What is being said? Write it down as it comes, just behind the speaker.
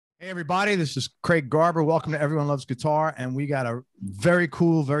Hey, everybody, this is Craig Garber. Welcome to Everyone Loves Guitar. And we got a very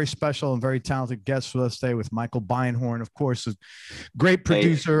cool, very special, and very talented guest with us today with Michael Beinhorn, of course, a great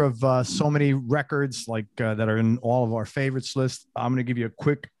producer of so many records that are in all of our favorites list. I'm going to give you a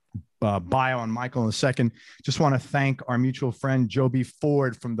quick bio on Michael in a second. Just want to thank our mutual friend, Joby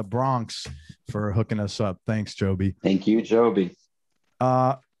Ford from the Bronx, for hooking us up. Thanks, Joby. Thank you, Joby.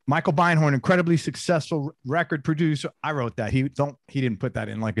 Michael Beinhorn, incredibly successful record producer. I wrote that. He didn't put that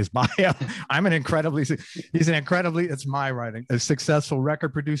in like his bio. It's my writing. A successful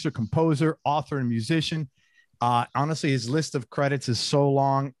record producer, composer, author, and musician. Honestly, his list of credits is so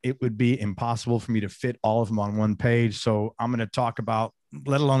long, it would be impossible for me to fit all of them on one page. So I'm going to talk about,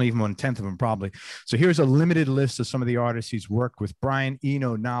 let alone even 1/10 of them probably. So here's a limited list of some of the artists he's worked with: Brian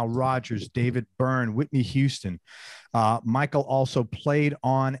Eno, Nile Rodgers, David Byrne, Whitney Houston. Michael also played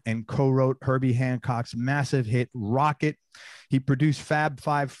on and co-wrote Herbie Hancock's massive hit Rockit. He produced Fab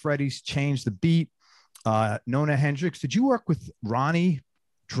Five Freddy's Change the Beat. Nona Hendrix. Did you work with Ronnie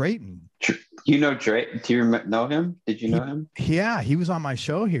Drayton? You know Drayton? Do you know him? Did you know him? Yeah, he was on my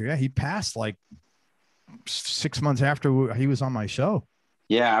show here. Yeah, he passed like 6 months after he was on my show.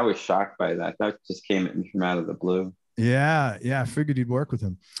 Yeah, I was shocked by that. That just came from out of the blue. Yeah, I figured you'd work with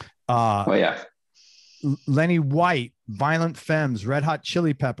him. Oh, yeah. Lenny White, Violent Femmes, Red Hot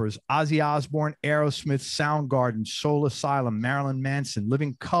Chili Peppers, Ozzy Osbourne, Aerosmith, Soundgarden, Soul Asylum, Marilyn Manson,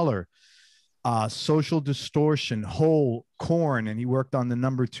 Living Colour, Social Distortion, Hole, Korn, and he worked on the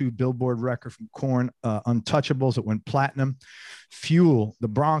 #2 Billboard record from Korn, Untouchables. It went platinum. Fuel, The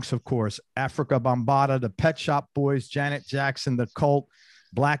Bronx, of course, Africa Bambaataa, the Pet Shop Boys, Janet Jackson, The Cult,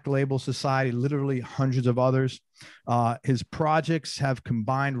 Black Label Society, literally hundreds of others. His projects have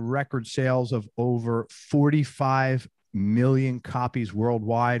combined record sales of over 45 million copies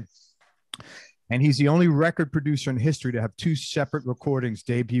worldwide. And he's the only record producer in history to have 2 separate recordings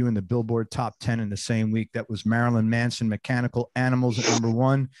debut in the Billboard Top 10 in the same week. That was Marilyn Manson, Mechanical Animals at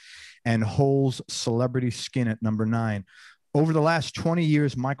 #1 and Hole's Celebrity Skin at #9. Over the last 20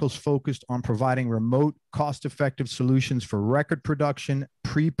 years, Michael's focused on providing remote, cost-effective solutions for record production,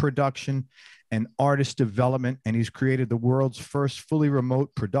 pre-production, and artist development, and he's created the world's first fully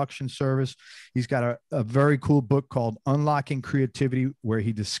remote production service. He's got a very cool book called Unlocking Creativity, where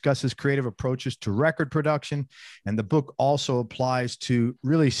he discusses creative approaches to record production, and the book also applies to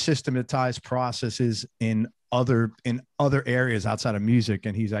really systematized processes in other areas outside of music,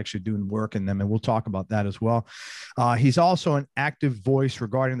 and he's actually doing work in them, and we'll talk about that as well. He's also an active voice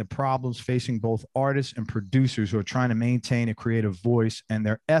regarding the problems facing both artists and producers who are trying to maintain a creative voice and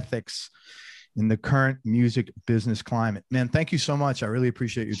their ethics in the current music business climate. Man, thank you so much. I really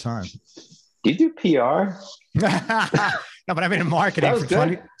appreciate your time. Do you do PR? No, but I've been in marketing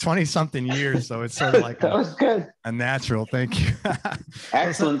for 20 something years. So it's sort of like that was good. A natural. Thank you.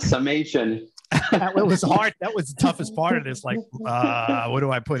 Excellent summation. It was hard. That was the toughest part of this. Like, what do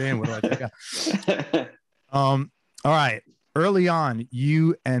I put in? What do I take out? All right. Early on,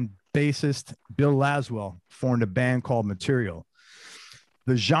 you and bassist Bill Laswell formed a band called Material.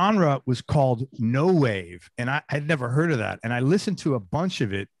 The genre was called no wave, and I had never heard of that. And I listened to a bunch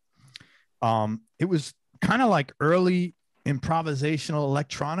of it. It was kind of like early improvisational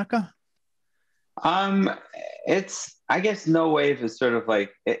electronica. I guess no wave is sort of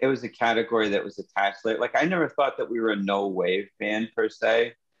like it was a category that was attached to it. Like I never thought that we were a no wave band per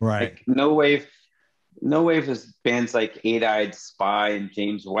se. Right. Like, no wave is bands like Eight Eyed Spy and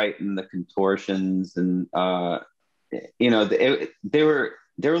James White and the Contortions, and they were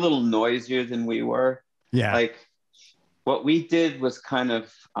a little noisier than we were. Yeah. Like what we did was kind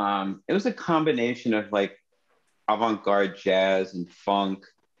of it was a combination of like avant-garde jazz and funk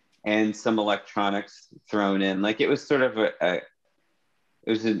and some electronics thrown in. Like it was sort of it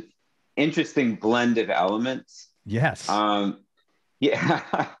was an interesting blend of elements. Yes.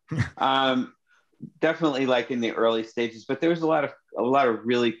 Definitely like in the early stages, but there was a lot of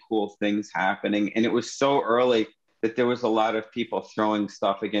really cool things happening, and it was so early that there was a lot of people throwing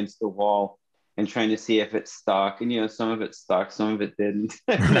stuff against the wall and trying to see if it stuck. And some of it stuck, some of it didn't.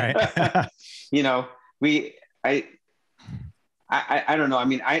 Right. I don't know. I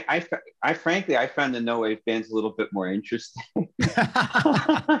mean, I frankly, I found the no wave bands a little bit more interesting.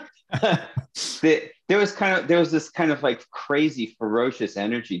 There was this kind of like crazy ferocious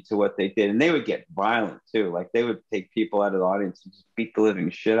energy to what they did, and they would get violent too. Like they would take people out of the audience and just beat the living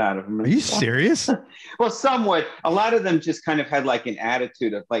shit out of them. Are you serious? Well, some would. A lot of them just kind of had like an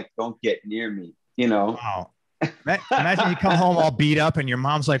attitude of like, "Don't get near me," Wow. Imagine you come home all beat up and your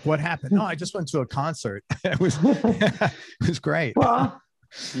mom's like, "What happened?" "No, I just went to a concert." It was great. Well,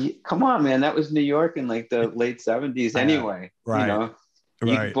 come on, man. That was New York in like the late 70s anyway. Right. You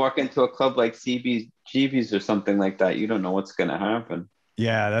could Right. walk into a club like CBGB's or something like that. You don't know what's going to happen.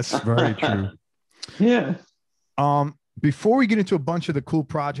 Yeah, that's very true. Yeah. Before we get into a bunch of the cool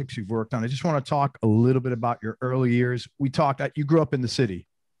projects you've worked on, I just want to talk a little bit about your early years. We talked, you grew up in the city.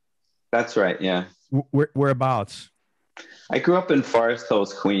 That's right. Yeah. Whereabouts? I grew up in Forest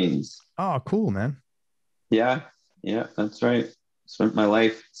Hills, Queens. Oh, cool, man. Yeah. Yeah, that's right. Spent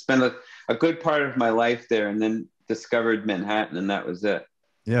a good part of my life there, and then discovered Manhattan, and that was it.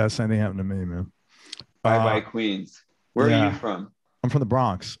 Yeah, same thing happened to me, man. Bye bye, Queens. Where are you Yeah, from? I'm from the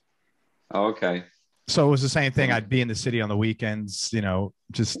Bronx. Oh, okay. So it was the same thing. I'd be in the city on the weekends,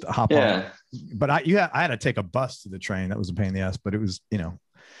 just hop on. Yeah. But I had to take a bus to the train. That was a pain in the ass, but it was,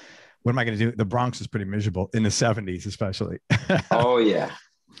 what am I going to do? The Bronx is pretty miserable in the 70s, especially. Oh yeah.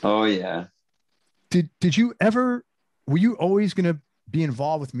 Oh yeah. Did you ever, were you always going to be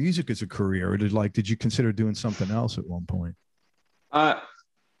involved with music as a career, or did you consider doing something else at one point? Uh,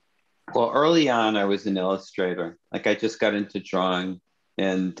 well, early on, I was an illustrator. Like I just got into drawing,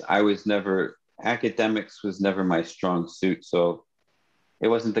 and academics was never my strong suit. So it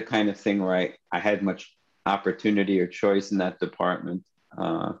wasn't the kind of thing where I had much opportunity or choice in that department.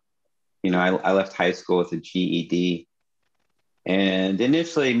 I left high school with a GED. And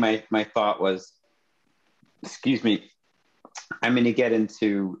initially, my thought was, excuse me, I'm going to get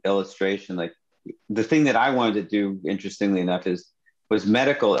into illustration. Like the thing that I wanted to do, interestingly enough, was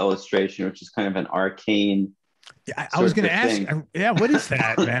medical illustration, which is kind of an arcane. Yeah, I was going to ask. Yeah, what is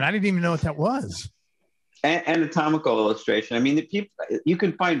that, man? I didn't even know what that was. Anatomical illustration. I mean, the people, you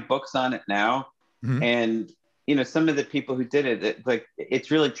can find books on it now, and some of the people who did it, it's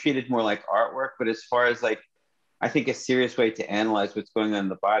really treated more like artwork. But as far as I think a serious way to analyze what's going on in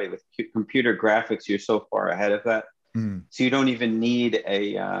the body with computer graphics, you're so far ahead of that. So you don't even need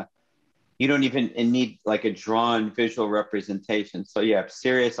like a drawn visual representation. So yeah,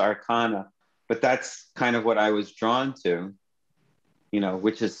 serious arcana, but that's kind of what I was drawn to,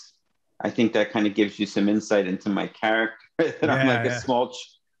 which is, I think that kind of gives you some insight into my character. That I'm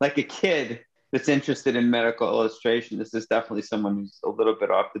like a kid that's interested in medical illustration. This is definitely someone who's a little bit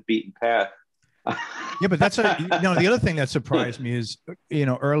off the beaten path. Yeah, but that's the other thing that surprised me is,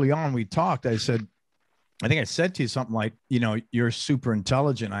 early on we talked, I think I said to you something like, you're super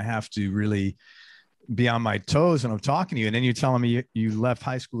intelligent. I have to really be on my toes when I'm talking to you. And then you're telling me you left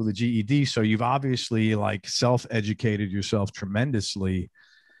high school with a GED. So you've obviously self-educated yourself tremendously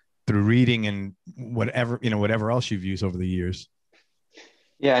through reading and whatever else you've used over the years.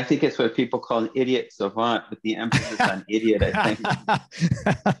 Yeah, I think it's what people call an idiot savant, with the emphasis on idiot, I think.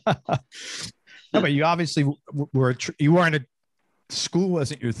 No, but you obviously you weren't school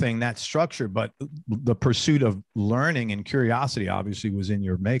wasn't your thing, that structure, but the pursuit of learning and curiosity obviously was in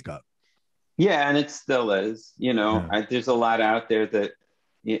your makeup. Yeah, and it still is. There's a lot out there that,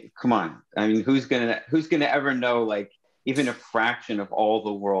 come on. I mean, who's gonna ever know even a fraction of all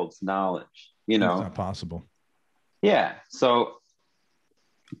the world's knowledge? It's not possible. Yeah, so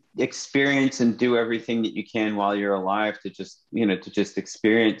experience and do everything that you can while you're alive to just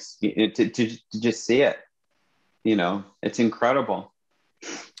experience, to just see it. It's incredible.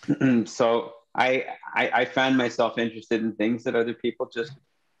 So I found myself interested in things that other people just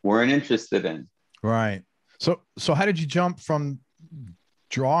weren't interested in. Right. So how did you jump from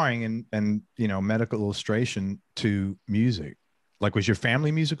drawing and medical illustration to music? Was your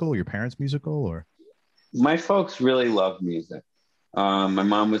family musical, your parents musical, or? My folks really love music. My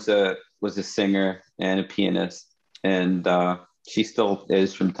mom was a singer and a pianist, and she still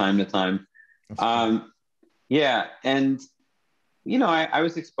is from time to time. Yeah, and I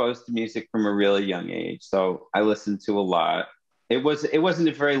was exposed to music from a really young age, so I listened to a lot. It wasn't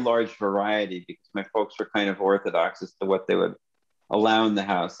a very large variety because my folks were kind of orthodox as to what they would allow in the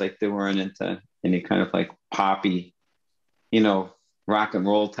house. They weren't into any kind of poppy, rock and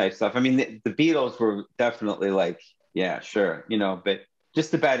roll type stuff. I mean, the Beatles were definitely yeah, sure, but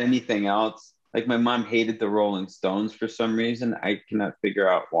just about anything else. My mom hated the Rolling Stones for some reason. I cannot figure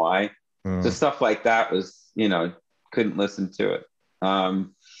out why. So stuff like that was, couldn't listen to it.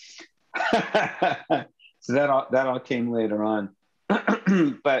 So that all came later on.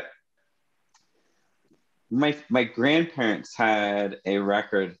 But my grandparents had a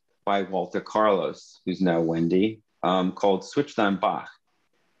record by Walter Carlos, who's now Wendy, called Switched on Bach.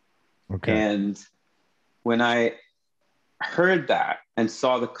 Okay. And when I heard that and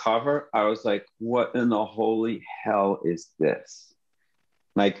saw the cover, I was like, what in the holy hell is this?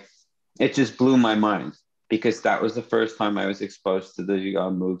 It just blew my mind, because that was the first time I was exposed to the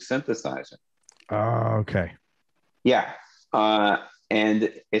Moog synthesizer. Oh, okay. Yeah.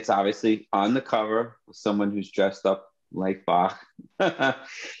 And it's obviously on the cover with someone who's dressed up like Bach.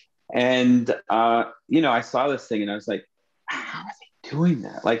 And, I saw this thing and I was like, how are they doing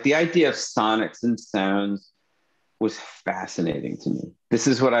that? Like the idea of sonics and sounds was fascinating to me. This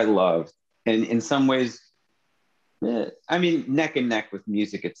is what I loved. And in some ways, neck and neck with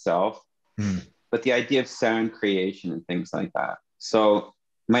music itself, but the idea of sound creation and things like that. So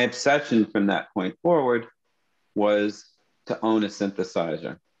my obsession from that point forward was to own a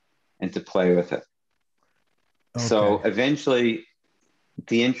synthesizer and to play with it. Okay. So eventually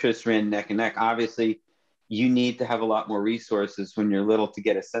the interest ran neck and neck. Obviously, you need to have a lot more resources when you're little to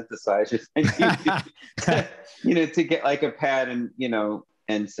get a synthesizer to get like a pad and,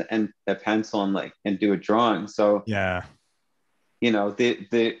 and a pencil and do a drawing. So yeah,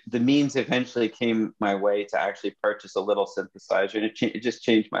 the means eventually came my way to actually purchase a little synthesizer, and it just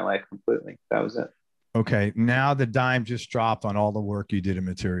changed my life completely. That was it. Okay. Now the dime just dropped on all the work you did in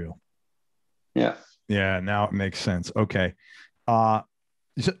Material. Yeah. Yeah. Now it makes sense. Okay. What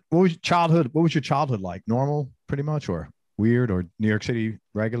was your childhood like? Normal, pretty much, or weird, or New York City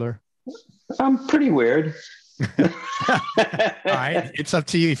regular? Pretty weird. All right. It's up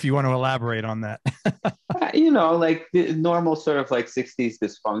to you if you want to elaborate on that. Like the normal sort of like 60s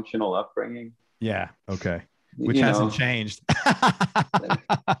dysfunctional upbringing. Yeah. Okay. Which hasn't changed.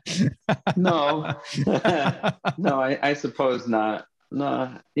 No. No, I suppose not.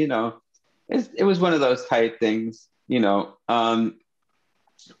 No, it was one of those type things,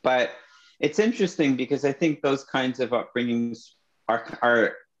 but it's interesting because I think those kinds of upbringings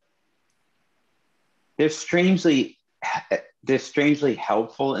are they're strangely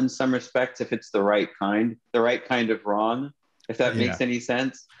helpful in some respects if it's the right kind of wrong, if that makes any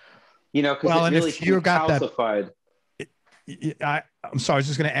sense. Because it really calcified. I'm sorry, I was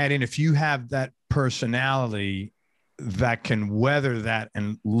just going to add in, if you have that personality that can weather that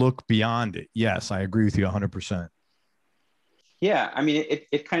and look beyond it. Yes, I agree with you 100%. Yeah,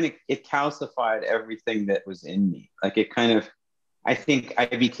 it calcified everything that was in me. Like I think I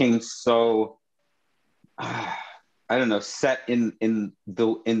became so, I don't know, set in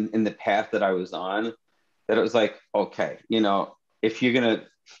the path that I was on, that it was like, okay, if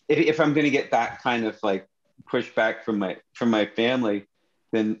I'm gonna get that kind of like pushback from my family,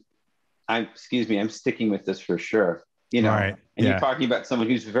 then I'm sticking with this for sure. Right. And you're talking about someone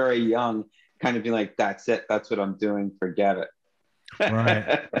who's very young, kind of being like, that's it, that's what I'm doing, forget it.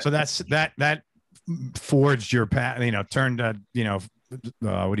 Right. So that forged your path, turned what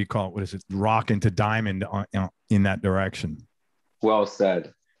do you call it? What is it? Rock into diamond in that direction. Well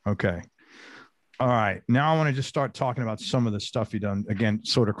said. Okay. All right. Now I want to just start talking about some of the stuff you've done, again,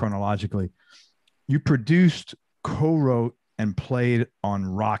 sort of chronologically. You produced, co-wrote, and played on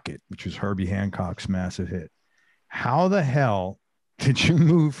Rockit, which was Herbie Hancock's massive hit. How the hell did you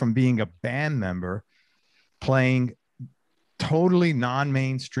move from being a band member playing totally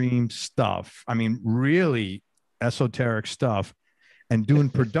non-mainstream stuff, really esoteric stuff, and doing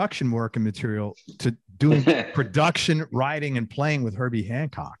production work and Material, to doing production, writing, and playing with Herbie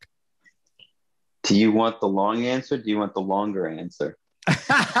Hancock? Do you want the long answer? Do you want the longer answer?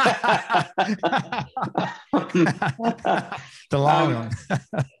 The long one.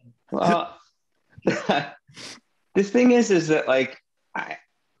 Well, the thing is that like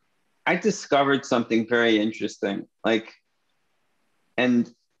I discovered something very interesting. Like, and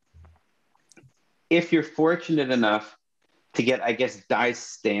if you're fortunate enough to get, I guess, die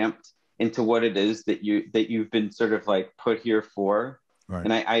stamped into what it is that you've been sort of like put here for. Right.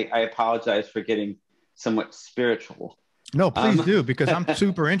 And I apologize for getting somewhat spiritual. No, please do, because I'm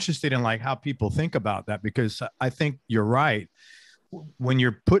super interested in like how people think about that, because I think you're right. When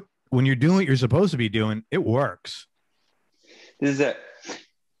you're doing what you're supposed to be doing, it works. This is it.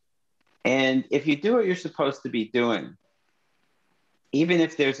 And if you do what you're supposed to be doing, even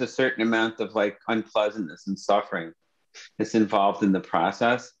if there's a certain amount of like unpleasantness and suffering that's involved in the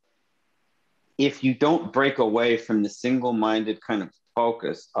process, if you don't break away from the single-minded kind of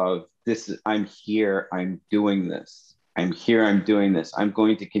focus of this, I'm here, I'm doing this. I'm here, I'm doing this. I'm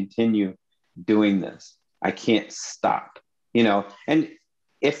going to continue doing this. I can't stop, and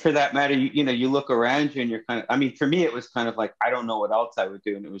if for that matter, you look around you and you're kind of, for me, it was kind of like, I don't know what else I would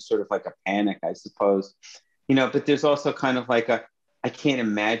do. And it was sort of like a panic, I suppose, but there's also kind of like I can't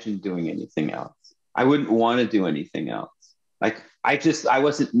imagine doing anything else. I wouldn't want to do anything else. Like, I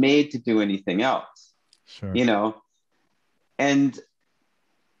wasn't made to do anything else, sure. And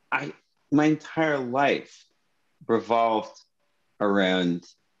my entire life revolved around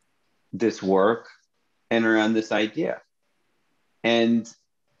this work and around this idea. And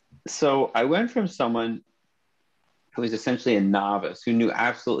so I went from someone who was essentially a novice, who knew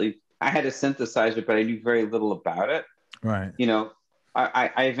I had a synthesizer, but I knew very little about it. Right. You know,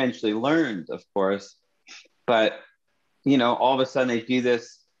 I eventually learned, of course, but, you know, all of a sudden I do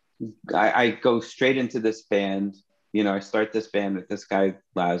this. I go straight into this band. You know, I start this band with this guy,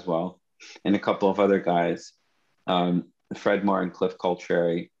 Laswell, and a couple of other guys, Fred Moore and Cliff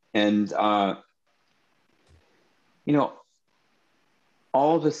Coltrane. And, you know,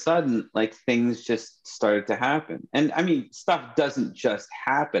 all of a sudden, like things just started to happen. And I mean, stuff doesn't just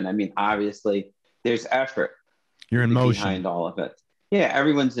happen. I mean, obviously, there's effort. You're in motion behind all of it. Yeah,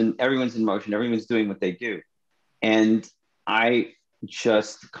 everyone's in motion. Everyone's doing what they do. And I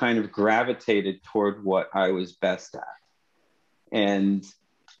just kind of gravitated toward what I was best at. And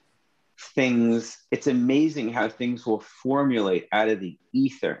it's amazing how things will formulate out of the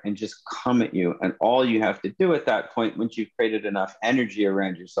ether and just come at you. And all you have to do at that point, once you've created enough energy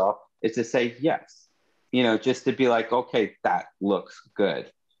around yourself, is to say yes. You know, just to be like, okay, that looks good.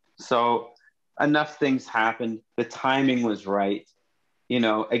 So enough things happened. The timing was right. You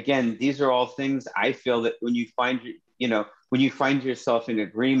know, again, these are all things I feel that when you find yourself in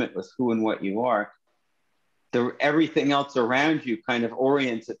agreement with who and what you are, everything else around you kind of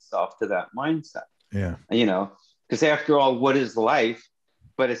orients itself to that mindset. Yeah. You know, because after all, what is life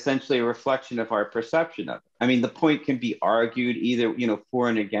but essentially a reflection of our perception of it? I mean, the point can be argued either, you know, for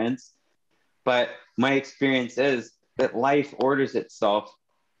and against, but my experience is that life orders itself,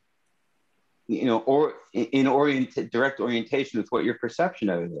 you know, or in direct orientation with what your perception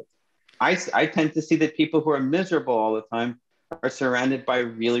of it is. I tend to see that people who are miserable all the time are surrounded by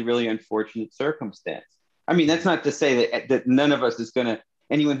really, really unfortunate circumstance. I mean, that's not to say that none of us is going to,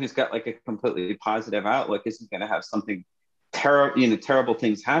 anyone who's got like a completely positive outlook isn't going to have something terrible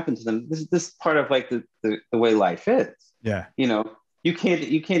things happen to them. This is part of like the way life is. Yeah. You know, you can't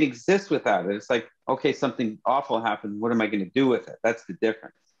exist without it. It's like, okay, something awful happened. What am I going to do with it? That's the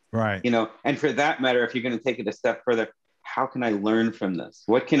difference. Right. You know, and for that matter, if you're going to take it a step further, how can I learn from this?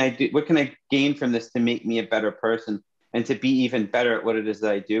 What can I do? What can I gain from this to make me a better person and to be even better at what it is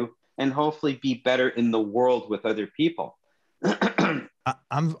that I do, and hopefully be better in the world with other people?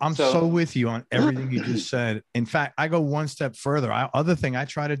 I'm so with you on everything you just said. In fact, I go one step further. Other thing I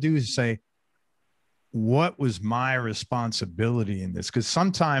try to do is say, what was my responsibility in this? Because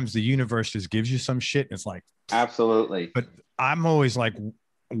sometimes the universe just gives you some shit. And it's like, absolutely. But I'm always like,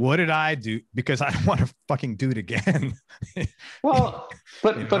 what did I do? Because I don't want to fucking do it again. Well,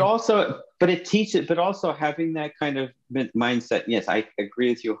 but also having that kind of mindset. Yes, I agree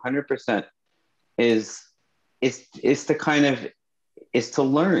with you 100%. Is to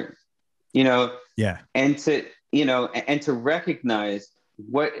learn, you know. Yeah. And to recognize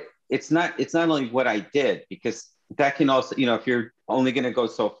what it's not only what I did, because that can also, you know, if you're only going to go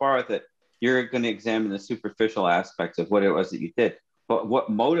so far with it, you're going to examine the superficial aspects of what it was that you did. But what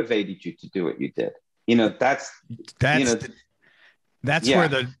motivated you to do what you did? You know, that's where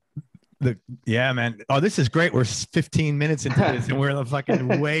yeah, man. Oh, this is great. We're 15 minutes into this and we're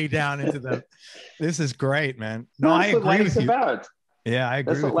fucking way down into this is great, man. No, I agree with you. About. Yeah, I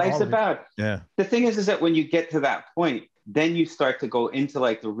agree. That's what life's about. Yeah. The thing is that when you get to that point, then you start to go into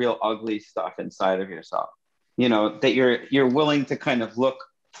like the real ugly stuff inside of yourself. You know, that you're willing to kind of look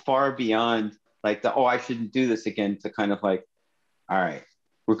far beyond like I shouldn't do this again, to kind of like, all right,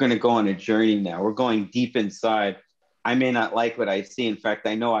 we're going to go on a journey now. We're going deep inside. I may not like what I see. In fact,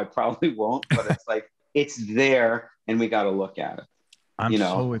 I know I probably won't, but it's like, it's there and we got to look at it. I'm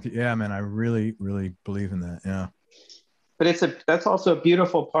so with you. Yeah, man. I really, really believe in that. Yeah. But that's also a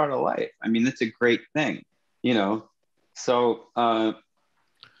beautiful part of life. I mean, that's a great thing, you know? So,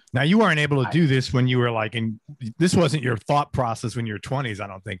 now you weren't able to do this when you were like this wasn't your thought process when you were 20s, I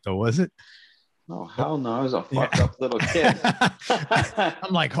don't think, though, was it? Oh, hell no. I was a fucked up little kid.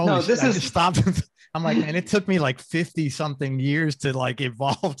 I'm like, holy shit, I just stopped. I'm like, man, it took me like 50 something years to like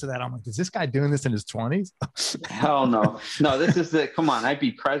evolve to that. I'm like, is this guy doing this in his 20s? Hell no. No, this is come on, I'd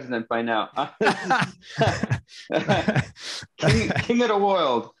be president by now. King of the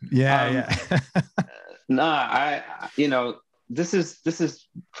world. Yeah. This is,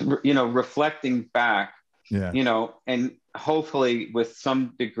 you know, reflecting back, you know, and hopefully with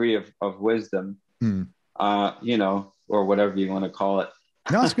some degree of wisdom, you know, or whatever you want to call it.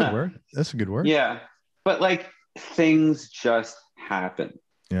 No, that's a good word. That's a good word. Yeah. But like things just happen.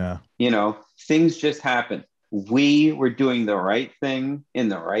 Yeah. You know, things just happen. We were doing the right thing in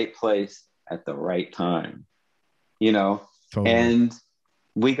the right place at the right time, you know, totally. And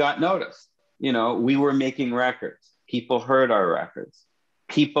we got noticed. You know, we were making records. People heard our records.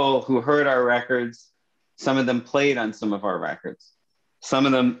 People who heard our records, some of them played on some of our records. Some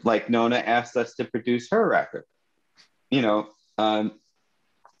of them, like Nona, asked us to produce her record. You know,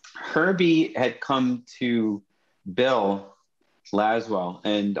 Herbie had come to Bill Laswell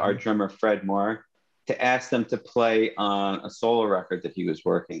and our drummer Fred Moore to ask them to play on a solo record that he was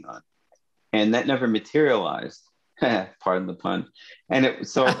working on, and that never materialized. Pardon the pun. And it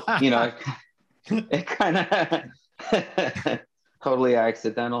kind of totally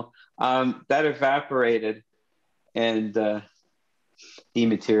accidental. That evaporated and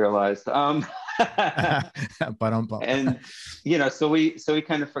dematerialized. And so we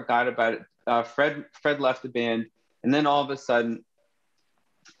kind of forgot about it. Fred left the band, and then all of a sudden,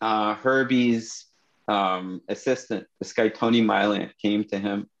 Herbie's assistant, this guy Tony Mylant, came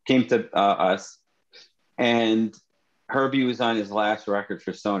to us, and Herbie was on his last record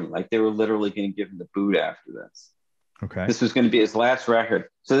for Sony. Like, they were literally going to give him the boot after this. Okay. This was going to be his last record.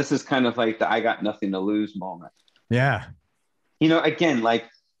 So this is kind of like the I got nothing to lose moment. Yeah. Again, like,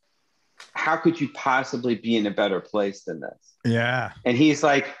 how could you possibly be in a better place than this? Yeah. And he's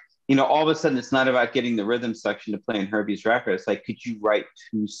like, all of a sudden, it's not about getting the rhythm section to play in Herbie's record. It's like, could you write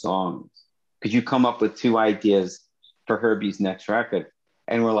 2 songs? Could you come up with 2 ideas for Herbie's next record?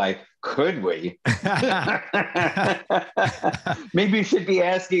 And we're like, could we? Maybe you should be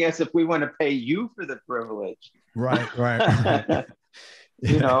asking us if we want to pay you for the privilege. Right.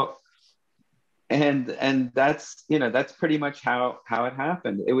 And that's pretty much how it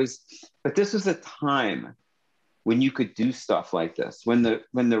happened. But this was a time when you could do stuff like this, when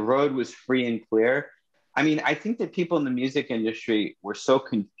the road was free and clear. I mean, I think that people in the music industry were so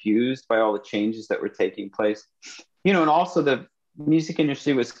confused by all the changes that were taking place, and also the music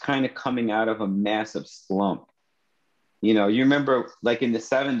industry was kind of coming out of a massive slump. You remember, like, in the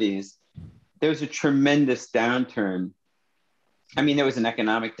 70s, there was a tremendous downturn. I mean, there was an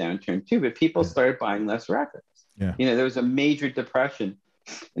economic downturn too, but people started buying less records. Yeah. There was a major depression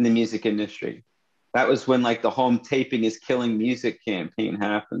in the music industry. That was when, like, the home taping is killing music campaign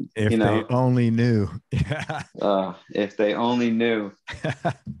happened. If they only knew. Yeah. If they only knew.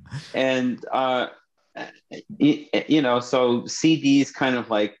 And, so CDs kind of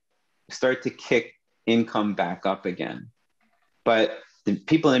like start to kick income back up again. But the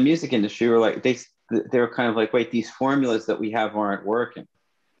people in the music industry were like, they were kind of like, wait, these formulas that we have aren't working.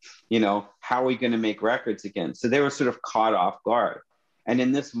 How are we going to make records again? So they were sort of caught off guard. And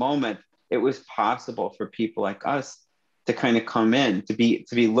in this moment, it was possible for people like us to kind of come in, to be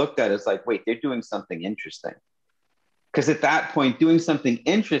looked at as like, wait, they're doing something interesting. Because at that point, doing something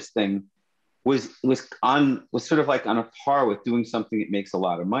interesting was sort of like on a par with doing something that makes a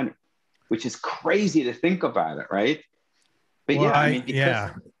lot of money, which is crazy to think about it, right? But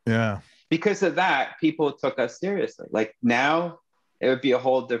because of that, people took us seriously. Like, now it would be a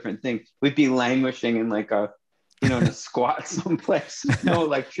whole different thing. We'd be languishing in like in a squat someplace, no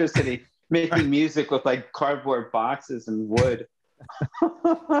electricity, making music with like cardboard boxes and wood.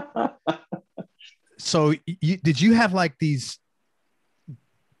 So did you have like these,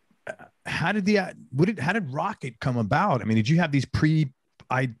 how did Rockit come about? I mean, did you have these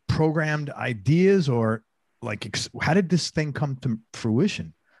programmed ideas, or like, how did this thing come to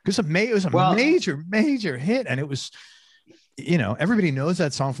fruition? Because it was a major hit, and it was, everybody knows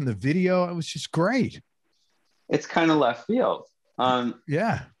that song from the video. It was just great. It's kind of left field.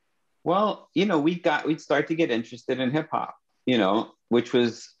 Yeah. Well, we'd start to get interested in hip hop, which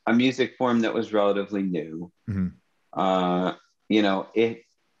was a music form that was relatively new. Mm-hmm.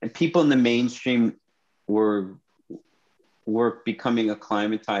 And people in the mainstream were becoming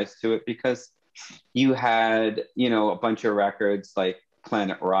acclimatized to it, because you had, a bunch of records like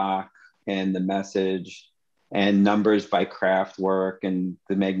Planet Rock and The Message and Numbers by Kraftwerk and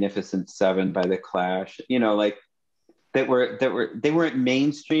The Magnificent Seven by The Clash, like they weren't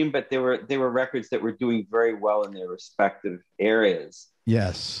mainstream, but they were records that were doing very well in their respective areas.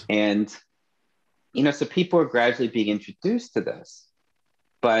 Yes. And, so people were gradually being introduced to this,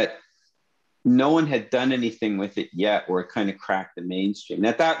 but no one had done anything with it yet where it kind of cracked the mainstream.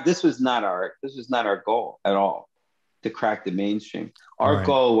 Now, this was not our goal at all, to crack the mainstream. Our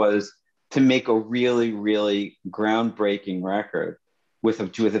goal was to make a really, really groundbreaking record with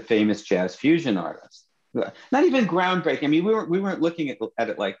a famous jazz fusion artist. Not even groundbreaking. I mean, we weren't looking at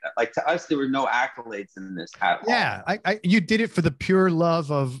it like that. Like, to us, there were no accolades in this at all. Yeah, you did it for the pure love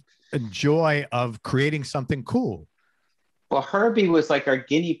of joy of creating something cool. Well, Herbie was like our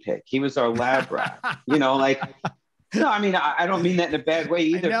guinea pig. He was our lab rat. Like, no, I mean, I don't mean that in a bad way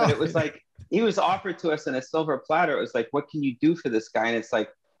either, but it was like, he was offered to us in a silver platter. It was like, what can you do for this guy? And it's like,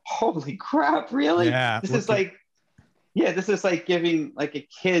 holy crap, really? Yeah. This is like giving like a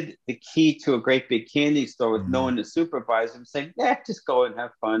kid the key to a great big candy store with no one to supervise him, saying, yeah, just go and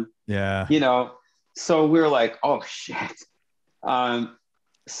have fun. Yeah. So we were like, oh shit.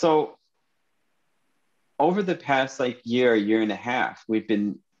 So over the past like year and a half, we've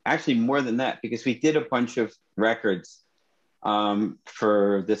been actually more than that, because we did a bunch of records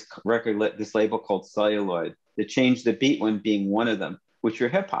for this label called Celluloid, the Change the Beat one being one of them, which are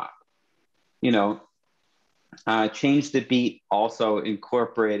hip hop. You know, Change the Beat also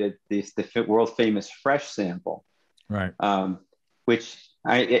incorporated the world famous Fresh sample, right? Which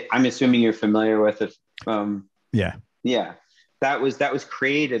I'm assuming you're familiar with it. Yeah, that was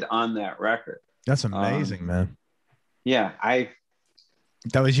created on that record. That's amazing, man. Yeah,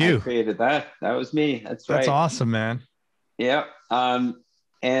 that was you. I created that. That was me. That's right. That's awesome, man. Yeah. So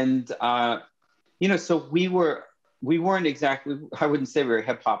we weren't exactly, I wouldn't say we were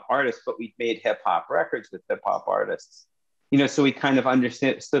hip hop artists, but we made hip hop records with hip hop artists. So we kind of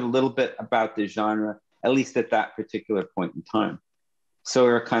understood a little bit about the genre, at least at that particular point in time. So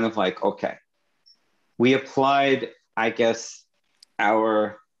we were kind of like, okay, we applied, I guess,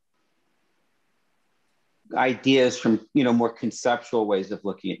 our ideas from, more conceptual ways of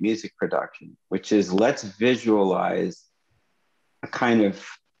looking at music production, which is let's visualize a kind of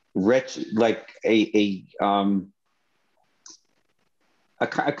rich, like a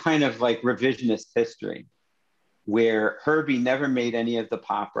kind of like revisionist history, where Herbie never made any of the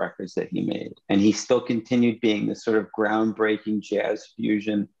pop records that he made. And he still continued being this sort of groundbreaking jazz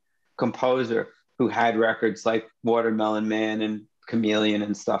fusion composer who had records like Watermelon Man and Chameleon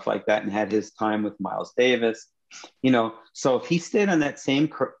and stuff like that, and had his time with Miles Davis. So if he stayed on that same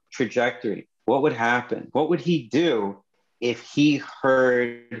trajectory, what would happen? What would he do if he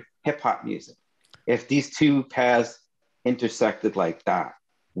heard hip hop music? If these two paths intersected like that,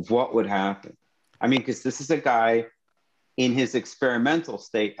 what would happen? I mean, because this is a guy in his experimental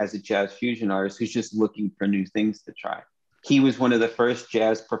state as a jazz fusion artist who's just looking for new things to try. He was one of the first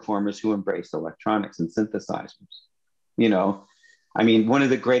jazz performers who embraced electronics and synthesizers. I mean, one of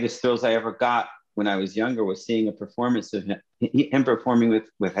the greatest thrills I ever got when I was younger was seeing a performance of him performing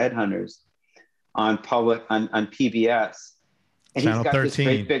with Headhunters on PBS. And Channel he's got 13. this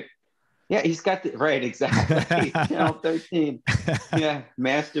great big, yeah, he's got the, right, exactly. Channel 13. Yeah,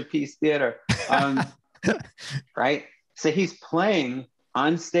 Masterpiece Theater. Right? So he's playing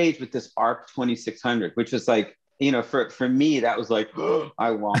on stage with this ARP 2600, which was like, for me, that was like, oh,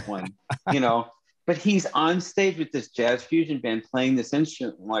 I want one, But he's on stage with this jazz fusion band playing this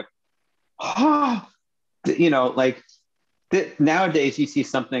instrument. I'm like, oh, nowadays you see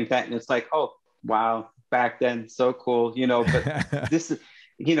something like that and it's like, oh, wow, back then, so cool, but this is,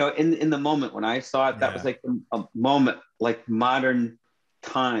 in the moment when I saw it, that was like a moment, like modern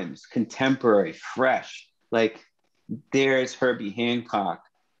times, contemporary, fresh. Like there's Herbie Hancock,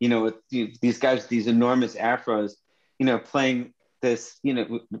 with these guys, these enormous afros, playing this,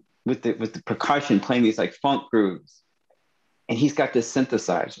 with the percussion, playing these like funk grooves, and he's got this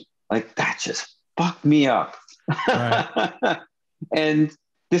synthesizer. Like that just fucked me up. Right. And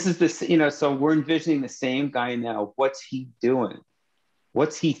this is this, so we're envisioning the same guy now. What's he doing?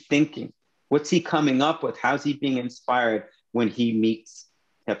 What's he thinking? What's he coming up with? How's he being inspired when he meets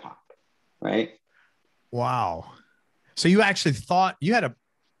hip hop? Right. Wow. So you actually thought you had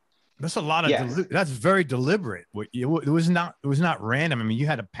that's a lot of, that's very deliberate. It was not random. I mean, you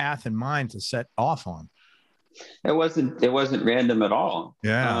had a path in mind to set off on. It wasn't random at all.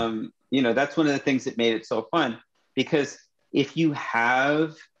 Yeah. That's one of the things that made it so fun, because if you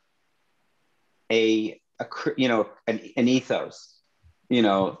have an ethos,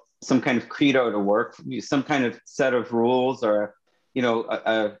 some kind of credo to work, some kind of set of rules, or,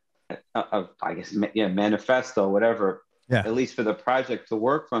 I guess, manifesto, whatever, at least for the project to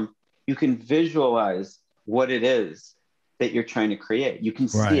work from, you can visualize what it is that you're trying to create. You can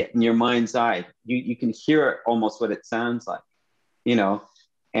see it in your mind's eye. You can hear it almost what it sounds like,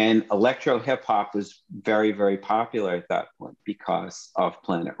 and electro hip hop was very, very popular at that point because of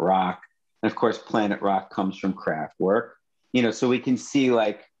Planet Rock. And of course, Planet Rock comes from Kraftwerk, so we can see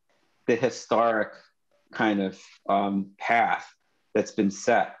like the historic kind of path that's been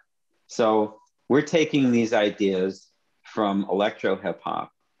set. So we're taking these ideas from electro hip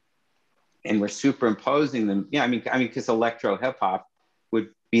hop and we're superimposing them. Yeah, I mean, because electro hip hop would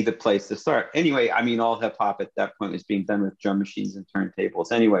be the place to start. Anyway, I mean, all hip hop at that point was being done with drum machines and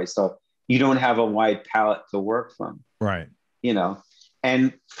turntables anyway. So you don't have a wide palette to work from. Right.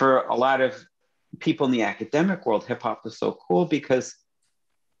 And for a lot of people in the academic world, hip hop was so cool because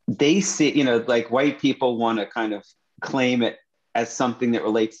they see, like white people want to kind of claim it as something that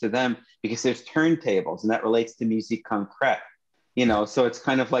relates to them because there's turntables and that relates to musique concrète. So it's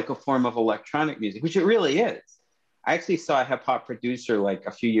kind of like a form of electronic music, which it really is. I actually saw a hip hop producer like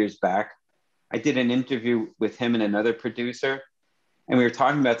a few years back. I did an interview with him and another producer, And we were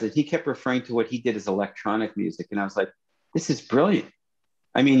talking about this. He kept referring to what he did as electronic music. And I was like, this is brilliant.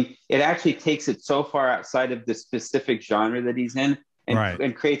 I mean, it actually takes it so far outside of the specific genre that he's in,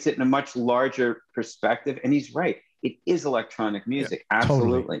 and creates it in a much larger perspective. And he's right. It is electronic music. Yeah,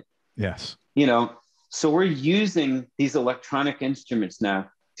 absolutely. Totally. Yes. You know, so we're using these electronic instruments now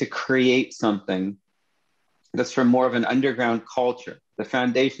to create something that's from more of an underground culture. The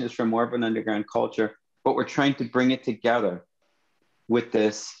foundation is from more of an underground culture, but we're trying to bring it together with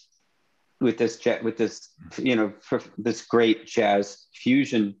this, you know, this great jazz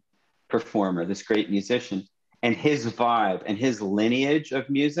fusion performer, this great musician, and his vibe and his lineage of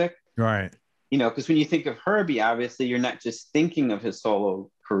music. Right. You know, because when you think of Herbie, obviously you're not just thinking of his solo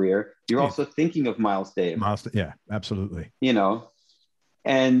career, you're also thinking of Miles Davis. Yeah, absolutely. You know,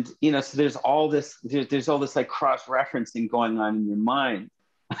 and, you know, so there's all this like cross-referencing going on in your mind.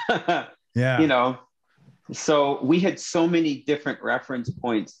 Yeah. You know, so we had so many different reference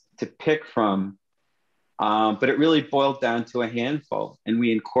points to pick from, but it really boiled down to a handful, and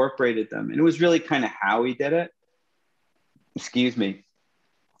we incorporated them. And it was really kind of how we did it. Excuse me.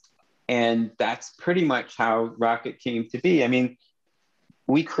 And that's pretty much how Rockit came to be. I mean,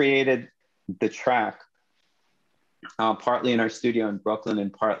 we created the track partly in our studio in Brooklyn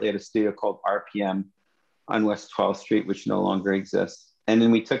and partly at a studio called RPM on West 12th Street, which no longer exists. And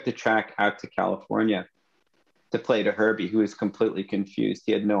then we took the track out to California to play to Herbie, who was completely confused.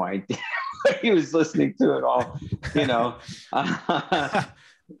 He had no idea what he was listening to at all, you know.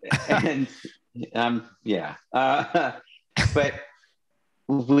 And yeah. But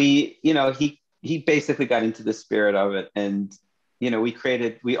we, you know, he basically got into the spirit of it. And, you know,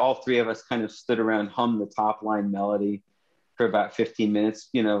 we all three of us kind of stood around, hummed the top line melody for about 15 minutes.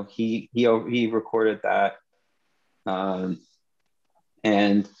 You know, he recorded that. And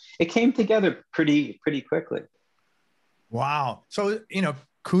it came together pretty quickly. Wow. So, you know,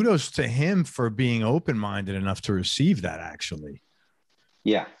 kudos to him for being open-minded enough to receive that, actually.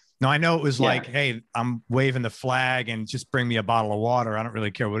 Yeah. No, I know it was like, hey, I'm waving the flag and just bring me a bottle of water. I don't really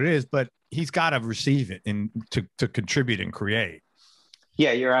care what it is, but he's got to receive it and to contribute and create.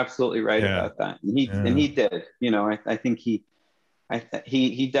 Yeah, you're absolutely right about that. And he did. You know, I think he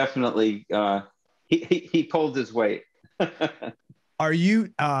definitely he pulled his weight. Are you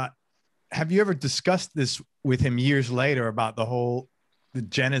have you ever discussed this with him years later about the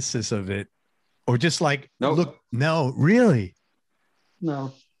genesis of it, or just like, nope. Look, no, really?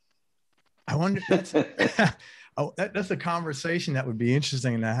 No. I wonder if that's that's a conversation that would be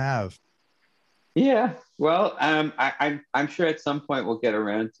interesting to have. Yeah. Well, I'm sure at some point we'll get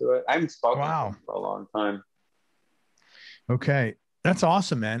around to it. I haven't spoken to him for a long time. Okay. That's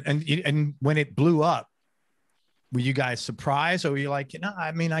awesome, man. And when it blew up, were you guys surprised, or were you like, you know,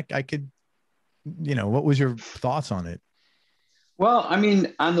 I mean, I could, you know, what was your thoughts on it? Well, I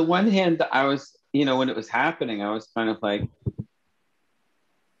mean, on the one hand, I was, you know, when it was happening, I was kind of like,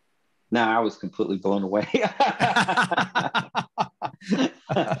 I was completely blown away.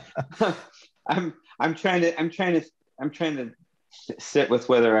 I'm trying to sit with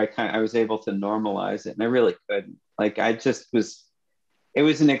whether I was able to normalize it, and I really couldn't. Like, it was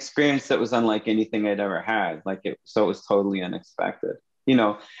an experience that was unlike anything I'd ever had. So it was totally unexpected, you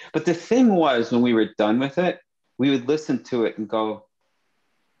know. But the thing was, when we were done with it, we would listen to it and go,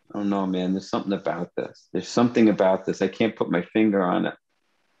 "Oh no, man, there's something about this. There's something about this. I can't put my finger on it."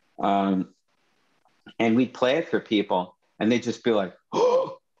 And we'd play it for people, and they'd just be like,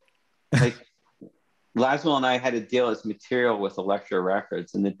 "Oh!" Like, Laszlo and I had a deal as material with Elektra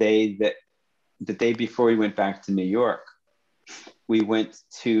Records, and the day before we went back to New York, we went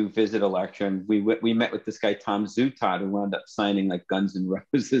to visit Elektra, and we met with this guy Tom Zutaut, who wound up signing like Guns N'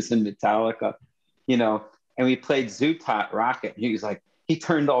 Roses and Metallica, you know. And we played Zutaut Rockit, and he was like, he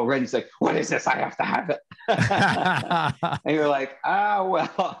turned all red. He's like, "What is this? I have to have it." And you're like,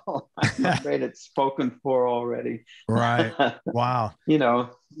 well, I'm afraid it's spoken for already. Right. Wow. You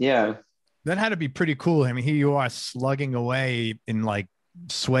know, yeah. That had to be pretty cool. I mean, here you are slugging away in like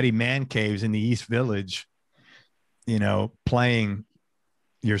sweaty man caves in the East Village, you know, playing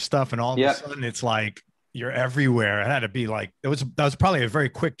your stuff, and all of a sudden it's like you're everywhere. It had to be like, that was probably a very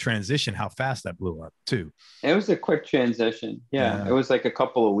quick transition, how fast that blew up too. It was a quick transition. Yeah. It was like a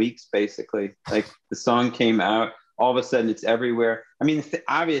couple of weeks, basically. Like, the song came out, all of a sudden it's everywhere. I mean,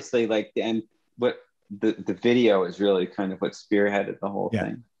 obviously, like, the video is really kind of what spearheaded the whole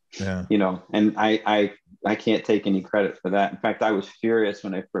thing. Yeah. You know, and I can't take any credit for that. In fact, I was furious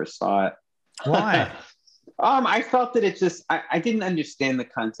when I first saw it. Why? I felt that it just, I didn't understand the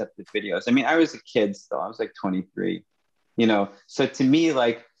concept of videos. I mean, I was a kid still. I was like 23, you know? So to me,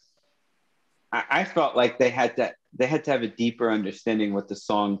 like, I felt like they had to they had to have a deeper understanding what the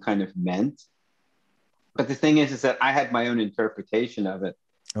song kind of meant. But the thing is that I had my own interpretation of it.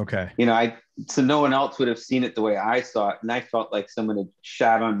 Okay. You know, so no one else would have seen it the way I saw it, and I felt like someone had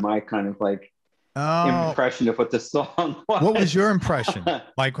shat on my kind of like impression of what the song was. What was your impression?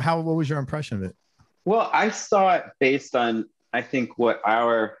 Like, what was your impression of it? Well, I saw it based on, I think, what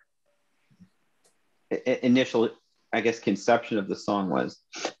our initial, I guess, conception of the song was,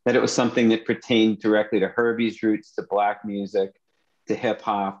 that it was something that pertained directly to Herbie's roots, to black music, to hip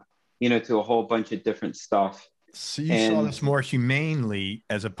hop, you know, to a whole bunch of different stuff. So you saw this more humanely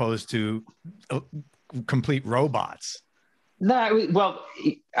as opposed to complete robots. No, well,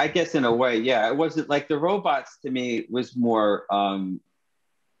 I guess in a way, yeah. It wasn't like the robots to me was more,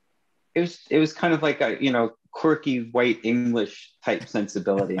 it was kind of like a, you know, quirky white English type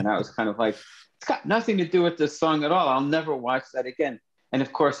sensibility. And I was kind of like, it's got nothing to do with this song at all. I'll never watch that again. And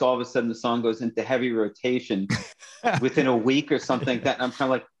of course, all of a sudden the song goes into heavy rotation within a week or something like that. And I'm kind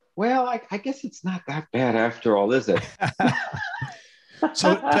of like, well, I guess it's not that bad after all, is it?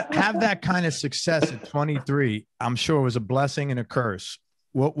 So to have that kind of success at 23, I'm sure was a blessing and a curse.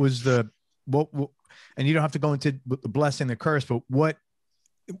 What was and you don't have to go into the blessing, the curse, but what,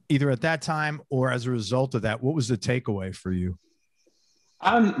 either at that time or as a result of that, what was the takeaway for you?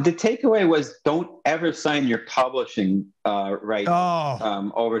 The takeaway was, don't ever sign your publishing rights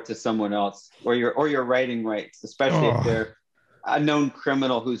over to someone else, or your writing rights, especially if they're a known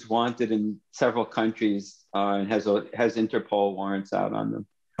criminal who's wanted in several countries and has Interpol warrants out on them.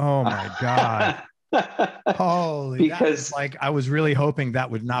 Oh my God. Holy, because like, I was really hoping that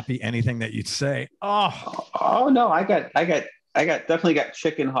would not be anything that you'd say. Oh no, I definitely got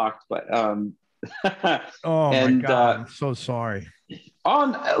chicken hawked, but oh my God, I'm so sorry.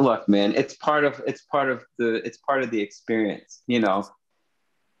 Look, man, it's part of the experience, you know.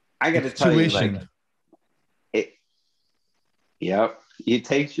 I got to tell you, like, yep. You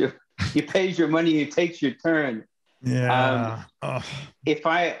pays your money, you takes your turn. Yeah. If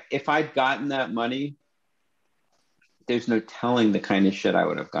I'd gotten that money, there's no telling the kind of shit I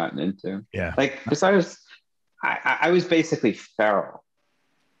would have gotten into. Yeah. Like, because I was basically feral.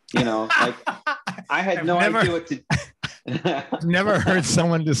 You know, like I had idea what to. I've never heard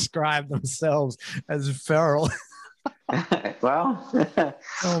someone describe themselves as feral. Well,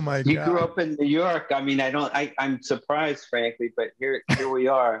 oh my God! You grew up in New York. I mean, I'm surprised, frankly, but here we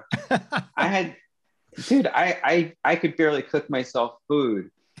are. I could barely cook myself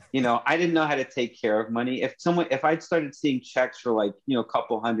food. You know, I didn't know how to take care of money. If I'd started seeing checks for, like, you know, a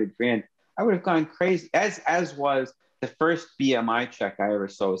couple $100,000, I would have gone crazy. As was the first BMI check I ever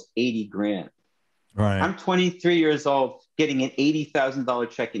saw was $80,000. Right. I'm 23 years old, getting an $80,000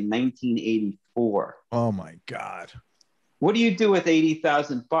 check in 1984. Oh my God! What do you do with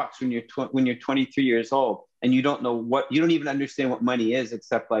 $80,000 when you're 23 years old and you don't know you don't even understand what money is,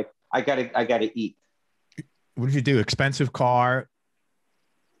 except like, I gotta eat. What did you do? Expensive car?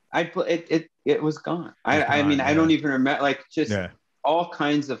 It was gone. I mean, yeah. I don't even remember, like, just all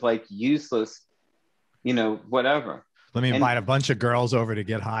kinds of like useless, you know, whatever. Let me invite a bunch of girls over to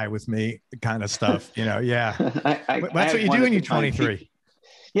get high with me, kind of stuff, you know. Yeah. That's what you do when you're 23.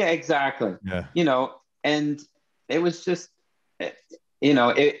 Yeah, exactly. Yeah. You know, and it was just, you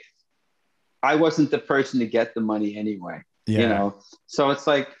know, I wasn't the person to get the money anyway. Yeah. You know, so it's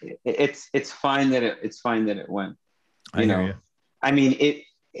like, it's fine that it went. You know, I mean, it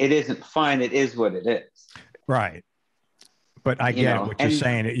isn't fine. It is what it is. Right. But I get what you're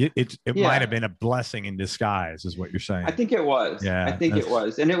saying. It might have been a blessing in disguise, is what you're saying. I think it was. Yeah, I think it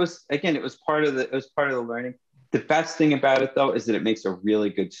was, and it was part of the learning. The best thing about it, though, is that it makes a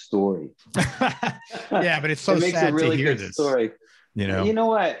really good story. Yeah, but it's so it makes sad a really to hear good this story. You know. You know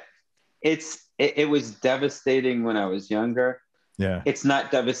what? It was devastating when I was younger. Yeah. It's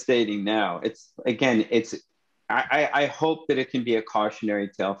not devastating now. I hope that it can be a cautionary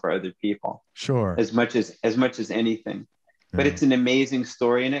tale for other people. Sure. As much as anything. But it's an amazing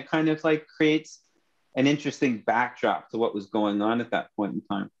story, and it kind of like creates an interesting backdrop to what was going on at that point in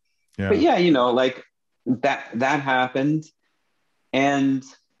time. Yeah. But yeah, you know, like that happened. And,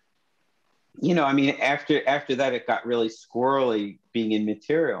 you know, I mean, after that, it got really squirrely being in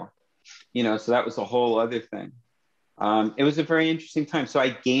material, you know, so that was a whole other thing. It was a very interesting time. So I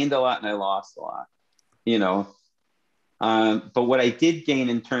gained a lot and I lost a lot, you know. But what I did gain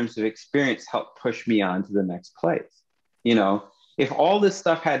in terms of experience helped push me on to the next place. You know, if all this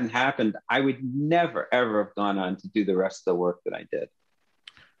stuff hadn't happened, I would never, ever have gone on to do the rest of the work that I did.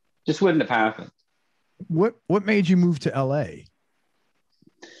 Just wouldn't have happened. What made you move to LA?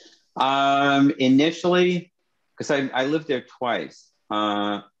 Initially, because I lived there twice.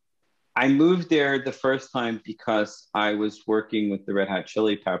 I moved there the first time because I was working with the Red Hot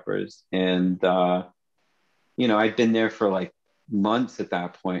Chili Peppers, and I'd been there for like months at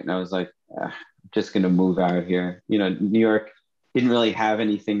that point, and I was like, I'm just gonna move out here. New York didn't really have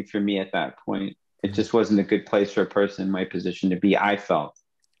anything for me at that point. It just wasn't a good place for a person in my position to be, I felt.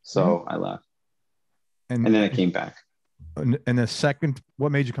 So I left, and then I came back. And the second,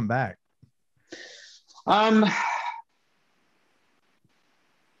 what made you come back?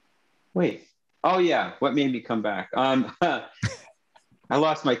 Wait. Oh yeah, what made me come back? I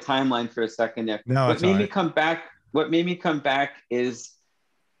lost my timeline for a second there. No, what made me come back? What made me come back is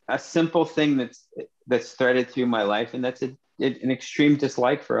a simple thing that's threaded through my life, and that's an extreme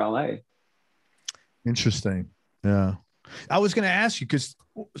dislike for LA. Interesting. Yeah, I was going to ask you because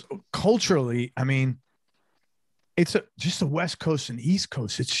culturally, I mean, it's just the West Coast and East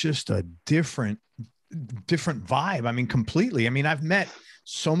Coast. It's just a different vibe. I mean, completely. I mean, I've met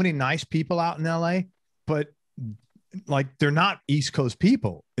so many nice people out in LA, but like they're not East Coast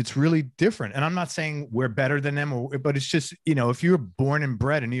people. It's really different. And I'm not saying we're better than them, but it's just, if you were born and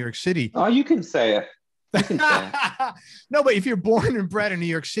bred in New York City. Oh, you can say it. You can say it. No, but if you're born and bred in New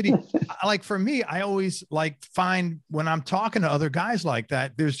York City, like for me, I always find when I'm talking to other guys like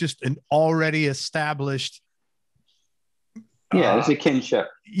that, there's just an already established. Yeah, there's a kinship.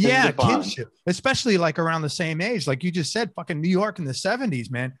 Yeah, kinship, especially like around the same age. Like you just said, fucking New York in the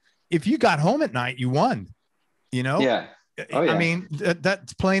 70s, man. If you got home at night, you won. Yeah. Oh, yeah. I mean,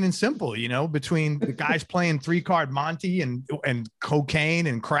 that's plain and simple, between the guys playing 3-card Monte and cocaine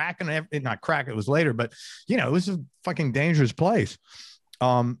and crack and not crack. It was later, but it was a fucking dangerous place.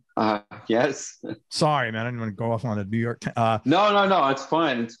 Yes. Sorry, man. I didn't want to go off on a New York. No. It's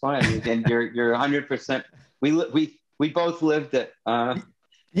fine. It's fine. And you're 100%. We both lived it.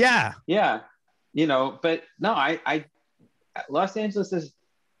 Yeah. But no, I Los Angeles is,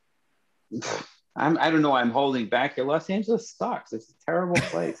 I don't know why I'm holding back here. Los Angeles sucks. It's a terrible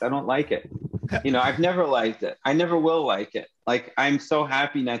place. I don't like it. I've never liked it. I never will like it. Like, I'm so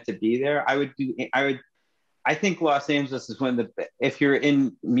happy not to be there. I think Los Angeles is one of the, if you're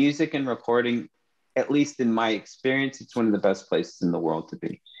in music and recording, at least in my experience, it's one of the best places in the world to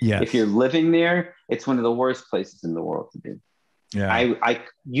be. Yeah. If you're living there, it's one of the worst places in the world to be. Yeah.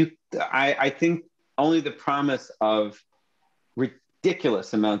 I think only the promise of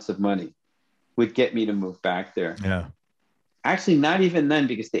ridiculous amounts of money would get me to move back there. Yeah. Actually, not even then,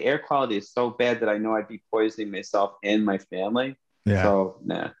 because the air quality is so bad that I know I'd be poisoning myself and my family. Yeah. So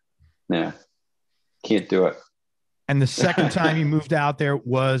nah, can't do it. And the second time you moved out there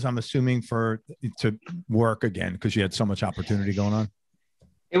was, I'm assuming, to work again, because you had so much opportunity going on.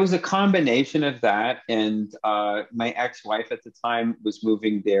 It was a combination of that, and my ex-wife at the time was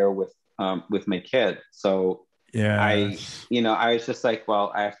moving there with my kid. So yeah, I was just like,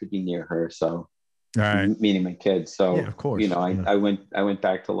 well, I have to be near her. So, meening my kids. So, yeah, of course, I went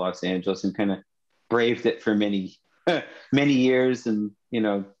back to Los Angeles and kind of braved it for many years, and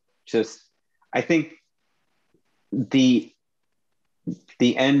just I think the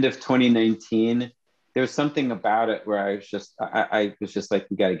end of 2019. There was something about it where I was just like,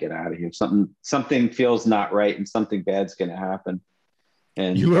 we got to get out of here. Something feels not right, and something bad's going to happen.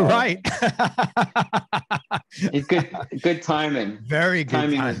 And you were right. Good timing. Very good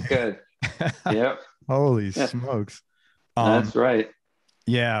timing was good. Yep. Holy smokes. That's right.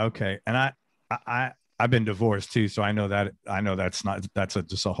 Yeah. Okay. And I've been divorced too, so I know that's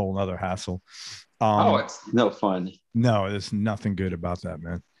just a whole nother hassle. It's no fun. No, there's nothing good about that,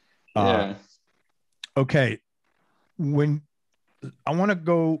 man. Yeah. Okay. When I want to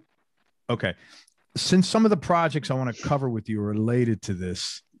go, okay. Since some of the projects I want to cover with you are related to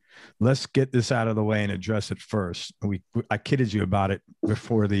this, let's get this out of the way and address it first. I kidded you about it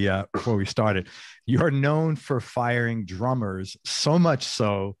before we started. You're known for firing drummers, so much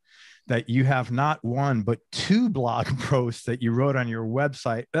so that you have not one, but 2 blog posts that you wrote on your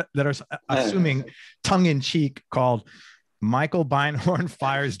website that are, assuming tongue in cheek, called Michael Beinhorn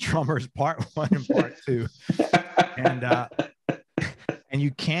Fires Drummers Part 1 and Part 2. And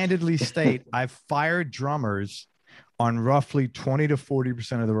you candidly state, I've fired drummers on roughly 20 to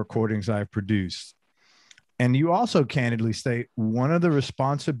 40% of the recordings I've produced. And you also candidly state, one of the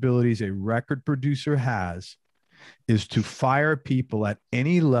responsibilities a record producer has is to fire people at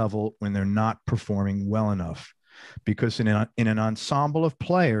any level when they're not performing well enough. Because in an ensemble of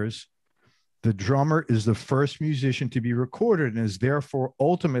players, the drummer is the first musician to be recorded and is therefore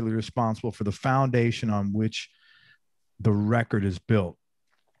ultimately responsible for the foundation on which the record is built.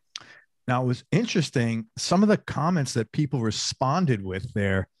 Now, it was interesting. Some of the comments that people responded with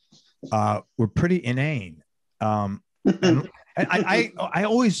there were pretty inane. And I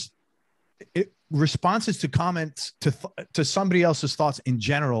always responses to comments to somebody else's thoughts in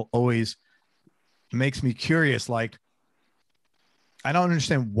general always makes me curious. Like, I don't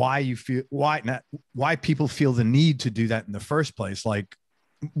understand why people feel the need to do that in the first place. Like,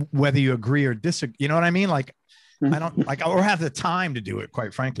 whether you agree or disagree, you know what I mean? Like, I don't like, or have the time to do it,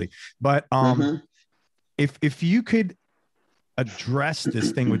 quite frankly. But if you could address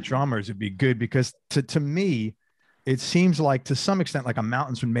this thing with drummers, it'd be good, because to me, it seems like to some extent like a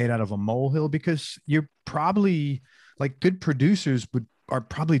mountain's been made out of a molehill, because you're probably like good producers are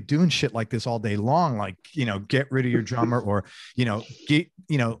probably doing shit like this all day long. Like, you know, get rid of your drummer, or, you know,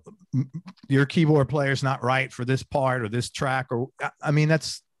 your keyboard player's not right for this part or this track. Or, I mean,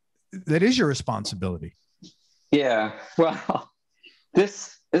 that is your responsibility. Yeah. Well,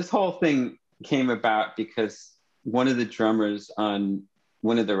 this whole thing came about because one of the drummers on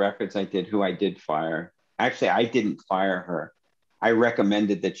one of the records I did, who I did fire. Actually, I didn't fire her. I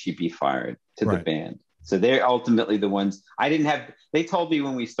recommended that she be fired to the band. So they're ultimately the ones. They told me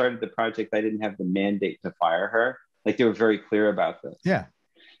when we started the project, I didn't have the mandate to fire her. Like, they were very clear about this. Yeah.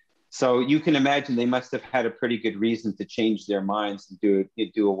 So you can imagine they must have had a pretty good reason to change their minds and do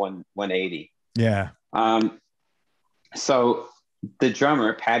a 180. Yeah. So the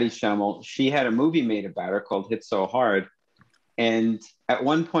drummer, Patty Schemmel, she had a movie made about her called Hit So Hard. And at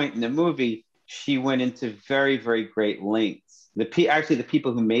one point in the movie, she went into very, very great lengths. The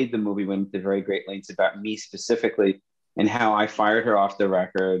people who made the movie went into very great lengths about me specifically, and how I fired her off the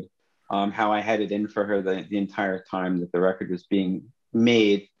record, how I had it in for her the entire time that the record was being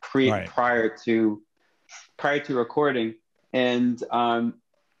made prior to recording. And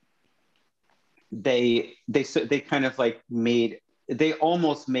they kind of like they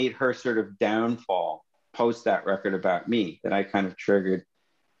almost made her sort of downfall post that record about me, that I kind of triggered,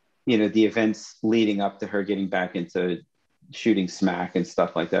 you know, the events leading up to her getting back into shooting smack and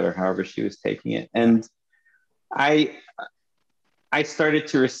stuff like that, or however she was taking it. And I started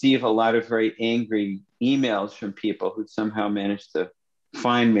to receive a lot of very angry emails from people who somehow managed to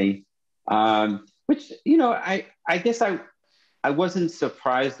find me, which, you know, I guess I wasn't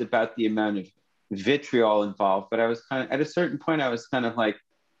surprised about the amount of vitriol involved, but I was kind of, at a certain point, I was kind of like,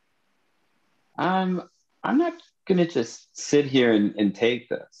 I'm not going to just sit here and take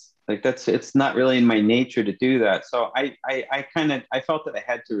this. Like, it's not really in my nature to do that. So I felt that I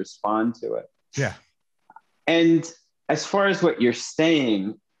had to respond to it. Yeah. And as far as what you're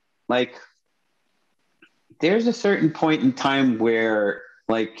saying, like, there's a certain point in time where,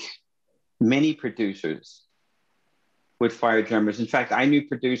 like, many producers would fire drummers. In fact, I knew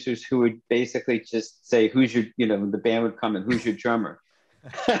producers who would basically just say, the band would come and who's your drummer?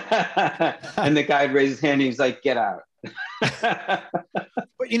 And the guy would raise his hand and he's like, get out.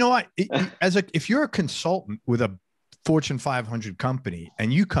 But you know what? If you're a consultant with a Fortune 500 company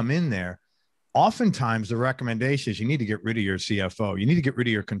and you come in there, oftentimes the recommendation is you need to get rid of your CFO. You need to get rid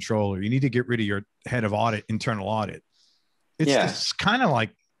of your controller. You need to get rid of your head of audit, internal audit. It's kind of like,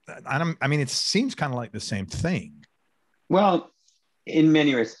 it seems kind of like the same thing. Well, in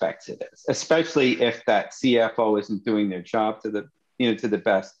many respects it is, especially if that CFO isn't doing their job to the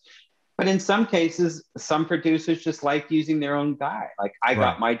best. But in some cases, some producers just like using their own guy. Like, I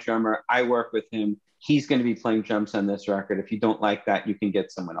got my drummer, I work with him. He's going to be playing drums on this record. If you don't like that, you can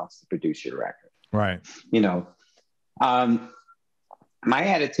get someone else to produce your record. Right. You know, my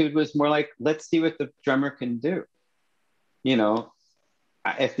attitude was more like, let's see what the drummer can do. You know,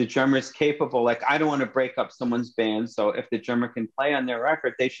 if the drummer is capable, like, I don't want to break up someone's band. So if the drummer can play on their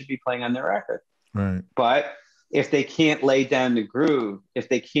record, they should be playing on their record. Right. But if they can't lay down the groove, if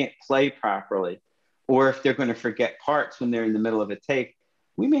they can't play properly, or if they're going to forget parts when they're in the middle of a take,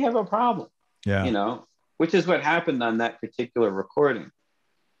 we may have a problem. Yeah. You know, which is what happened on that particular recording.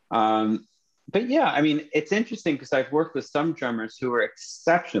 But yeah, I mean, it's interesting because I've worked with some drummers who are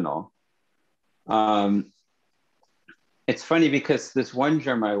exceptional. It's funny because this one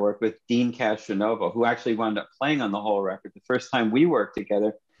drummer I worked with, Dean Castronova, who actually wound up playing on the whole record the first time we worked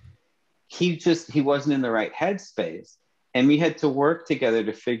together, he wasn't in the right headspace. And we had to work together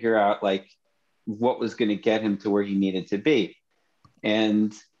to figure out, like, what was going to get him to where he needed to be.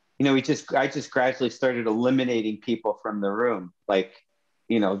 And, you know, I just gradually started eliminating people from the room. Like,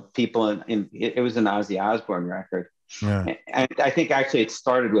 you know, people it was an Ozzy Osbourne record. Yeah. And I think actually it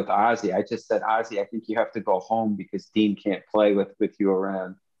started with Ozzy. I just said, Ozzy, I think you have to go home because Dean can't play with you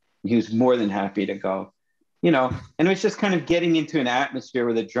around. He was more than happy to go, you know, and it was just kind of getting into an atmosphere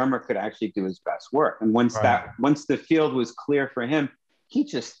where the drummer could actually do his best work. And once the field was clear for him, he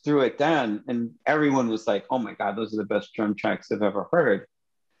just threw it down and everyone was like, oh my God, those are the best drum tracks I've ever heard.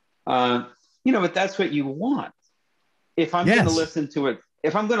 You know, but that's what you want. If I'm going to listen to it,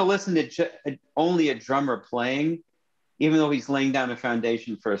 if I'm going to listen to only a drummer playing, even though he's laying down a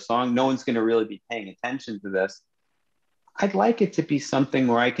foundation for a song, no one's going to really be paying attention to this. I'd like it to be something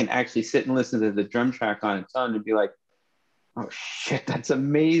where I can actually sit and listen to the drum track on its own and be like, oh shit, that's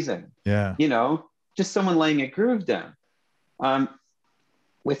amazing. Yeah. You know, just someone laying a groove down.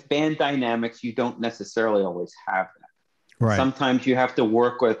 With band dynamics, you don't necessarily always have that. Right. Sometimes you have to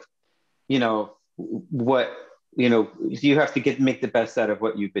work with, you know, what, you know, you have to make the best out of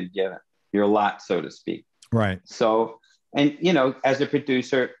what you've been given, your lot, so to speak. Right. So, and, you know, as a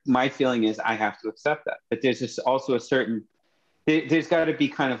producer, my feeling is I have to accept that. But there's just also a certain, there's got to be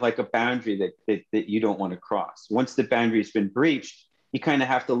kind of like a boundary that you don't want to cross. Once the boundary's been breached, you kind of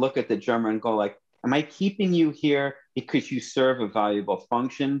have to look at the drummer and go like, am I keeping you here because you serve a valuable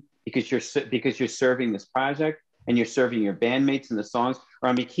function, because you're serving this project and you're serving your bandmates and the songs, or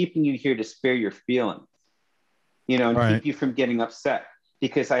am I keeping you here to spare your feelings, you know, and right. keep you from getting upset?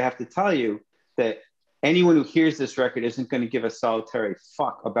 Because I have to tell you that anyone who hears this record isn't going to give a solitary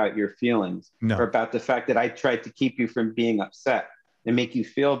fuck about your feelings or about the fact that I tried to keep you from being upset and make you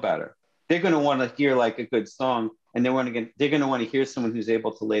feel better. They're going to want to hear like a good song, and they're going to want to hear someone who's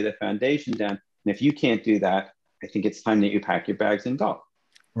able to lay the foundation down. And if you can't do that, I think it's time that you pack your bags and go.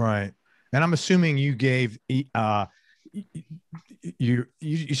 Right. And I'm assuming you gave you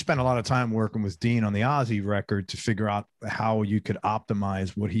spent a lot of time working with Dean on the Ozzy record to figure out how you could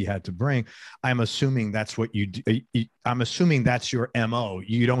optimize what he had to bring. I'm assuming that's what you do. I'm assuming that's your MO.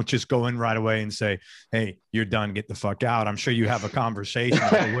 You don't just go in right away and say, hey, you're done, get the fuck out. I'm sure you have a conversation.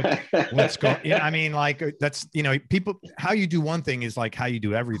 What's going, yeah, I mean, like that's, you know, people, how you do one thing is like how you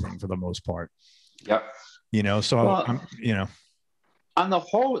do everything for the most part. Yep. You know, so, well, you know, on the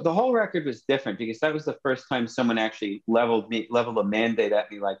whole record was different because that was the first time someone actually leveled a mandate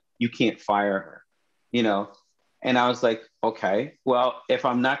at me, like, you can't fire her, you know? And I was like, okay, well, if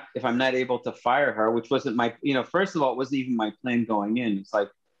I'm not able to fire her, which wasn't my, you know, first of all, it wasn't even my plan going in. It's like,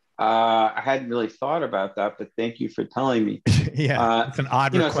 I hadn't really thought about that, but thank you for telling me. Yeah. It's an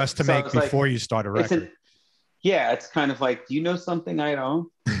odd request to make before you start a record. It's kind of like, do you know something I don't?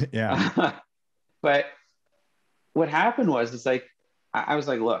 Yeah. But what happened was, it's like, I was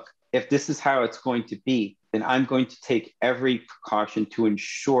like, look, if this is how it's going to be, then I'm going to take every precaution to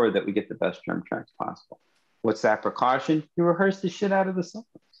ensure that we get the best drum tracks possible. What's that precaution? You rehearse the shit out of the songs.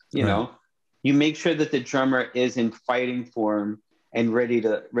 You know, you make sure that the drummer is in fighting form and ready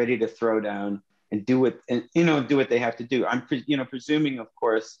to throw down and do what they have to do. I'm presuming, of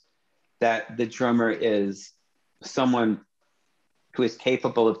course, that the drummer is someone who is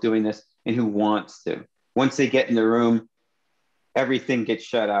capable of doing this and who wants to. Once they get in the room, everything gets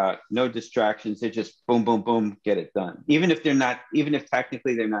shut out, no distractions. They just boom, boom, boom, get it done. Even if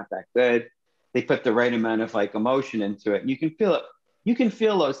technically they're not that good, they put the right amount of like emotion into it. And you can feel it. You can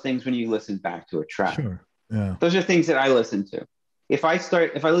feel those things when you listen back to a track. Sure. Yeah. Those are things that I listen to. If I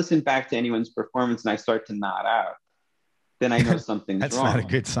listen back to anyone's performance and I start to nod out, then I know something's That's wrong. That's not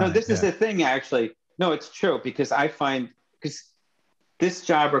a good sign. No, this is the thing, actually. No, it's true, because because this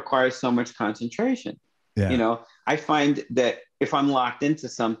job requires so much concentration. Yeah. You know, I find that if I'm locked into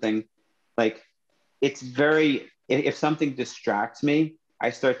something, like if something distracts me,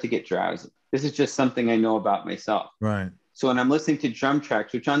 I start to get drowsy. This is just something I know about myself. Right. So when I'm listening to drum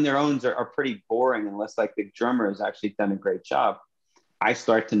tracks, which on their own are pretty boring unless like the drummer has actually done a great job, I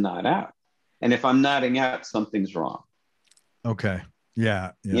start to nod out. And if I'm nodding out, something's wrong. Okay.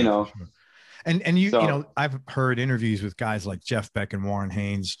 Yeah. You know, sure. And you know, I've heard interviews with guys like Jeff Beck and Warren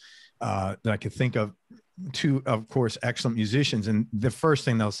Haynes that I could think of, two, of course, excellent musicians. And the first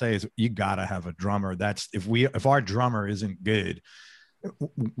thing they'll say is, you got to have a drummer. That's if our drummer isn't good,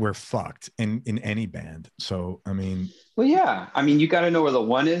 we're fucked in any band. So, I mean, well, yeah, I mean, you got to know where the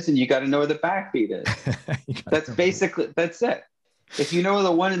one is and you got to know where the backbeat is. That's it. If you know where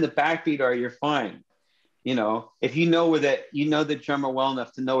the one and the backbeat are, you're fine. You know, if you know the drummer well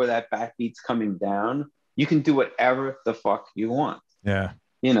enough to know where that backbeat's coming down, you can do whatever the fuck you want. Yeah.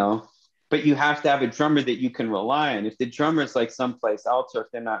 You know, but you have to have a drummer that you can rely on. If the drummer's like someplace else, or if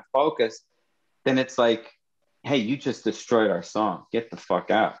they're not focused, then it's like, hey, you just destroyed our song. Get the fuck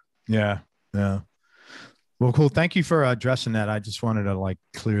out. Yeah. Yeah. Well, cool. Thank you for addressing that. I just wanted to like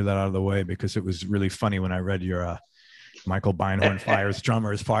clear that out of the way because it was really funny when I read your Michael Beinhorn Fires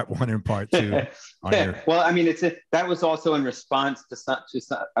Drummers Part 1 and Part 2. Well, I mean, that was also in response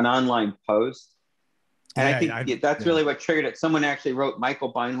to an online post. And I think that's really what triggered it. Someone actually wrote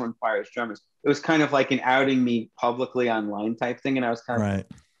Michael Beinhorn Fires Drummers. It was kind of like an outing me publicly online type thing. And I was kind of,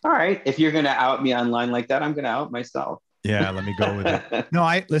 all right, if you're going to out me online like that, I'm going to out myself. Yeah, let me go with it.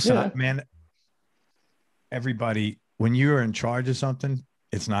 No, listen, man, everybody, when you're in charge of something,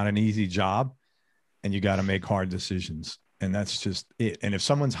 It's not an easy job, and you got to make hard decisions. And that's just it. And if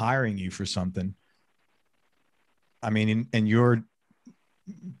someone's hiring you for something, I mean, and you're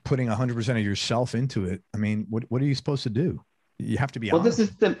putting 100% of yourself into it, I mean, what are you supposed to do? You have to be Well, honest.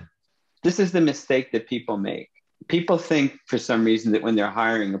 this is the mistake that people make. People think for some reason that when they're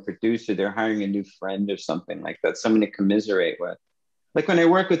hiring a producer, they're hiring a new friend or something like that, someone to commiserate with. Like when I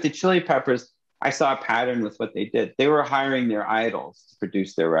worked with the Chili Peppers, I saw a pattern with what they did. They were hiring their idols to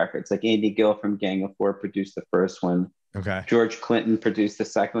produce their records. Like Andy Gill from Gang of Four produced the first one. Okay. George Clinton produced the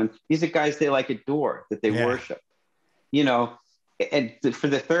second one. These are guys they like adore, that they worship. You know, and for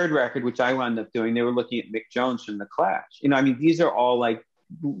the third record, which I wound up doing, they were looking at Mick Jones from The Clash. You know, I mean, these are all like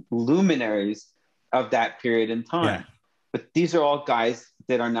luminaries of that period in time. Yeah. But these are all guys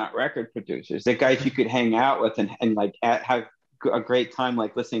that are not record producers. They're guys you could hang out with and like have a great time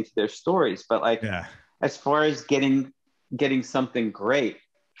like listening to their stories. But like as far as getting something great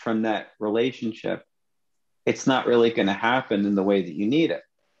from that relationship, it's not really going to happen in the way that you need it.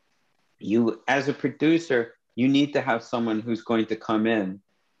 You, as a producer, you need to have someone who's going to come in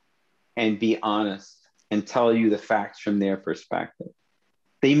and be honest and tell you the facts from their perspective.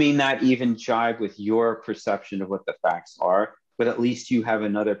 They may not even jive with your perception of what the facts are, but at least you have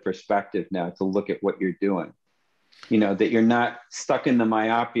another perspective now to look at what you're doing. You know, that you're not stuck in the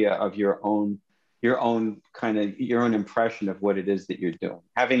myopia of your own impression of what it is that you're doing.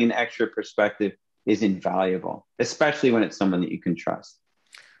 Having an extra perspective is invaluable, especially when it's someone that you can trust.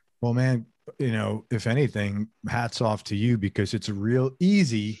 Well, man, you know, if anything, hats off to you, because it's real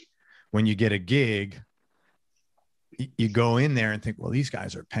easy when you get a gig, you go in there and think, well, these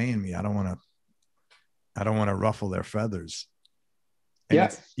guys are paying me. I don't want to ruffle their feathers.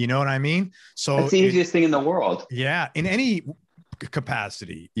 And you know what I mean? So it's the easiest thing in the world. Yeah. In any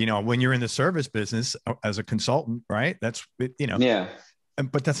capacity, you know, when you're in the service business as a consultant, right? That's, you know,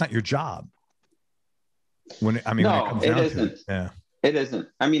 but that's not your job. When it comes down to it. Yeah. It isn't.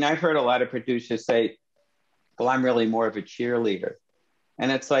 I mean, I've heard a lot of producers say, well, I'm really more of a cheerleader.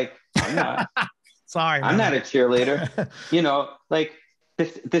 And it's like, I'm not. Sorry, I'm not a cheerleader. You know, like the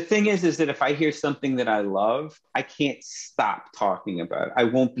thing is that if I hear something that I love, I can't stop talking about it. I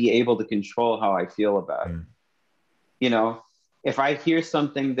won't be able to control how I feel about it. You know, if I hear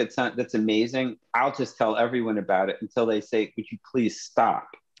something that's amazing, I'll just tell everyone about it until they say, would you please stop?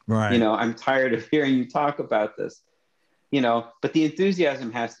 Right. You know, I'm tired of hearing you talk about this. You know, but the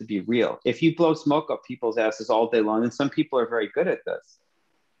enthusiasm has to be real. If you blow smoke up people's asses all day long, and some people are very good at this,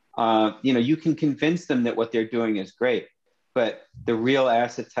 you know, you can convince them that what they're doing is great, but the real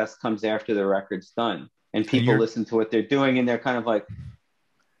acid test comes after the record's done, and people listen to what they're doing, and they're kind of like,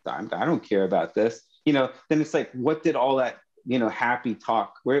 I don't care about this. You know, then it's like, what did all that, you know, happy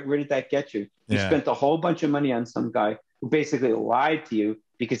talk, where did that get you? You spent a whole bunch of money on some guy who basically lied to you,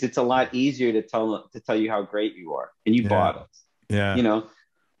 because it's a lot easier to tell you how great you are, and you bought it. Yeah. You know,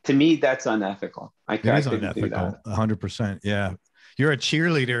 to me, that's unethical. It is unethical, 100%. Yeah. You're a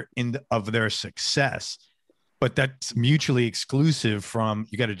cheerleader of their success, but that's mutually exclusive from,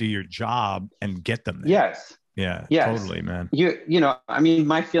 you got to do your job and get them there. Yes. Yeah. Yes. Totally, man. You know, I mean,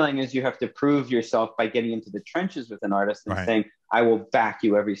 my feeling is you have to prove yourself by getting into the trenches with an artist and saying, I will back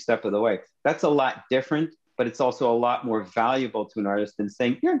you every step of the way. That's a lot different, but it's also a lot more valuable to an artist than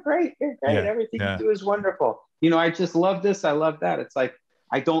saying, you're great, everything you do is wonderful. You know, I just love this, I love that. It's like,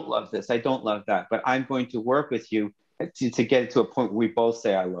 I don't love this, I don't love that, but I'm going to work with you to get it to a point where we both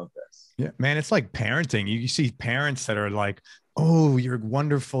say, I love this. Yeah, man, it's like parenting. You see parents that are like, oh, you're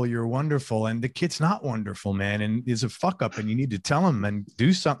wonderful, and the kid's not wonderful, man, and is a fuck up, and you need to tell him and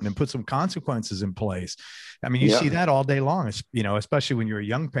do something and put some consequences in place. I mean, you see that all day long, you know, especially when you're a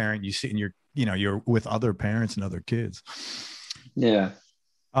young parent, you see, and you're with other parents and other kids. Yeah.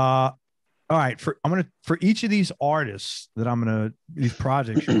 All right. For each of these artists that these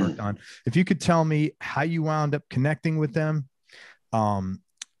projects you worked on, if you could tell me how you wound up connecting with them.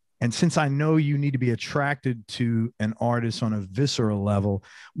 And since I know you need to be attracted to an artist on a visceral level,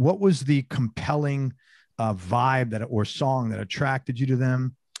 what was the compelling vibe or song that attracted you to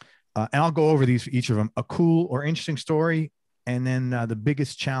them? And I'll go over these for each of them, a cool or interesting story, and then the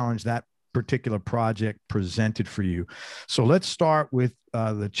biggest challenge that particular project presented for you. So let's start with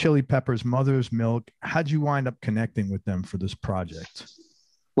the Chili Peppers, Mother's Milk. How'd you wind up connecting with them for this project?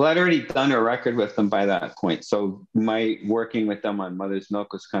 Well, I'd already done a record with them by that point. So my working with them on Mother's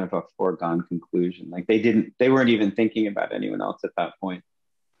Milk was kind of a foregone conclusion. Like they weren't even thinking about anyone else at that point,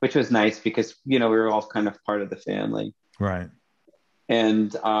 which was nice because, you know, we were all kind of part of the family. Right.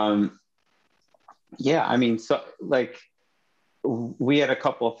 And I mean, so like we had a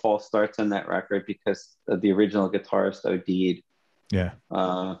couple of false starts on that record because the original guitarist OD'd. Yeah.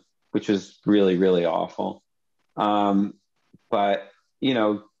 which was really, really awful. But, you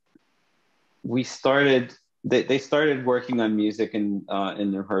know, we started, they started working on music in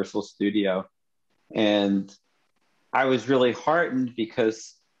the rehearsal studio. And I was really heartened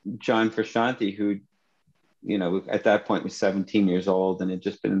because John Frusciante, who, you know, at that point was 17 years old and had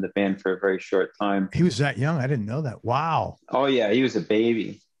just been in the band for a very short time. He was that young. I didn't know that. Wow. Oh yeah, he was a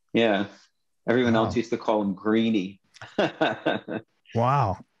baby. Yeah. Everyone else Wow. used to call him Greenie.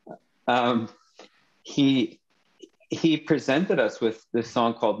 Wow. um, he he presented us with this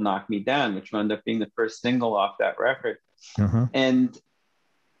song called "Knock Me Down," which wound up being the first single off that record. Uh-huh. And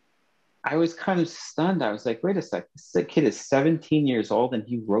I was kind of stunned. I was like, "Wait a sec! This kid is 17 years old, and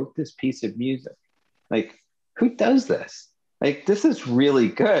he wrote this piece of music. Like, who does this? Like, this is really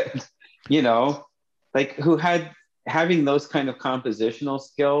good, you know? Like, who had having those kind of compositional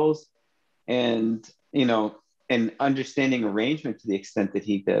skills, and you know, and understanding arrangement to the extent that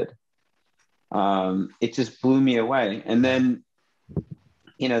he did." It just blew me away. And then,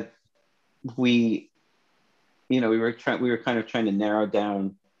 you know, we, we were kind of trying to narrow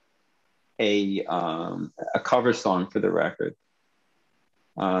down a cover song for the record,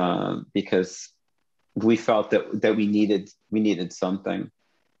 because we felt that we needed something.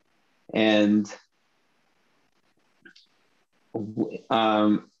 And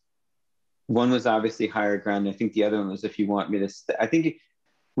one was obviously Higher Ground. I think the other one was If You Want Me to Stay. I think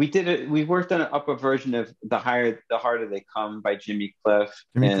we did it. We worked on up a version of the Harder They Come by Jimmy Cliff,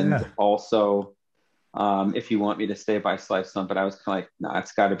 and also If You Want Me to Stay by Sly Stone. But I was kind of like, no,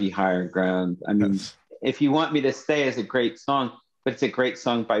 it's got to be Higher Ground. I mean, If You Want Me to Stay is a great song, but it's a great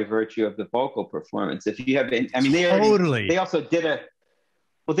song by virtue of the vocal performance. If you have, I mean, they also did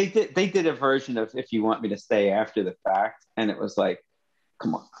they did a version of If You Want Me to Stay after the fact, and it was like,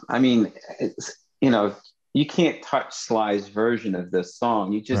 come on. I mean, you can't touch Sly's version of this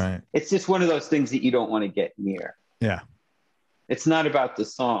song. It's just one of those things that you don't want to get near. Yeah. It's not about the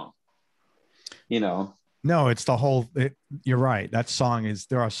song, No, it's the whole, you're right.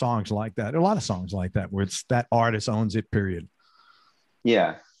 There are songs like that. There are a lot of songs like that where it's that artist owns it, period.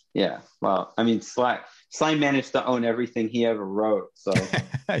 Yeah. Yeah. Well, I mean, Sly managed to own everything he ever wrote. So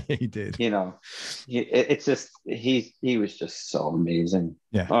he did, it's just, he was just so amazing.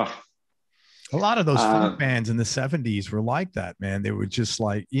 Yeah. Oh. A lot of those funk bands in the 70s were like that, man. They were just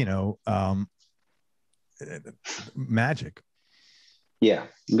like, magic. Yeah.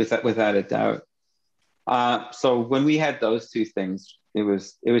 Without a doubt. So when we had those two things, it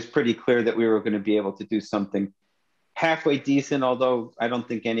was pretty clear that we were going to be able to do something halfway decent, although I don't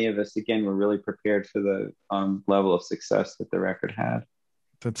think any of us, again, were really prepared for the level of success that the record had.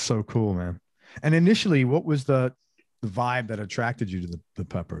 That's so cool, man. And initially, what was the vibe that attracted you to the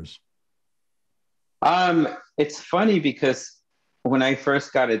Peppers? It's funny because when I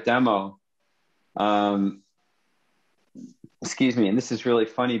first got a demo, excuse me, and this is really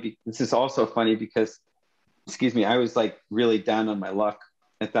funny. This is also funny because, excuse me, I was like really down on my luck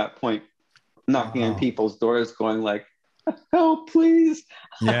at that point, knocking on people's doors going like, help, please.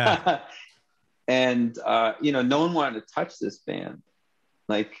 Yeah. And, no one wanted to touch this band.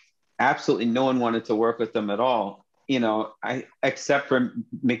 Like absolutely no one wanted to work with them at all. Except for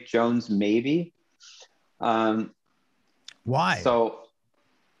Mick Jones, maybe. Why? So,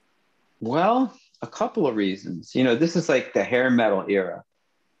 well, a couple of reasons. This is like the hair metal era.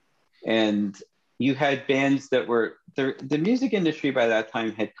 And you had bands that were, the music industry by that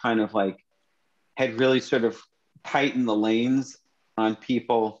time had kind of like, had really sort of tightened the lanes on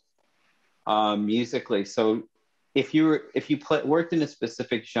people musically. So if you worked in a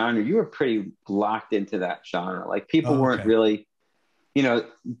specific genre, you were pretty locked into that genre. Like people weren't really,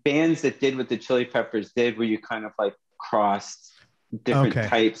 bands that did what the Chili Peppers did, where you kind of like crossed different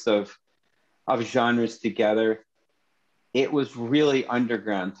types of genres together. It was really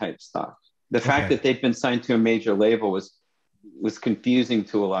underground type stuff. The fact that they'd been signed to a major label was confusing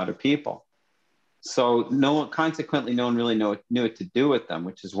to a lot of people. So consequently, no one really knew what to do with them,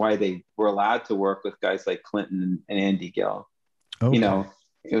 which is why they were allowed to work with guys like Clinton and Andy Gill. It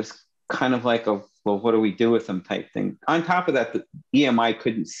was kind of like well, what do we do with them type thing. On top of that, the EMI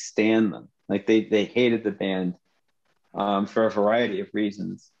couldn't stand them. Like they hated the band for a variety of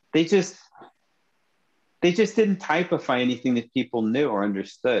reasons. They just didn't typify anything that people knew or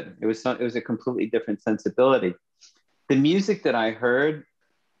understood. It was a completely different sensibility. The music that I heard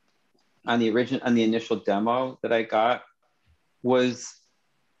on the initial demo that I got was,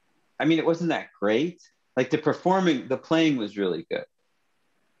 I mean, it wasn't that great. Like the playing was really good,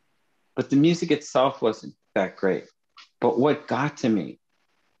 but the music itself wasn't that great. But what got to me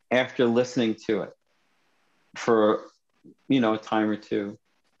after listening to it for a time or two,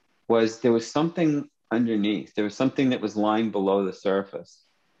 was there was something underneath. There was something that was lying below the surface.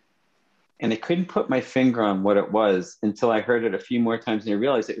 And I couldn't put my finger on what it was until I heard it a few more times and I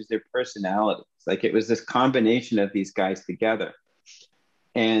realized it was their personalities. Like it was this combination of these guys together.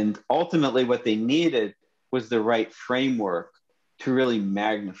 And ultimately what they needed was the right framework to really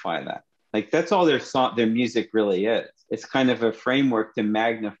magnify that. Like that's all their music really is. It's kind of a framework to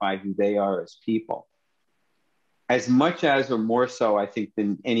magnify who they are as people. As much as or more so, I think,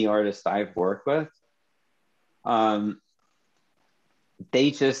 than any artist I've worked with.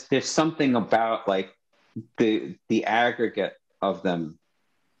 There's something about like the aggregate of them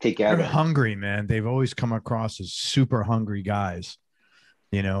together. They're hungry, man. They've always come across as super hungry guys.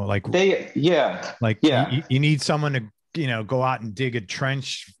 You know, like you need someone to, go out and dig a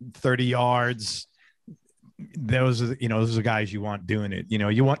trench 30 yards. Those are the guys you want doing it.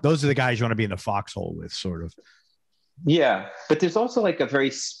 Those are the guys you want to be in the foxhole with, sort of. Yeah, but there's also like a very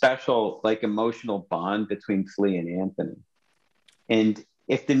special, like emotional bond between Flea and Anthony. And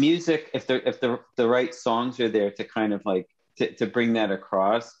if the music, if the right songs are there to kind of like to bring that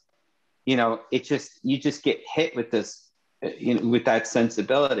across, you just get hit with this, with that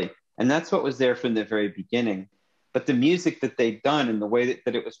sensibility. And that's what was there from the very beginning. But the music that they'd done and the way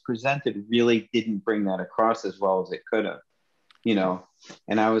that it was presented really didn't bring that across as well as it could have,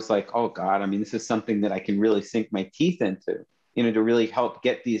 And I was like, oh God, I mean, this is something that I can really sink my teeth into, to really help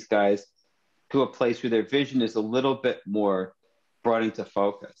get these guys to a place where their vision is a little bit more brought into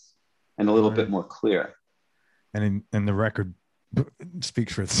focus and a little bit more clear. And the record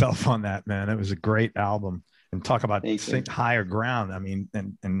speaks for itself on that, man. It was a great album. And talk about think higher ground. I mean,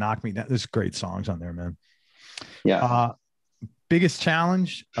 and Knock Me Down. There's great songs on there, man. Yeah. Biggest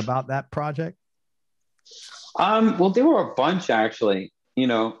challenge about that project? Well, there were a bunch actually. Flea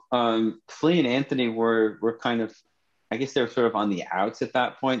and Anthony were kind of, I guess they were sort of on the outs at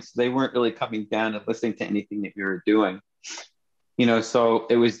that point, so they weren't really coming down and listening to anything that we were doing. So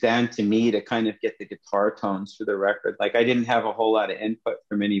it was down to me to kind of get the guitar tones for the record. Like I didn't have a whole lot of input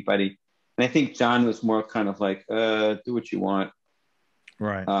from anybody, and I think John was more kind of like, do what you want,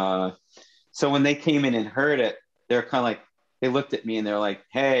 right? So when they came in and heard it, they're kind of like, they looked at me and they're like,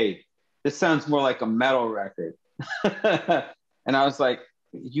 hey, this sounds more like a metal record. And I was like,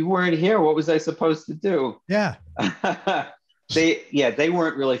 you weren't here. What was I supposed to do? Yeah. They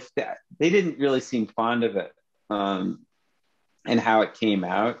weren't really, they didn't really seem fond of it and how it came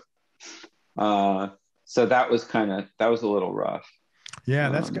out. So that was a little rough. Yeah.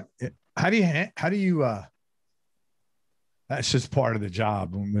 That's good. How do you, that's just part of the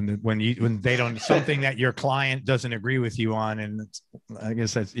job when they don't, something that your client doesn't agree with you on. And I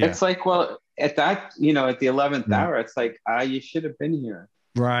guess that's, yeah. It's like, well, at that, at the 11th hour, it's like, you should have been here.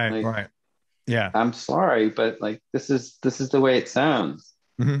 Right. Like, right. Yeah. I'm sorry, but like, this is the way it sounds.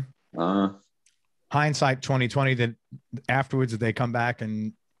 Mm-hmm. Hindsight 2020, that afterwards, did they come back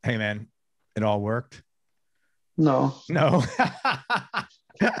and, hey man, it all worked? No.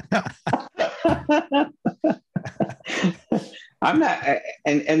 I'm not,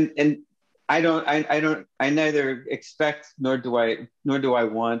 and I neither expect nor do I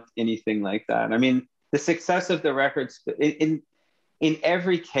want anything like that. I mean, the success of the records in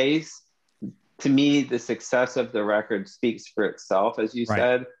every case, to me, the success of the record speaks for itself, as you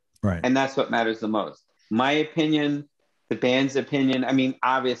said, right? And that's what matters the most. My opinion, the band's opinion. I mean,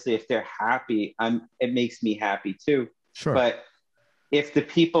 obviously, if they're happy, it makes me happy too. Sure. But if the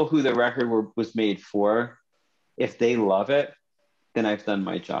people who the record was made for, if they love it, then I've done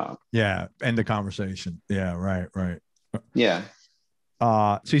my job. Yeah. End the conversation. Yeah. Right. Yeah.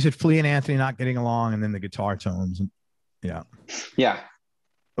 So you said Flea and Anthony not getting along, and then the guitar tones. Yeah.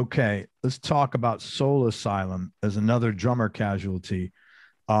 Okay. Let's talk about Soul Asylum as another drummer casualty.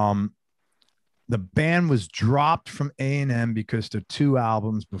 The band was dropped from A&M because the 2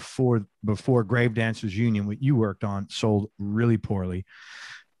 albums before Grave Dancers Union, what you worked on, sold really poorly.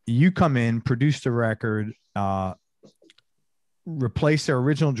 You come in, produce the record, replace their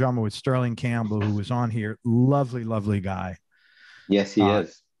original drummer with Sterling Campbell, who was on here. Lovely, lovely guy. Yes, he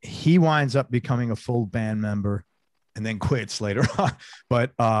is. He winds up becoming a full band member and then quits later on.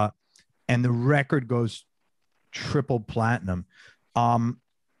 But and the record goes triple platinum. I'm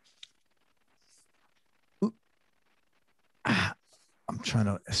trying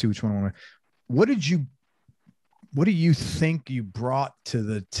to see which one I want to. What do you think you brought to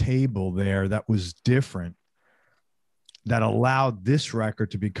the table there that was different, that allowed this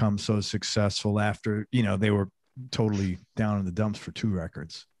record to become so successful after, they were totally down in the dumps for 2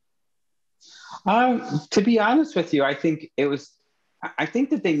 records? To be honest with you, I think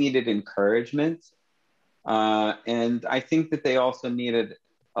that they needed encouragement. And I think that they also needed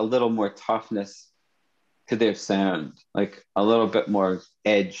a little more toughness to their sound, like a little bit more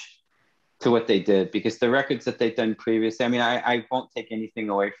edge to what they did, because the records that they'd done previously, I mean, I won't take anything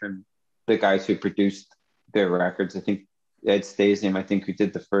away from the guys who produced their records. I think Ed Stasium, I think, who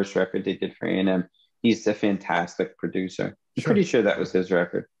did the first record they did for A&M, he's a fantastic producer. I'm pretty sure that was his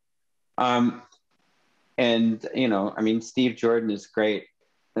record. And, you know, I mean, Steve Jordan is great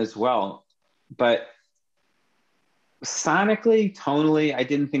as well. But sonically, tonally, I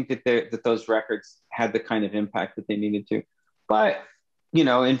didn't think that those records had the kind of impact that they needed to. But, you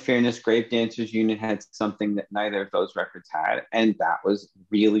know, in fairness, Grave Dancers Unit had something that neither of those records had. And that was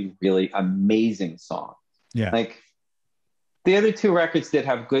really, really amazing song. Yeah. Like, the other two records did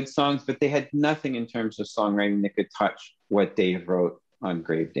have good songs, but they had nothing in terms of songwriting that could touch what Dave wrote on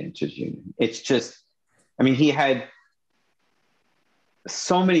Grave Dancers Union. It's just, I mean, he had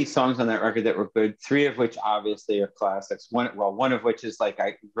so many songs on that record that were good, three of which obviously are classics. One of which is like,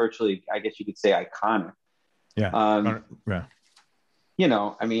 I guess you could say, iconic. Yeah. Yeah. You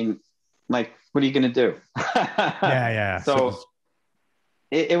know, I mean, like, what are you going to do? Yeah. So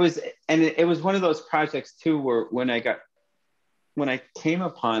it was one of those projects too, where when I came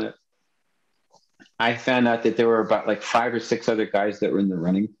upon it, I found out that there were about like 5 or 6 other guys that were in the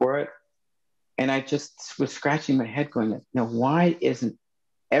running for it. And I just was scratching my head going, now, why isn't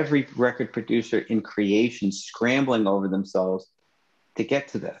every record producer in creation scrambling over themselves to get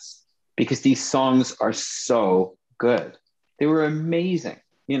to this? Because these songs are so good. They were amazing.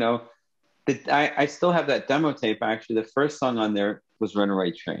 You know, I still have that demo tape, actually. The first song on there was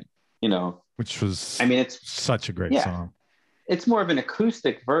Runaway Train, you know. Which was, I mean, it's such a great song. It's more of an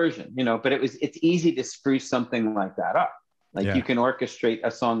acoustic version, you know, but it's easy to spruce something like that up. Like, you can orchestrate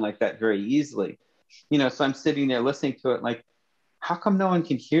a song like that very easily, you know. So I'm sitting there listening to it, like, how come no one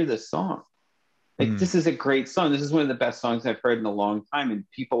can hear this song? Like, this is a great song. This is one of the best songs I've heard in a long time. And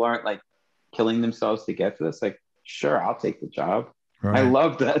people aren't like killing themselves to get to this. Like, sure, I'll take the job. Right. I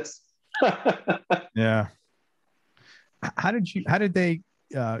love this. Yeah. How did they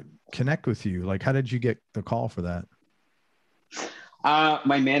connect with you? Like, how did you get the call for that?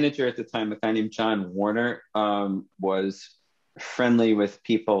 My manager at the time, a guy named John Warner, was friendly with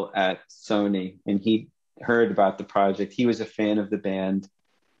people at Sony, and he heard about the project. He was a fan of the band,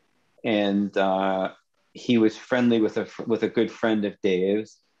 and he was friendly with a good friend of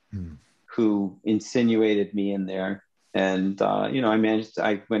Dave's, who insinuated me in there. And you know,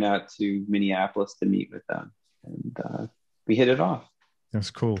 I went out to Minneapolis to meet with them, and we hit it off.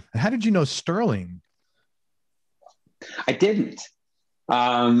 That's cool. How did you know Sterling? I didn't.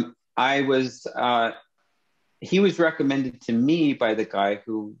 He was recommended to me by the guy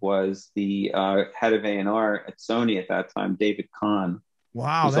who was the head of A&R at Sony at that time, David Kahn.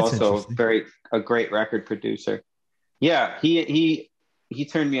 Wow, he's that's also a great record producer. Yeah, he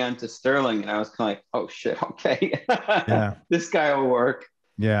turned me on to Sterling, and I was kind of like, oh shit, okay, yeah, this guy will work.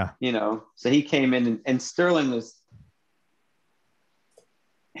 Yeah, you know. So he came in, and Sterling was.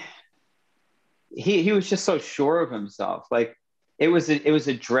 He was just so sure of himself. Like, it was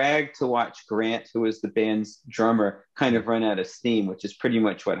a drag to watch Grant, who was the band's drummer, kind of run out of steam, which is pretty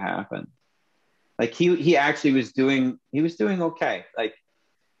much what happened. Like, he actually was doing okay. Like,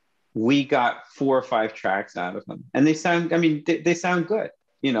 we got 4 or 5 tracks out of him, and they sound good.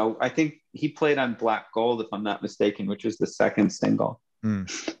 You know, I think he played on Black Gold, if I'm not mistaken, which was the second single.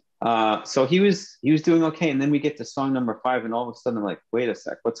 So he was doing okay. And then we get to song number 5, and all of a sudden I'm like, wait a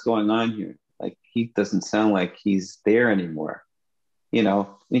sec, what's going on here? Like, he doesn't sound like he's there anymore. You know,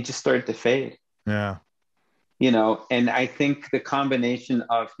 and he just started to fade. Yeah. You know, and I think the combination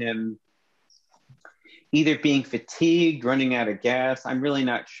of him either being fatigued, running out of gas, I'm really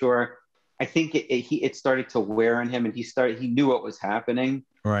not sure. I think it started to wear on him, and he knew what was happening.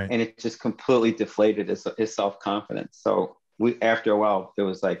 Right. And it just completely deflated his self-confidence. So after a while, it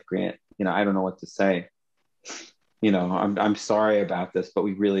was like, Grant, you know, I don't know what to say. You know, I'm sorry about this, but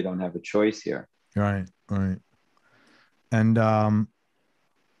we really don't have a choice here. Right. And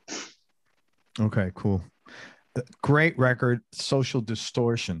okay, cool. Great record, Social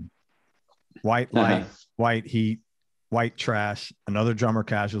Distortion. White Light, White Heat, White Trash, another drummer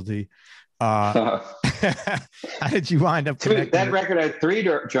casualty. How did you wind up connecting? That record had 3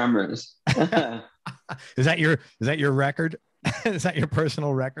 drummers. Is that your record? Is that your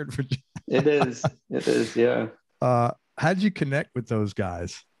personal record for? It is. Yeah. How did you connect with those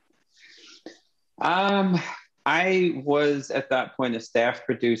guys? I was at that point a staff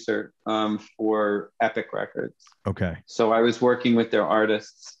producer for Epic Records. Okay. So I was working with their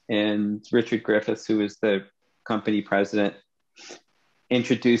artists, and Richard Griffiths, who was the company president,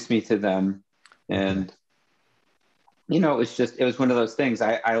 introduced me to them. And it was one of those things.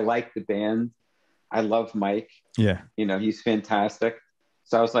 I like the band. I love Mike. Yeah. He's fantastic.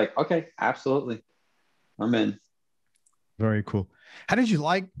 So I was like, okay, absolutely. I'm in. Very cool. How did you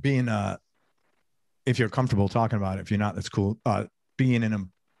like being, if you're comfortable talking about it, if you're not, that's cool. Being in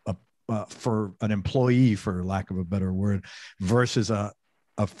for an employee, for lack of a better word, versus a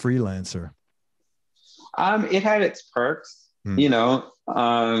freelancer. It had its perks, it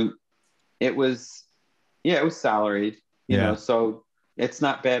was, it was salaried, so it's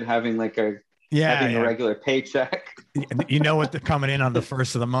not bad having like having a regular paycheck. What they're coming in on the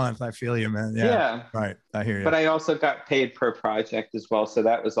first of the month. I feel you, man. Yeah. Right. I hear you. But I also got paid per project as well. So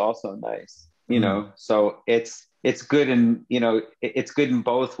that was also nice, so it's good. And, it's good in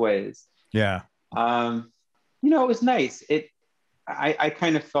both ways. Yeah. It was nice. I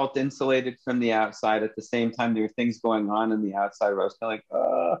kind of felt insulated from the outside. At the same time, there were things going on in the outside where I was kind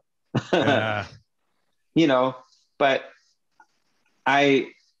of like, yeah. But I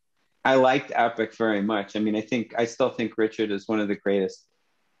liked Epic very much. I mean, I still think Richard is one of the greatest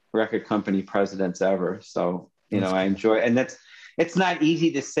record company presidents ever. So, I enjoy, and it's not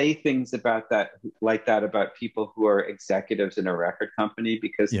easy to say things about that, about people who are executives in a record company,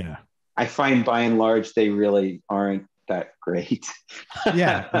 because I find by and large, they really aren't that great.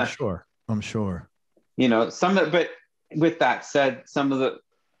 Yeah, I'm sure. But with that said,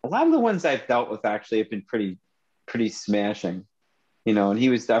 a lot of the ones I've dealt with actually have been pretty smashing, and he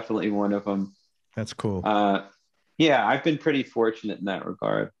was definitely one of them. That's cool. I've been pretty fortunate in that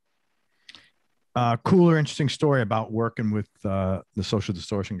regard. Cool or interesting story about working with the Social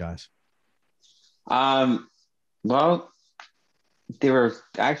Distortion guys? Well, there were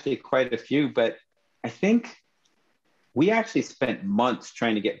actually quite a few, but I think we actually spent months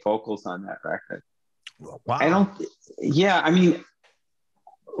trying to get vocals on that record. Wow. I mean,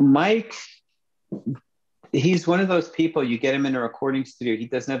 Mike, he's one of those people, you get him in a recording studio, he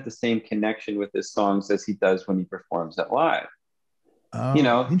doesn't have the same connection with his songs as he does when he performs it live.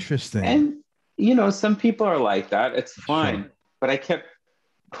 Oh, interesting. And, some people are like that. It's fine. Sure. But I kept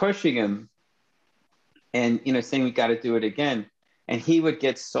pushing him and, saying, we got to do it again. And he would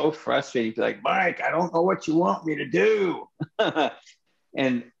get so frustrated. He'd be like, Mike, I don't know what you want me to do.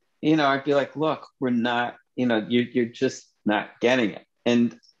 And, I'd be like, look, we're not, you're just not getting it.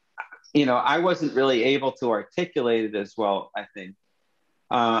 And, I wasn't really able to articulate it as well, I think.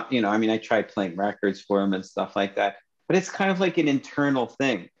 I mean, I tried playing records for him and stuff like that, but it's kind of like an internal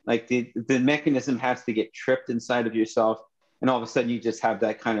thing. Like the mechanism has to get tripped inside of yourself. And all of a sudden you just have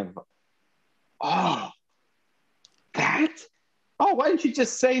that kind of, why didn't you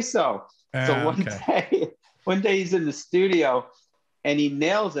just say so? So one day he's in the studio and he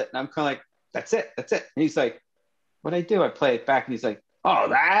nails it. And I'm kind of like, that's it. And he's like, what'd I do? I play it back and he's like, oh,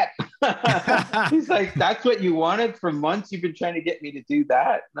 that? He's like, that's what you wanted for months? You've been trying to get me to do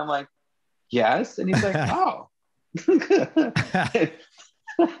that? And I'm like, yes. And he's like, oh.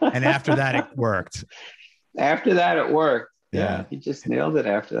 And after that, it worked. Yeah. He just nailed it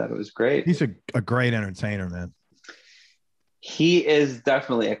after that. It was great. He's a great entertainer, man. He is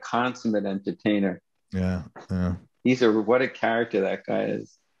definitely a consummate entertainer. Yeah. What a character that guy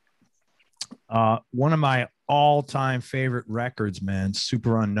is. One of my all-time favorite records, man,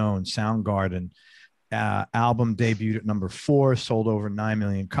 Super Unknown, Soundgarden. Album debuted at number 4, sold over 9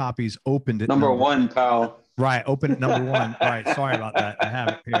 million copies, opened at number 1, pal. Right, open at number 1. All right, sorry about that. I have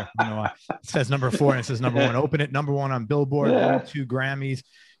it here. It says number 4 and it says number 1. Open at number 1 on Billboard, 2 Grammys.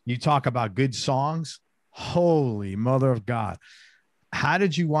 You talk about good songs. Holy mother of God. How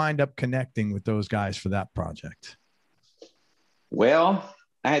did you wind up connecting with those guys for that project? Well,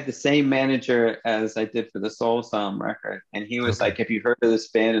 I had the same manager as I did for the Soul Asylum record. And he was like, have you heard of this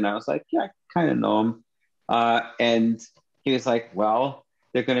band? And I was like, yeah, I kind of know him. And he was like, well,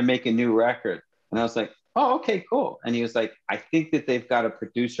 they're going to make a new record. And I was like, oh, okay, cool. And he was like, I think that they've got a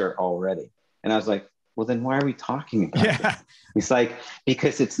producer already. And I was like, well, then why are we talking about it? He's like,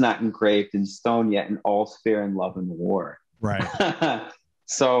 because it's not engraved in stone yet, and all's fair in love and war. Right.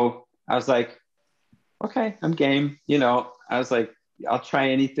 So I was like, okay, I'm game. I was like, I'll try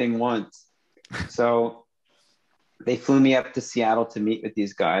anything once. So they flew me up to Seattle to meet with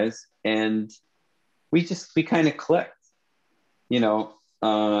these guys, and we kind of clicked,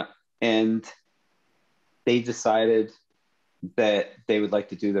 and they decided that they would like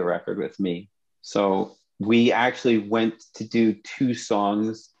to do the record with me. So we actually went to do 2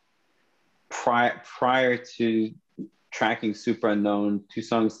 songs prior to tracking Super Unknown, 2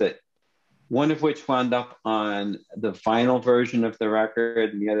 songs one of which wound up on the vinyl version of the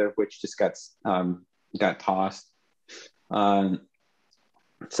record, and the other of which just got tossed. So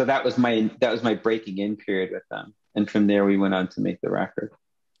that was my breaking in period with them. And from there, we went on to make the record.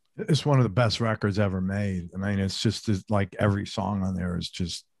 It's one of the best records ever made. I mean, it's just like every song on there is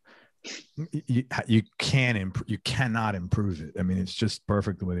just, you cannot improve it. I mean, it's just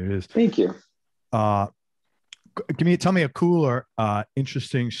perfect the way it is. Thank you. Tell me a cool or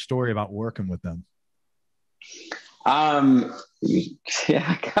interesting story about working with them. Yeah,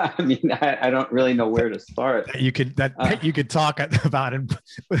 I mean, I don't really know where to start. You could talk about it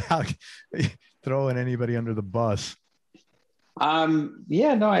without throwing anybody under the bus.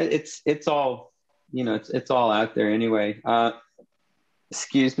 Yeah, no, it's all, you know, it's all out there anyway.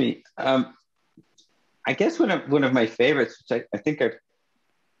 Excuse me. I guess one of my favorites, which I think I've,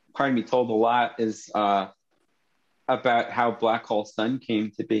 pardon me, told a lot, is about how Black Hole Sun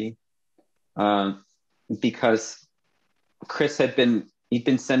came to be. Because Chris he'd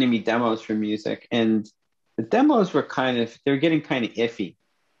been sending me demos for music, and the demos were they were getting kind of iffy.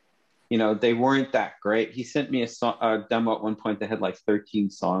 You know, they weren't that great. He sent me a demo at one point that had like 13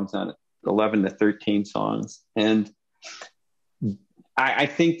 songs on it, 11 to 13 songs. And I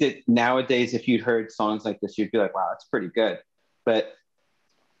think that nowadays, if you'd heard songs like this, you'd be like, wow, that's pretty good. But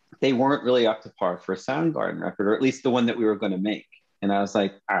they weren't really up to par for a Soundgarden record, or at least the one that we were going to make. And I was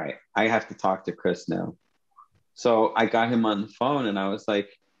like, all right, I have to talk to Chris now. So I got him on the phone, and I was like,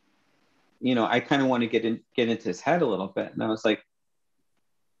 you know, I kind of want to get into his head a little bit. And I was like,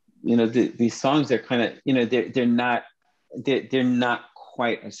 you know, these songs are kind of, you know, they're not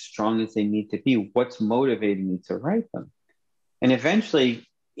quite as strong as they need to be. What's motivating you to write them? And eventually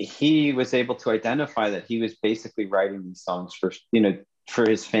he was able to identify that he was basically writing these songs for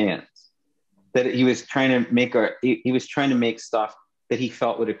his fans, that he was trying to make stuff that he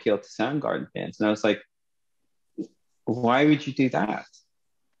felt would appeal to Soundgarden fans. And I was like, why would you do that?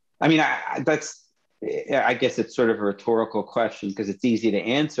 I mean, I guess it's sort of a rhetorical question, because it's easy to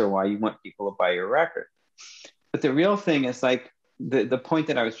answer why you want people to buy your record. But the real thing is, like, the point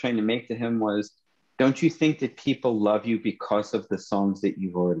that I was trying to make to him was, don't you think that people love you because of the songs that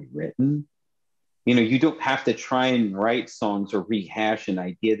you've already written? You know, you don't have to try and write songs or rehash an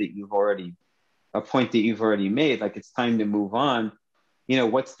idea a point that you've already made. Like, it's time to move on. You know,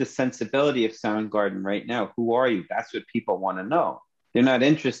 what's the sensibility of Soundgarden right now? Who are you? That's what people want to know. They're not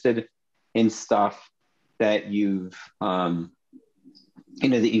interested in stuff that you've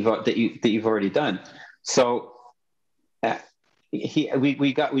you've already done. So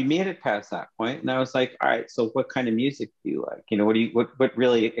we made it past that point, and I was like, all right, so what kind of music do you like? You know, what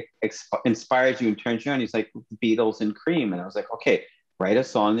really inspires you and turns you on? He's like, the Beatles and Cream. And I was like, okay, write a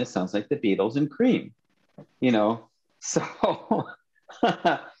song that sounds like the Beatles and Cream. You know, so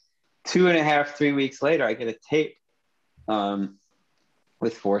 2.5, 3 weeks later, I get a tape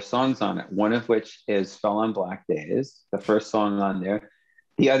with 4 songs on it, one of which is Fell on Black Days, the first song on there.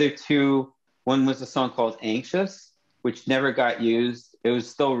 The other 2, one was a song called Anxious, which never got used. It was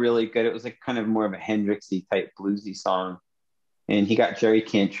still really good. It was like kind of more of a Hendrixy type bluesy song. And he got Jerry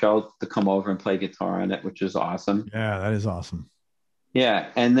Cantrell to come over and play guitar on it, which was awesome. Yeah, that is awesome. Yeah.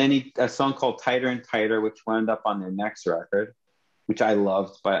 And then a song called Tighter and Tighter, which wound up on their next record, which I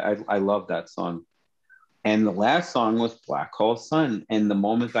loved, but I love that song. And the last song was Black Hole Sun. And the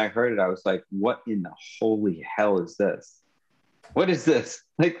moment I heard it, I was like, what in the holy hell is this? What is this?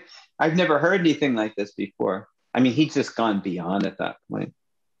 Like, I've never heard anything like this before. I mean, he'd just gone beyond at that point.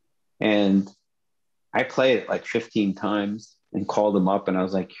 And I played it like 15 times and called him up, and I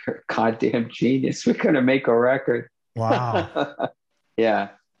was like, you're a goddamn genius. We're going to make a record. Wow. Yeah.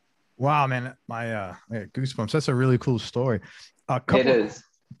 Wow, man. I got goosebumps. That's a really cool story. It is.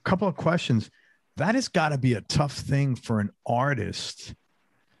 Couple of questions. That has got to be a tough thing for an artist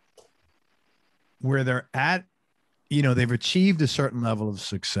where they're at, you know, they've achieved a certain level of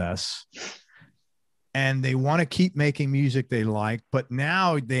success and they want to keep making music they like, but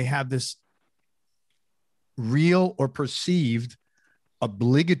now they have this real or perceived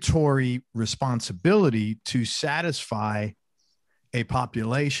obligatory responsibility to satisfy a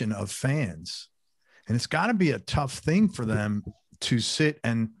population of fans. And it's got to be a tough thing for them to sit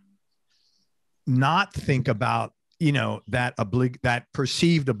and not think about, you know, that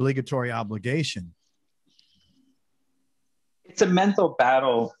perceived obligatory obligation. It's a mental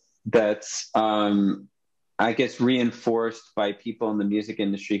battle that's, I guess, reinforced by people in the music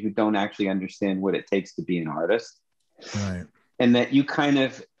industry who don't actually understand what it takes to be an artist. Right. And that you kind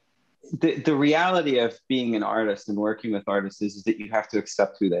of, the reality of being an artist and working with artists is that you have to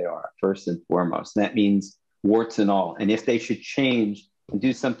accept who they are first and foremost. And that means warts and all. And if they should change and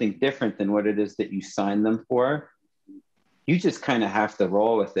do something different than what it is that you signed them for, you just kind of have to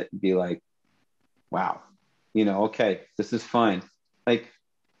roll with it and be like, wow, you know, okay, this is fine. Like,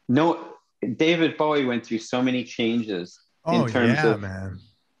 no, David Bowie went through so many changes in Oh terms yeah, of, man.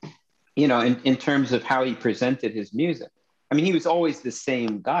 in terms of how he presented his music. I mean, he was always the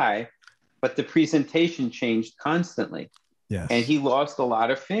same guy, but the presentation changed constantly. And Yes. he lost a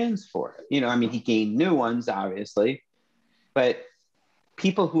lot of fans for it. I mean, he gained new ones, obviously, but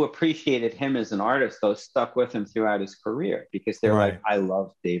people who appreciated him as an artist, though, stuck with him throughout his career because they're Right. like, I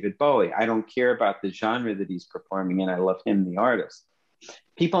love David Bowie. I don't care about the genre that he's performing in. I love him, the artist.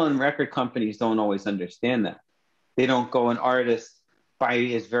 People in record companies don't always understand that. They don't go, an artist by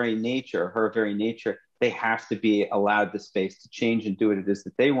his very nature, her very nature, they have to be allowed the space to change and do what it is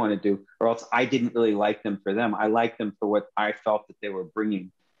that they want to do, or else I didn't really like them for them. I liked them for what I felt that they were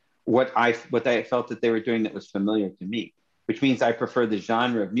bringing, what I felt that they were doing that was familiar to me, which means I prefer the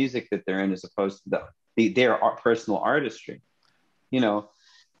genre of music that they're in as opposed to their personal artistry. You know,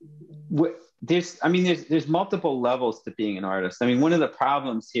 there's multiple levels to being an artist. I mean, one of the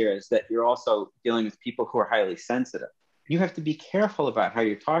problems here is that you're also dealing with people who are highly sensitive. You have to be careful about how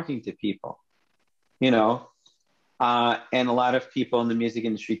you're talking to people, and a lot of people in the music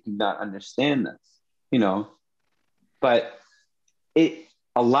industry do not understand this, but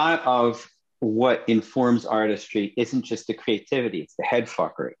a lot of what informs artistry isn't just the creativity, it's the head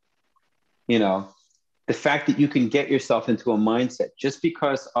fuckery. The fact that you can get yourself into a mindset just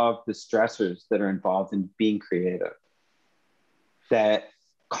because of the stressors that are involved in being creative that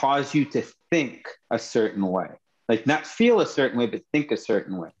cause you to think a certain way, like not feel a certain way, but think a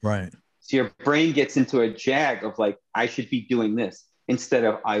certain way. Right. So your brain gets into a jag of like, I should be doing this instead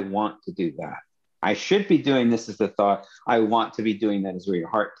of I want to do that. I should be doing this as the thought. I want to be doing that is where your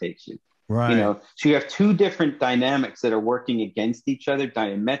heart takes you. Right. So you have two different dynamics that are working against each other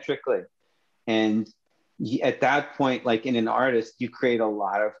diametrically. And at that point, like in an artist, you create a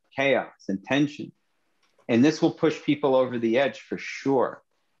lot of chaos and tension. And this will push people over the edge for sure.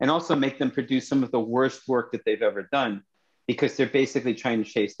 And also make them produce some of the worst work that they've ever done because they're basically trying to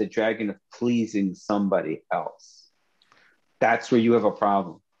chase the dragon of pleasing somebody else. That's where you have a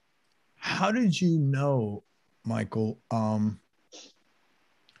problem. How did you know, Michael,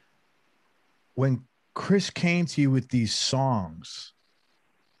 when Chris came to you with these songs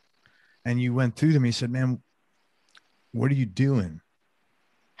and you went through them, he said, man, what are you doing?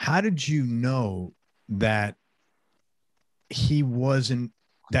 How did you know that he wasn't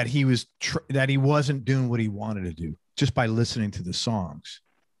doing what he wanted to do just by listening to the songs?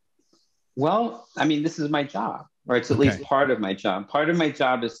 Well, I mean, this is my job, or it's at least part of my job. Part of my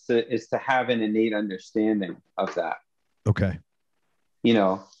job is to have an innate understanding of that. Okay.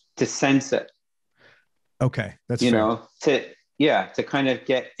 To sense it. Okay, that's fair. To kind of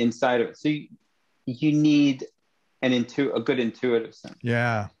get inside of it. So you need a good intuitive sense.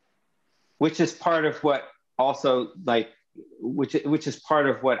 Yeah. Which is part of what also which is part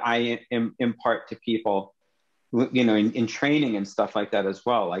of what I impart to people, in training and stuff like that as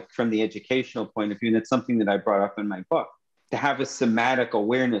well, like from the educational point of view. And it's something that I brought up in my book, to have a somatic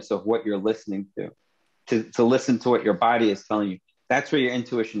awareness of what you're listening to listen to what your body is telling you. That's where your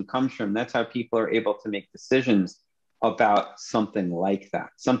intuition comes from. That's how people are able to make decisions about something like that,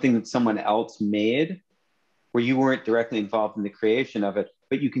 something that someone else made where you weren't directly involved in the creation of it,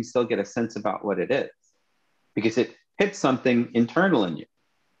 but you can still get a sense about what it is because it hits something internal in you.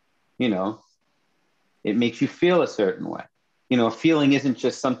 It makes you feel a certain way. A feeling isn't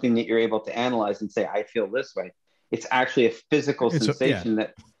just something that you're able to analyze and say, I feel this way. It's actually a physical sensation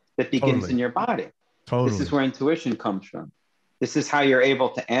that begins in your body. Totally. This is where intuition comes from. This is how you're able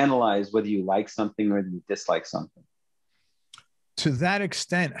to analyze whether you like something or whether you dislike something. To that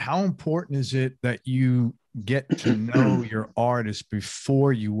extent, how important is it that you get to know your artist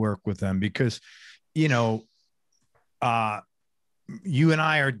before you work with them? Because, you and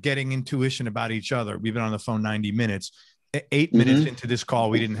I are getting intuition about each other. We've been on the phone 90 minutes. 8 minutes into this call,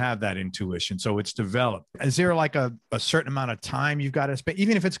 we didn't have that intuition. So it's developed. Is there like a certain amount of time you've got to spend,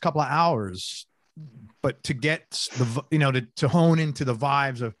 even if it's a couple of hours, but to get to hone into the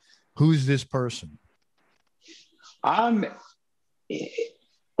vibes of who's this person? Look,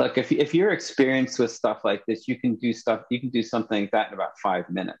 if you're experienced with stuff like this, you can do something like that in about 5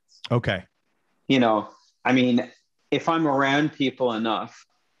 minutes. Okay. I mean, if I'm around people enough,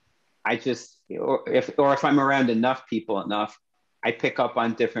 if I'm around enough people enough, I pick up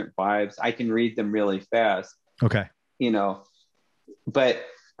on different vibes. I can read them really fast. Okay. But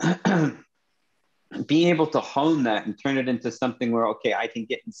being able to hone that and turn it into something where, okay, I can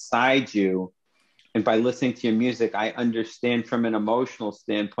get inside you. And by listening to your music, I understand from an emotional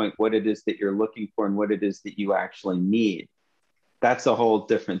standpoint what it is that you're looking for and what it is that you actually need. That's a whole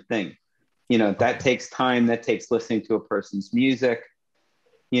different thing. That takes time. That takes listening to a person's music.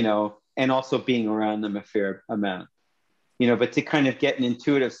 and also being around them a fair amount, but to kind of get an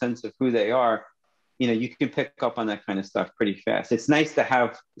intuitive sense of who they are, you can pick up on that kind of stuff pretty fast. It's nice to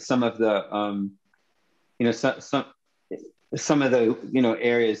have some of the, some of the,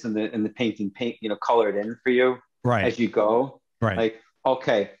 areas in the painting, colored in for you Right. as you go. Right. Like,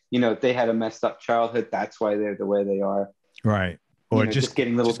 okay, they had a messed up childhood. That's why they're the way they are. Right. Or just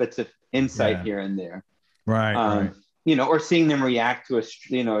getting little bits of insight here and there. Right. Right. Or seeing them react to a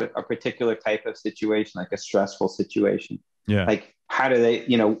particular type of situation, like a stressful situation. Yeah. Like, how do they,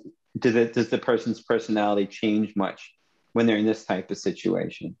 does the person's personality change much when they're in this type of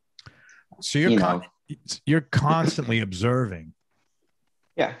situation? So you're constantly observing.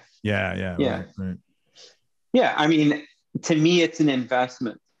 Yeah. Yeah. Yeah. Yeah. Right. Yeah. I mean, to me, it's an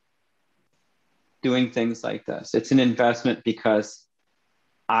investment doing things like this. It's an investment because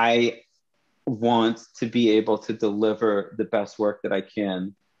I want to be able to deliver the best work that I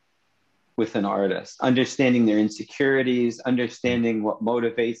can with an artist, understanding their insecurities, understanding what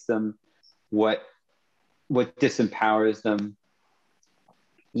motivates them, what disempowers them.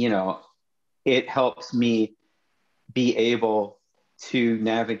 It helps me be able to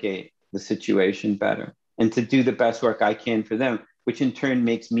navigate the situation better and to do the best work I can for them, which in turn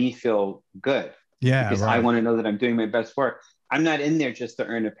makes me feel good. Yeah. Because I want to know that I'm doing my best work. I'm not in there just to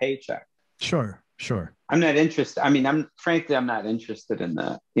earn a paycheck. Sure. I'm not interested. I mean, I'm not interested in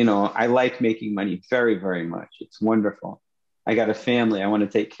that. I like making money very, very much. It's wonderful. I got a family. I want to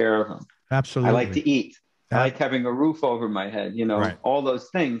take care of them. Absolutely. I like to eat. I like having a roof over my head, right. all those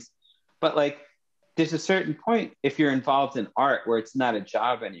things. But like, there's a certain point if you're involved in art where it's not a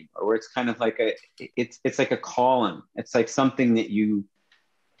job anymore, where it's kind of like it's like a calling. It's like something that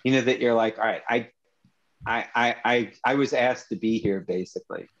that you're like, all right, I was asked to be here,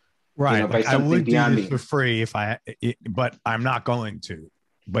 basically. Right. By I would do this me. for free but I'm not going to.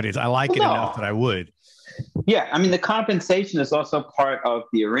 But I like it enough that I would. Yeah, I mean, the compensation is also part of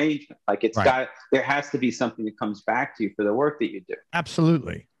the arrangement. Like, there has to be something that comes back to you for the work that you do.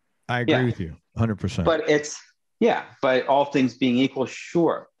 Absolutely, I agree with you, 100%. But all things being equal,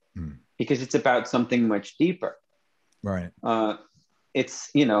 sure, because it's about something much deeper. Right.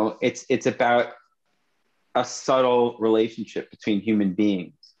 It's about a subtle relationship between human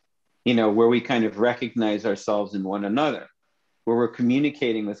beings. Where we kind of recognize ourselves in one another, where we're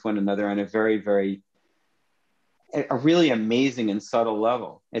communicating with one another on a very, very, a really amazing and subtle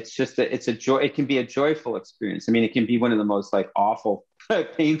level. It's just that it's a joy. It can be a joyful experience. I mean, it can be one of the most like awful,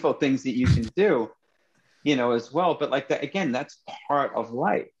 painful things that you can do, as well. But like that, again, that's part of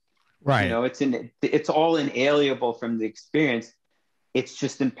life. Right. It's all inalienable from the experience. It's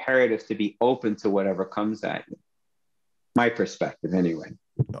just imperative to be open to whatever comes at you. My perspective, anyway.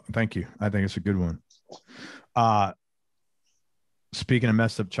 Thank you. I think it's a good one. Speaking of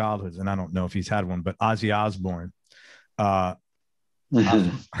messed up childhoods, and I don't know if he's had one, but Ozzy Osbourne,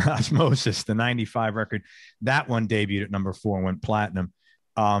 Osmosis, the 95 record, that one debuted at number 4 and went platinum.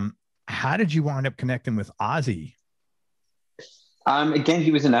 How did you wind up connecting with Ozzy? Again,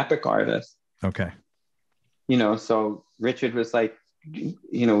 he was an epic artist. Okay. So Richard was like,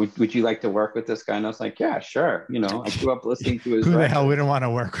 would you like to work with this guy? And I was like, yeah, sure. I grew up listening to his Who records. the hell wouldn't want to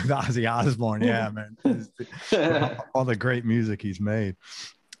work with Ozzy Osbourne? Yeah, man. All the great music he's made.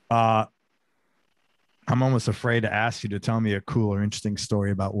 I'm almost afraid to ask you to tell me a cool or interesting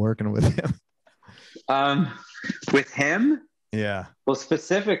story about working with him. With him? Yeah. Well,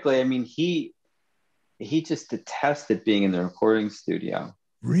 specifically, I mean, he just detested being in the recording studio.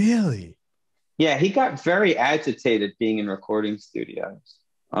 Really? Yeah, he got very agitated being in recording studios.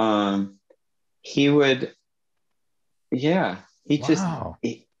 He would, and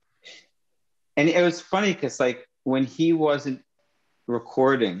it was funny because like when he wasn't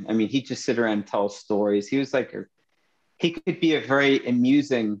recording, I mean, he'd just sit around and tell stories. He was like, he could be a very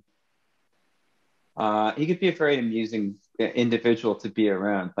amusing individual to be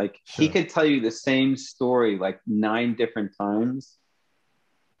around. Like, sure. He could tell you the same story like 9 different times.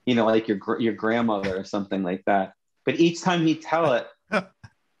 Like your grandmother or something like that. But each time he'd tell it,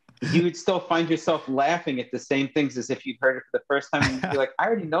 you would still find yourself laughing at the same things as if you'd heard it for the first time. And you'd be like, I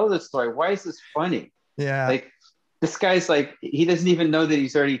already know this story. Why is this funny? Yeah. Like, this guy's like, he doesn't even know that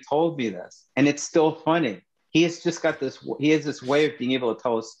he's already told me this. And it's still funny. He has this way of being able to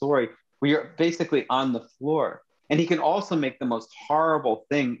tell a story where you're basically on the floor. And he can also make the most horrible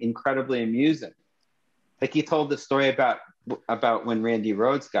thing incredibly amusing. Like, he told the story about when Randy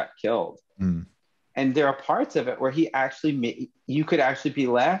Rhoads got killed. And there are parts of it where you could actually be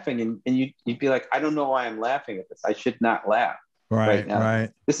laughing and you'd be like, I don't know why I'm laughing at this. I should not laugh right now. Right.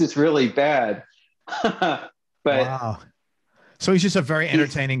 This is really bad. But wow. So he's just a very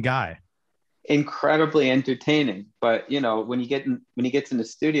entertaining guy. Incredibly entertaining, but you know, when he gets in the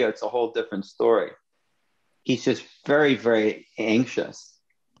studio, it's a whole different story. He's just very, very anxious,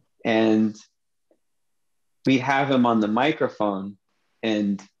 and we have him on the microphone,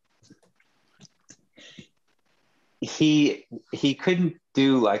 and he couldn't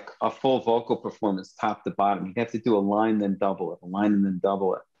do like a full vocal performance top to bottom. He'd have to do a line then double it, a line and then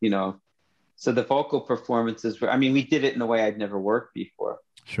double it, you know. So the vocal performances were, I mean, we did it in a way I'd never worked before.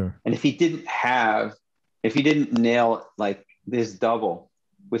 Sure. And if he didn't nail like this double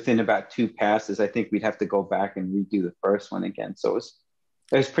within about 2 passes, I think we'd have to go back and redo the first one again. So it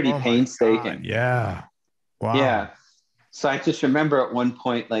was pretty painstaking. Yeah. Wow. Yeah. So I just remember at one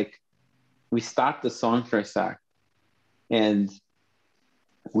point, like, we stopped the song for a sec, and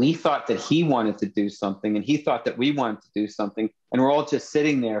we thought that he wanted to do something, and he thought that we wanted to do something, and we're all just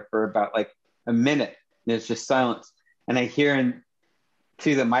sitting there for about like a minute, and there's just silence. And I hear him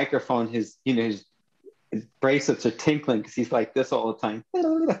through the microphone, his bracelets are tinkling because he's like this all the time,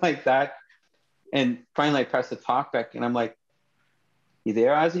 like that. And finally I press the talk back, and I'm like, "You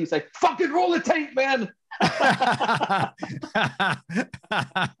there, Ozzy?" He's like, "Fucking roll the tape, man."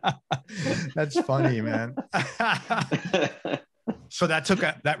 That's funny, man. So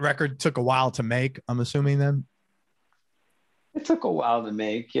that record took a while to make, I'm assuming then? It took a while to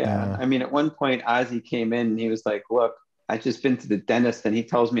make, yeah. I mean, at one point, Ozzy came in and he was like, "Look, I just been to the dentist, and he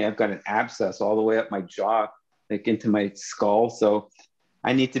tells me I've got an abscess all the way up my jaw, like into my skull. So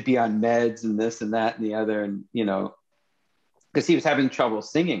I need to be on meds and this and that and the other." And, you know, because he was having trouble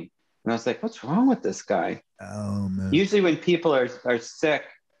singing. And I was like, "What's wrong with this guy?" Oh, man. Usually when people are sick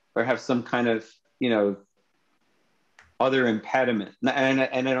or have some kind of, you know, other impediment, and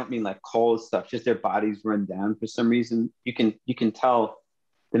I don't mean like cold stuff, just their bodies run down for some reason. You can tell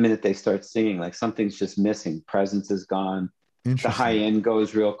the minute they start singing, like something's just missing. Presence is gone. The high end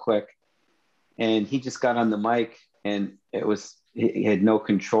goes real quick. And he just got on the mic, and he had no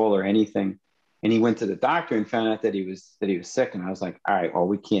control or anything. And he went to the doctor and found out that he was sick. And I was like, "All right, well,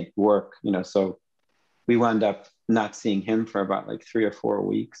 we can't work, you know." So we wound up not seeing him for about like 3 or 4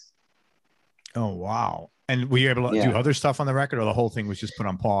 weeks. Oh, wow. And were you able to do other stuff on the record, or the whole thing was just put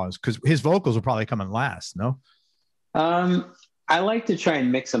on pause? Because his vocals were probably coming last, no? I like to try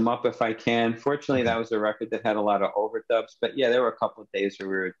and mix them up if I can. Fortunately, that was a record that had a lot of overdubs. But yeah, there were a couple of days where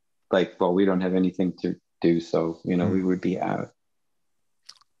we were like, well, we don't have anything to do. So, you know, we would be out.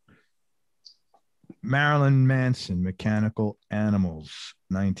 Marilyn Manson, Mechanical Animals,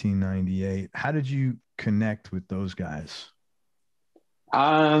 1998. How did you connect with those guys?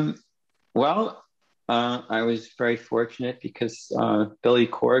 Well, I was very fortunate because Billy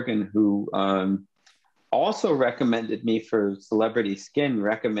Corgan, who also recommended me for Celebrity Skin,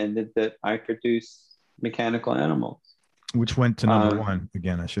 recommended that I produce Mechanical Animals. Which went to number 1.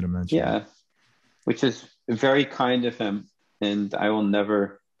 Again, I should have mentioned. Yeah, which is very kind of him. And I will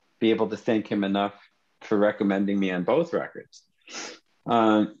never be able to thank him enough for recommending me on both records.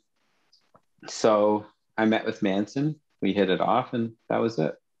 So I met with Manson. We hit it off, and that was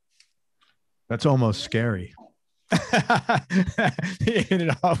it. That's almost scary. He hit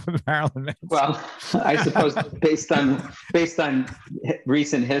it off with Marilyn Manson. Well, I suppose based on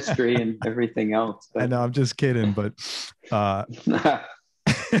recent history and everything else. But. I know, I'm just kidding, but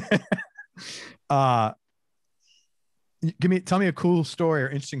tell me a cool story or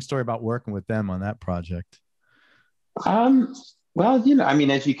interesting story about working with them on that project. Well, you know, I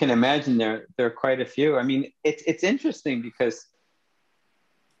mean, as you can imagine, there are quite a few. I mean, it's interesting because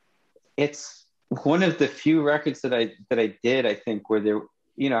it's one of the few records that I did, I think, where there,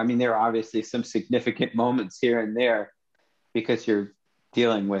 you know, I mean, there are obviously some significant moments here and there because you're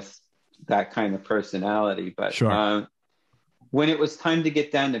dealing with that kind of personality. But sure. When it was time to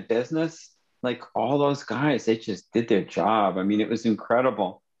get down to business, like all those guys, they just did their job. I mean, it was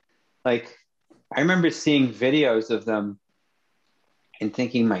incredible. Like, I remember seeing videos of them and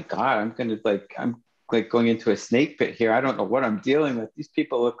thinking, my God, I'm going into a snake pit here. I don't know what I'm dealing with. These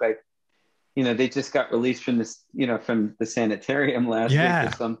people look like, you know, they just got released from this, you know, from the sanitarium last week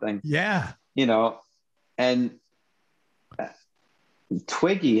or something. Yeah. You know, and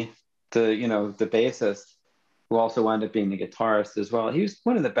Twiggy, the bassist, who also wound up being the guitarist as well. He was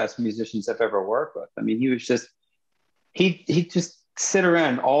one of the best musicians I've ever worked with. I mean, he was just, he just sit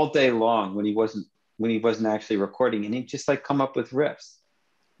around all day long when he wasn't actually recording, and he'd just like come up with riffs.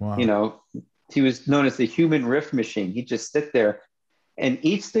 Wow. You know, he was known as the human riff machine. He'd just sit there, and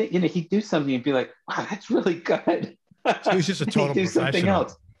each thing, you know, he'd do something and be like, "Wow, that's really good." So he's just a total he'd do professional. Something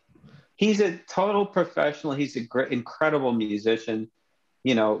else. He's a total professional. He's a great, incredible musician.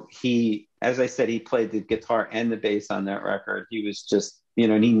 You know, he as I said, he played the guitar and the bass on that record. He was just,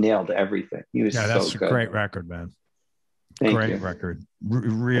 and he nailed everything. He was that's so a good. great record, man. Thank you. Record.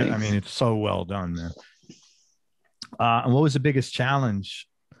 I mean, it's so well done, man. And what was the biggest challenge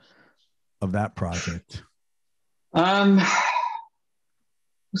of that project? What's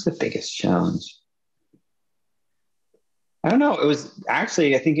the biggest challenge? I don't know. It was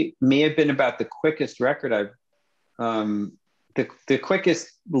actually, I think it may have been about the quickest record the quickest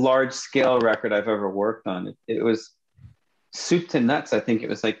large scale record I've ever worked on. It was soup to nuts. I think it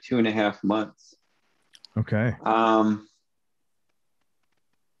was like 2.5 months. Okay.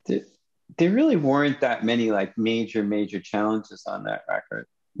 There really weren't that many like major challenges on that record.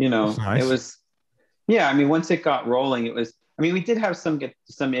 Nice. It was, I mean, once it got rolling, it was, I mean, we did have some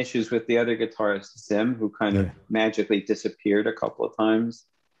issues with the other guitarist, Sim, who kind of magically disappeared a couple of times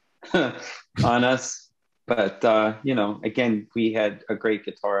on us. But, again, we had a great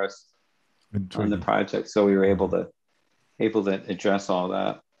guitarist on the project, so we were able to address all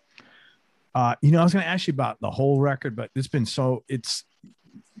that. I was going to ask you about the whole record, but there's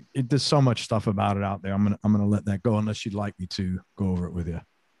so much stuff about it out there. I'm gonna let that go unless you'd like me to go over it with you.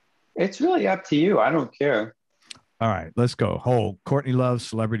 It's really up to you. I don't care. All right, let's go. Whole. Courtney Love's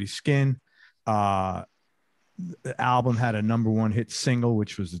Celebrity Skin. The album had a #1 hit single,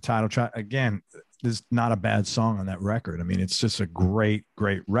 which was the title track. Again, there's not a bad song on that record. I mean, it's just a great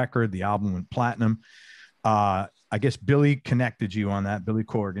record. The album went platinum. I guess Billy connected you on that, Billy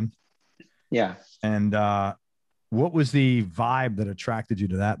Corgan. Yeah. And what was the vibe that attracted you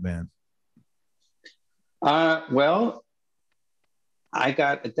to that band? Well, I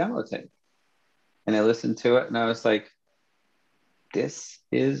got a demo tape and I listened to it and I was like, this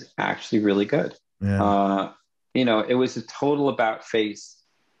is actually really good. Yeah. It was a total about face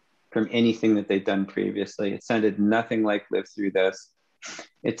from anything that they'd done previously. It sounded nothing like Live Through This.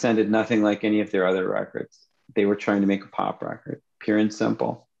 It sounded nothing like any of their other records. They were trying to make a pop record, pure and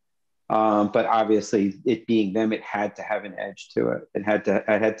simple. But obviously, it being them, it had to have an edge to it. It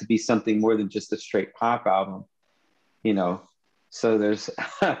had to be something more than just a straight pop album, So there's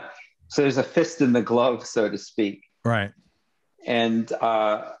a fist in the glove, so to speak. Right. And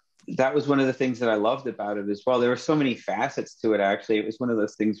that was one of the things that I loved about it as well. There were so many facets to it. Actually, it was one of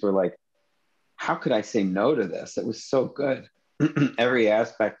those things where, like, how could I say no to this? It was so good, every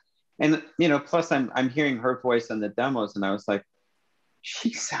aspect. And plus, I'm hearing her voice on the demos, and I was like,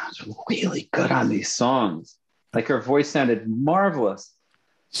 she sounds really good on these songs. Like, her voice sounded marvelous.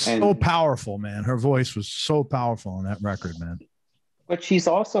 So powerful, man. Her voice was so powerful on that record, man. But she's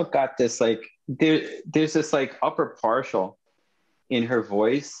also got this, like, there's this, like, upper partial in her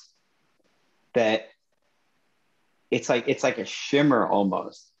voice that it's like a shimmer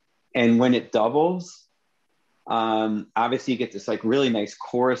almost. And when it doubles, obviously you get this, like, really nice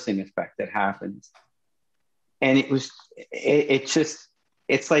chorusing effect that happens. And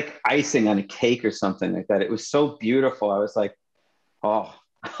it's like icing on a cake or something like that. It was so beautiful. I was like, oh,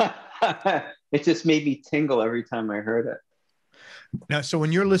 it just made me tingle every time I heard it. Now, so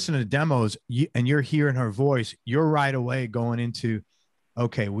when you're listening to demos and you're hearing her voice, you're right away going into,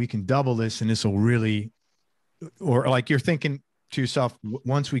 okay, we can double this and this will really, or like you're thinking to yourself,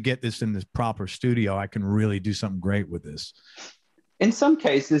 once we get this in this proper studio, I can really do something great with this. In some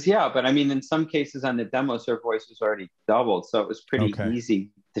cases, yeah. But I mean, in some cases on the demos, her voice was already doubled. So it was pretty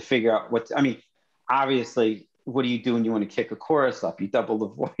easy to figure out obviously, what do you do when you want to kick a chorus up? You double the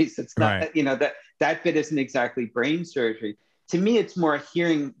voice. It's not, right. That bit isn't exactly brain surgery. To me, it's more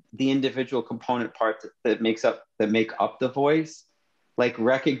hearing the individual component parts that make up the voice, like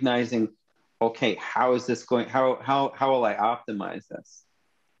recognizing, okay, how is this going? How will I optimize this?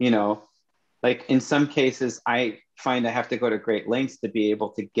 Like in some cases, I find I have to go to great lengths to be able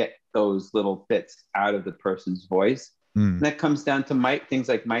to get those little bits out of the person's voice. And that comes down to things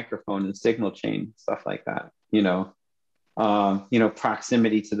like microphone and signal chain, stuff like that.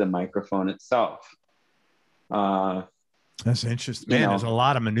 Proximity to the microphone itself. That's interesting, man. There's a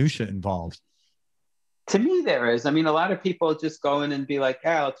lot of minutia involved. To me, there is. I mean, a lot of people just go in and be like,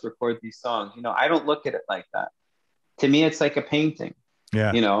 "Yeah, let's record these songs." I don't look at it like that. To me, it's like a painting.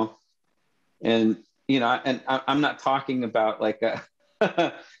 Yeah. And I'm not talking about like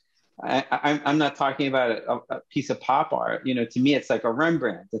I'm not talking about a piece of pop art. To me, it's like a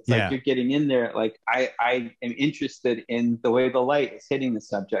Rembrandt. It's like you're getting in there. Like I am interested in the way the light is hitting the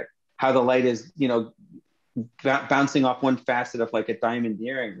subject, how the light is, bouncing off one facet of like a diamond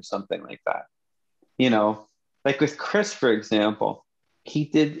earring or something like that. Like with Chris, for example,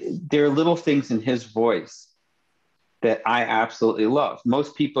 there are little things in his voice that I absolutely love.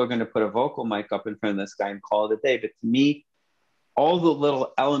 Most people are going to put a vocal mic up in front of this guy and call it a day. But to me, all the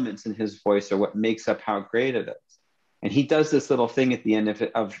little elements in his voice are what makes up how great it is. And he does this little thing at the end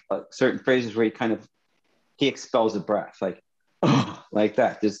of certain phrases where he expels a breath, like, oh, like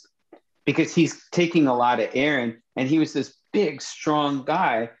that, just because he's taking a lot of air in, and he was this big, strong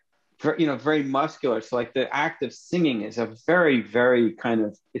guy, very muscular. So like the act of singing is a very, very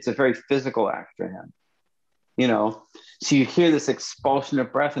it's a very physical act for him, So you hear this expulsion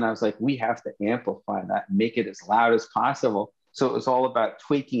of breath, and I was like, we have to amplify that and make it as loud as possible. So it was all about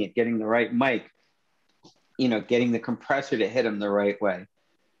tweaking it, getting the right mic, getting the compressor to hit him the right way,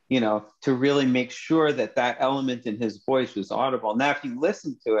 to really make sure that element in his voice was audible. Now, if you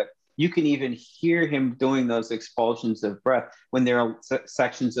listen to it, you can even hear him doing those expulsions of breath when there are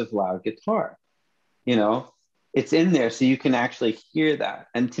sections of loud guitar. It's in there, so you can actually hear that.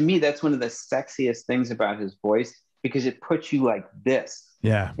 And to me, that's one of the sexiest things about his voice, because it puts you like this,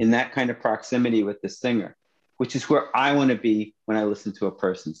 in that kind of proximity with the singer, which is where I want to be when I listen to a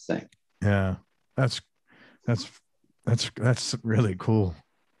person sing. Yeah, that's really cool.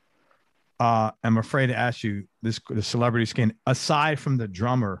 I'm afraid to ask you the celebrity skin, aside from the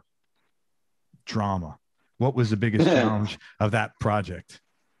drama, what was the biggest challenge of that project?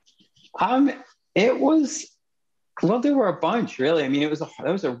 It was, well, there were a bunch, really. I mean,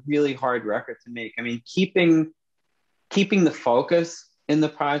 that was a really hard record to make. I mean, keeping the focus in the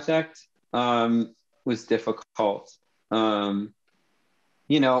project was difficult. After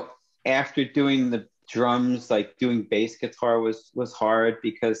doing the drums, like doing bass guitar was hard,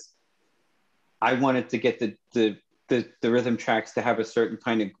 because I wanted to get the rhythm tracks to have a certain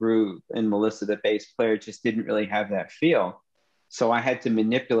kind of groove, and Melissa, the bass player, just didn't really have that feel. So I had to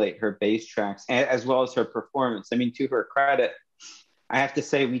manipulate her bass tracks as well as her performance. I mean, to her credit, I have to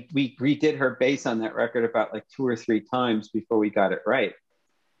say we redid her bass on that record about like 2 or 3 times before we got it right.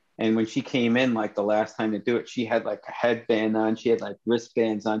 And when she came in, like the last time to do it, she had like a headband on, she had like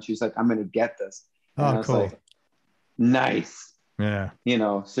wristbands on. She was like, I'm going to get this. And I was cool. like, nice. Yeah.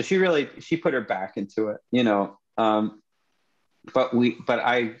 So she put her back into it, but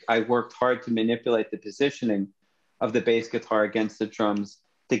I worked hard to manipulate the positioning of the bass guitar against the drums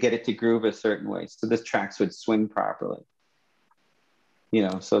to get it to groove a certain way, so the tracks would swing properly.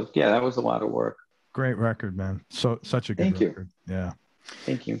 So yeah, that was a lot of work. Great record, man. So such a good record. Yeah.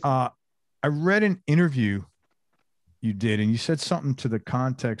 Thank you. I read an interview you did, and you said something to the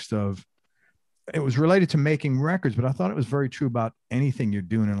context of, it was related to making records, but I thought it was very true about anything you're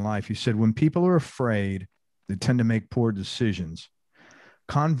doing in life. You said, when people are afraid, they tend to make poor decisions.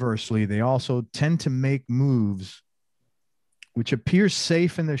 Conversely, they also tend to make moves which appear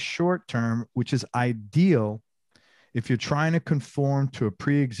safe in the short term, which is ideal if you're trying to conform to a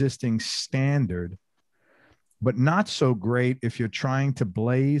pre-existing standard, but not so great if you're trying to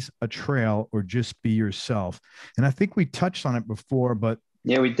blaze a trail or just be yourself. And I think we touched on it before, but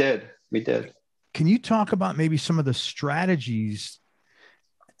yeah, we did. Can you talk about maybe some of the strategies,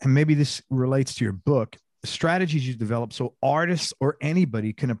 and maybe this relates to your book, strategies you develop so artists or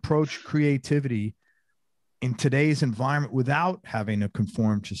anybody can approach creativity in today's environment without having to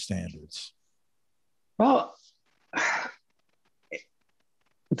conform to standards? Well,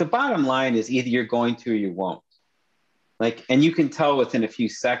 the bottom line is either you're going to or you won't. And you can tell within a few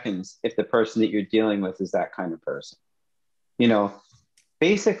seconds if the person that you're dealing with is that kind of person.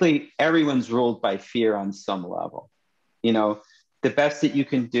 Basically, everyone's ruled by fear on some level. The best that you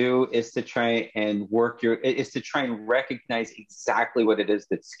can do is to try and recognize exactly what it is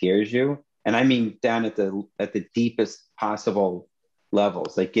that scares you. And I mean, down at the deepest possible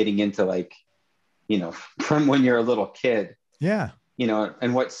levels, like getting into from when you're a little kid. Yeah.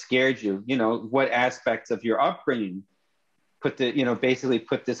 And what scared you, what aspects of your upbringing basically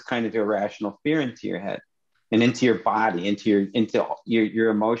put this kind of irrational fear into your head and into your body, into your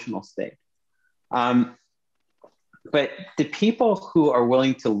emotional state. But the people who are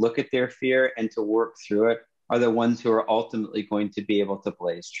willing to look at their fear and to work through it are the ones who are ultimately going to be able to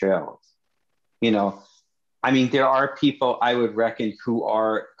blaze trails. I mean, there are people I would reckon who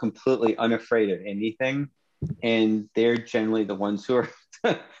are completely unafraid of anything, and they're generally the ones who are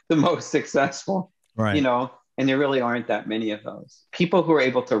the most successful, right? And there really aren't that many of those people who are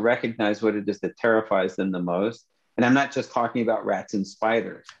able to recognize what it is that terrifies them the most. And I'm not just talking about rats and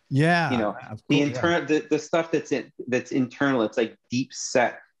spiders. Yeah. The stuff that's internal, it's like deep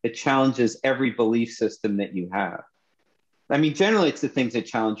set. It challenges every belief system that you have. I mean, generally it's the things that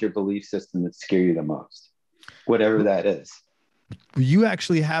challenge your belief system that scare you the most, whatever that is. You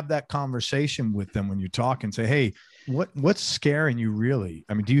actually have that conversation with them when you talk and say, hey, what's scaring you really?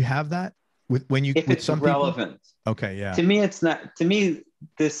 I mean, do you have that when you, if it's relevant? People? Okay. Yeah. To me, it's not,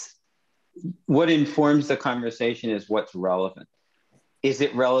 what informs the conversation is what's relevant. is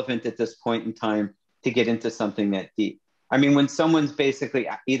it relevant at this point in time to get into something that deep? I mean, when someone's basically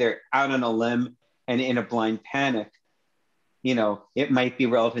either out on a limb and in a blind panic, you know, it might be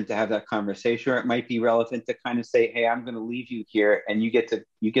relevant to have that conversation, or it might be relevant to kind of say, hey, I'm going to leave you here and you get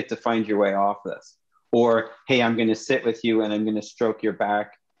to find your way off this. Or, hey, I'm going to sit with you and I'm going to stroke your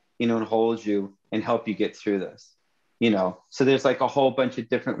back, you know, and hold you and help you get through this, you know? So there's like a whole bunch of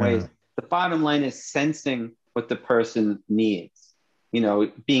different ways. The bottom line is sensing what the person needs, you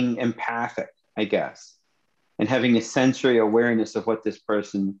know, being empathic, I guess, and having a sensory awareness of what this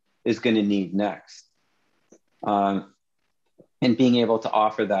person is going to need next. And being able to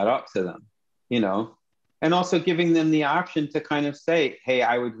offer that up to them, you know, and also giving them the option to kind of say, hey,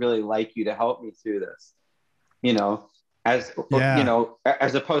 I would really like you to help me through this, you know, you know,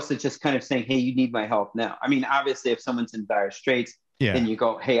 as opposed to just kind of saying, hey, you need my help now. I mean, obviously, if someone's in dire straits, then you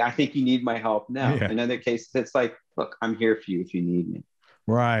go, hey, I think you need my help now. In other cases, it's like, look, I'm here for you if you need me.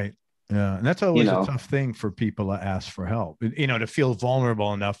 Right. Yeah. And that's always a tough thing for people to ask for help, you know, to feel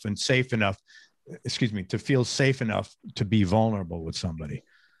vulnerable enough and safe enough, to feel safe enough to be vulnerable with somebody.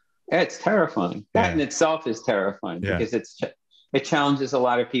 It's terrifying. That in itself is terrifying because it challenges a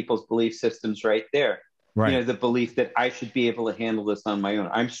lot of people's belief systems right there. Right. You know, the belief that I should be able to handle this on my own.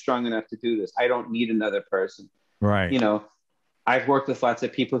 I'm strong enough to do this. I don't need another person. Right. You know, I've worked with lots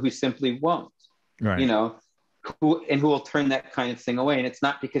of people who simply won't, you know, who will turn that kind of thing away. And it's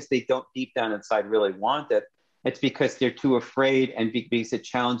not because they don't deep down inside really want it. It's because they're too afraid, and because it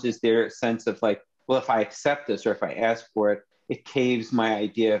challenges their sense of like, well, if I accept this or if I ask for it, it caves my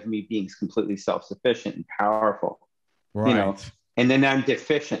idea of me being completely self-sufficient and powerful, you know, and then I'm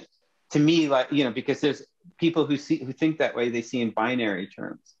deficient. To me, like, you know, because there's people who think that way, they see in binary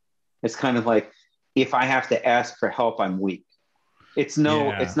terms. It's kind of like, if I have to ask for help, I'm weak. It's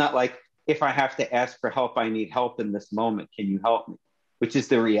not like, if I have to ask for help, I need help in this moment. Can you help me? Which is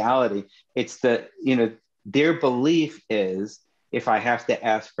the reality. It's the, you know, their belief is, if I have to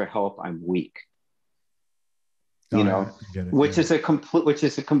ask for help, I'm weak. You know, which is a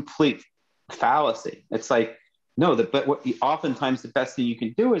complete fallacy. It's like, no, but oftentimes the best thing you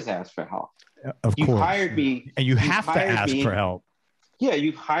can do is ask for help. Of course. You've hired me. And you have to ask for help. Yeah,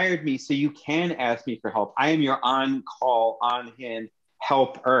 you've hired me so you can ask me for help. I am your on-call, on-hand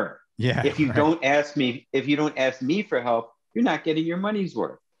helper. Yeah. If you don't ask me for help, you're not getting your money's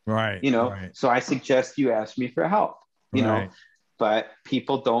worth. Right. You know, so I suggest you ask me for help, you know, but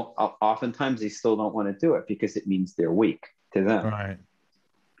people don't, oftentimes they still don't want to do it because it means they're weak to them. Right.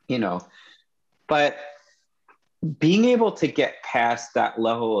 You know, but being able to get past that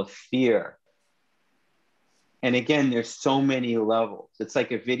level of fear. And again, there's so many levels. It's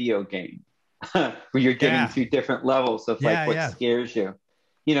like a video game where you're getting through different levels of like what scares you.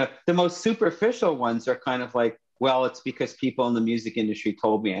 You know, the most superficial ones are kind of like, well, it's because people in the music industry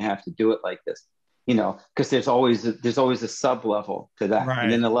told me I have to do it like this, you know, because there's always a sub level to that,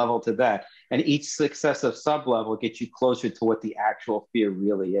 and then a level to that. And each successive sub level gets you closer to what the actual fear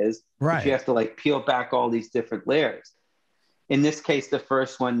really is. Right. But you have to like peel back all these different layers. In this case, the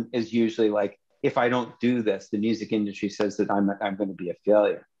first one is usually like, if I don't do this, the music industry says that I'm going to be a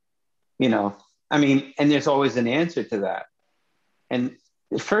failure. You know, I mean, and there's always an answer to that. And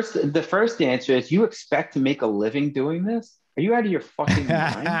the first answer is, you expect to make a living doing this? Are you out of your fucking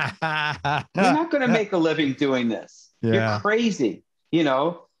mind? You're not going to make a living doing this. You're crazy, you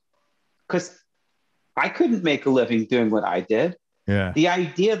know, because I couldn't make a living doing what I did. Yeah. The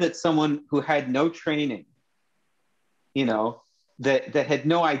idea that someone who had no training, you know, that had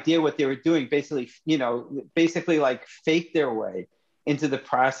no idea what they were doing, basically like fake their way into the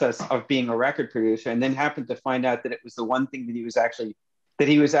process of being a record producer, and then happened to find out that it was the one thing that he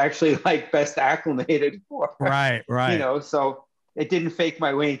was actually like best acclimated for. Right. You know, so it didn't fake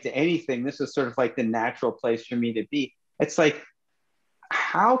my way into anything. This was sort of like the natural place for me to be. It's like,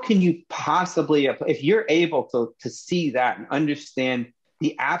 how can you possibly, if you're able to see that and understand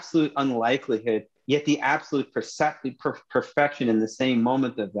the absolute unlikelihood, yet the absolute perfection in the same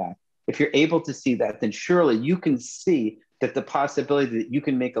moment of that, if you're able to see that, then surely you can see that the possibility that you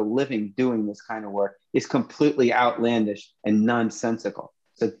can make a living doing this kind of work is completely outlandish and nonsensical.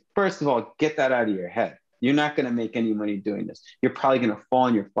 So first of all, get that out of your head. You're not going to make any money doing this. You're probably going to fall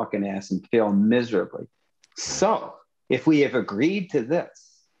on your fucking ass and fail miserably. So if we have agreed to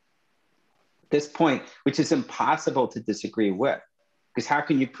this point, which is impossible to disagree with, because how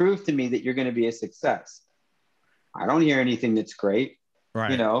can you prove to me that you're going to be a success? I don't hear anything that's great.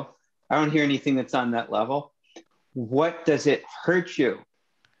 Right. You know, I don't hear anything that's on that level. What does it hurt you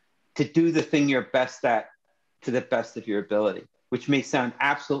to do the thing you're best at to the best of your ability, which may sound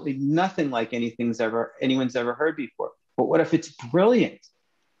absolutely nothing like anyone's ever heard before. But what if it's brilliant?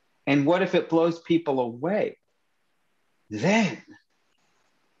 And what if it blows people away? Then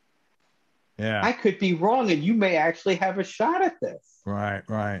I could be wrong, and you may actually have a shot at this. Right,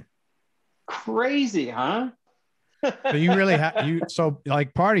 right. Crazy, huh? So you really have so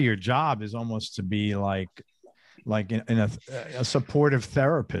like part of your job is almost to be like in a supportive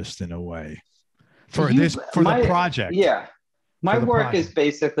therapist in a way for the project. Yeah. My work is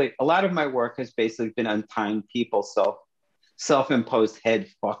basically, a lot of my work has basically been untying people's self-imposed head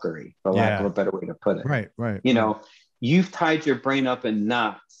fuckery, for lack of a better way to put it. Right, right. You know, you've tied your brain up in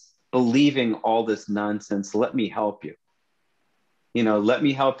knots, believing all this nonsense. Let me help you. You know, let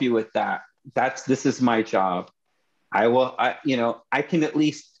me help you with that. This is my job. I can at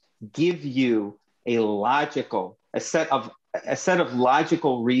least give you a set of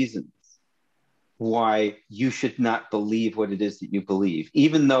logical reasons why you should not believe what it is that you believe,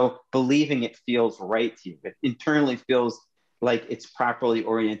 even though believing it feels right to you. It internally feels like it's properly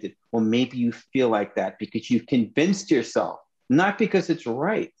oriented. Well, maybe you feel like that because you've convinced yourself, not because it's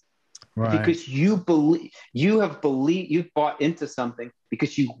right, but because you've bought into something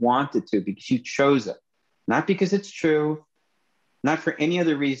because you wanted to, because you chose it, not because it's true, not for any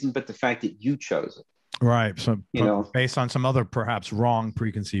other reason, but the fact that you chose it. Right. So, based on some other perhaps wrong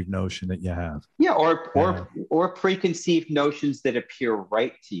preconceived notion that you have. Yeah. Or preconceived notions that appear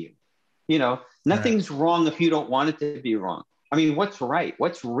right to you. You know, nothing's wrong if you don't want it to be wrong. I mean, what's right?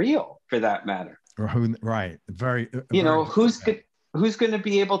 What's real, for that matter? Right. Who's going to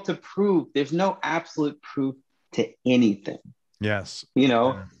be able to prove? There's no absolute proof to anything. Yes.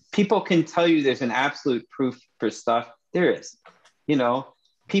 People can tell you there's an absolute proof for stuff. There is.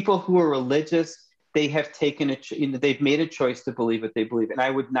 People who are religious, they have taken they've made a choice to believe what they believe. And I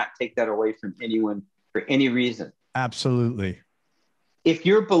would not take that away from anyone for any reason. Absolutely. If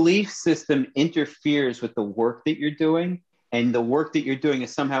your belief system interferes with the work that you're doing, and the work that you're doing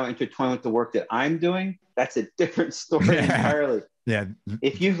is somehow intertwined with the work that I'm doing, that's a different story entirely. Yeah.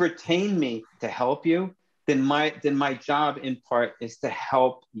 If you've retained me to help you, then my job in part is to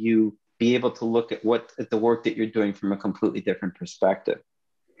help you be able to look at the work that you're doing from a completely different perspective.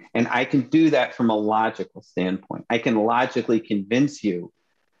 And I can do that from a logical standpoint. I can logically convince you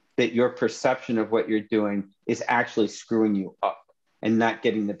that your perception of what you're doing is actually screwing you up and not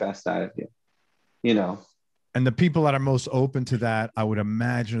getting the best out of you. And the people that are most open to that, I would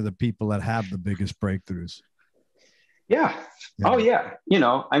imagine, are the people that have the biggest breakthroughs. Yeah. Oh, yeah.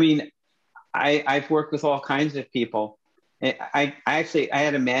 I mean, I've worked with all kinds of people. I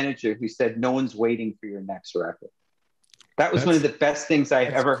had a manager who said, no one's waiting for your next record. That's one of the best things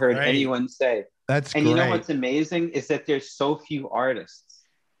I've ever heard anyone say. That's and great. You know what's amazing is that there's so few artists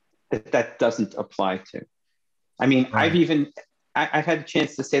that doesn't apply to. I mean, I've had a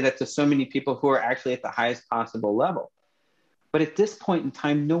chance to say that to so many people who are actually at the highest possible level. But at this point in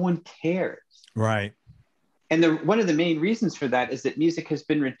time, no one cares. Right. And one of the main reasons for that is that music has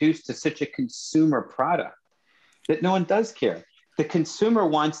been reduced to such a consumer product that no one does care. The consumer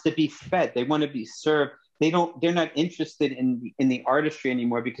wants to be fed. They want to be served. They're not interested in the artistry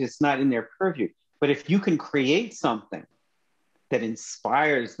anymore because it's not in their purview. But if you can create something that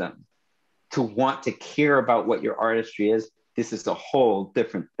inspires them to want to care about what your artistry is, this is a whole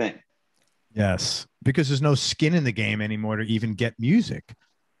different thing. Yes, because there's no skin in the game anymore to even get music.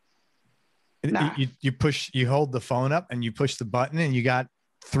 Nah. You hold the phone up and you push the button and you got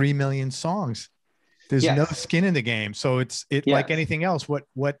 3 million songs. There's no skin in the game. So like anything else,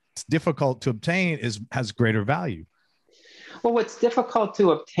 what's difficult to obtain has greater value. Well, what's difficult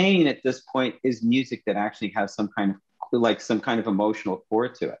to obtain at this point is music that actually has some kind of emotional core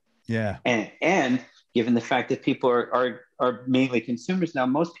to it. Yeah. And given the fact that people are mainly consumers now,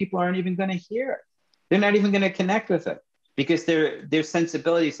 most people aren't even going to hear it. They're not even going to connect with it because their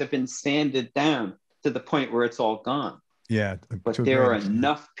sensibilities have been sanded down to the point where it's all gone. Yeah. But there are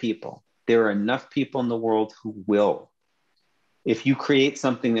enough people. There are enough people in the world who will. If you create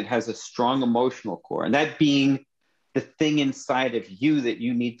something that has a strong emotional core, and that being the thing inside of you that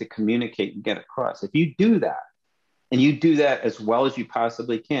you need to communicate and get across, if you do that, and you do that as well as you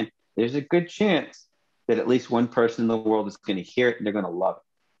possibly can, there's a good chance that at least one person in the world is going to hear it and they're going to love it.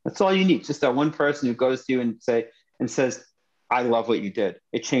 That's all you need. Just that one person who goes to you and says, I love what you did.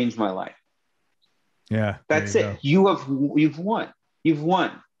 It changed my life. Yeah. That's it. You've won. You've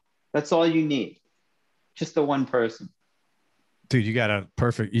won. That's all you need. Just the one person. Dude, you got a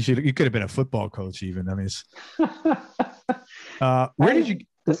perfect, you could have been a football coach even. I mean,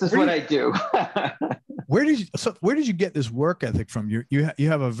 this is what I do. Where did you get this work ethic from? You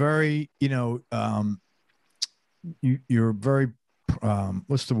have a very, you're very,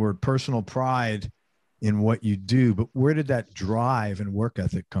 what's the word? Personal pride in what you do, but where did that drive and work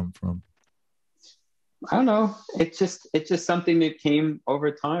ethic come from? I don't know. It's just something that came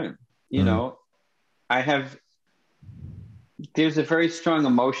over time. You know, there's a very strong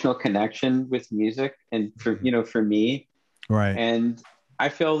emotional connection with music, and for me, Right. And I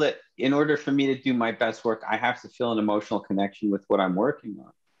feel that in order for me to do my best work, I have to feel an emotional connection with what I'm working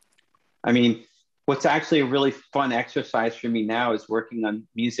on. I mean, what's actually a really fun exercise for me now is working on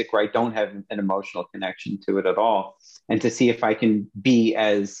music where I don't have an emotional connection to it at all, and to see if I can be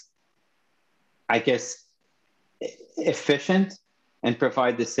as, I guess, efficient and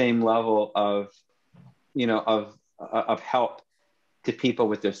provide the same level of, of help to people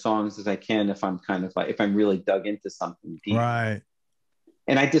with their songs as I can if I'm if I'm really dug into something deep. Right.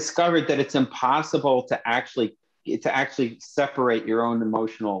 And I discovered that it's impossible to actually separate your own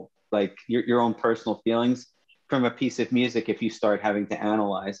emotional, like your own personal feelings from a piece of music if you start having to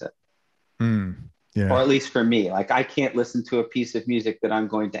analyze it. Yeah. Or at least for me, like I can't listen to a piece of music that I'm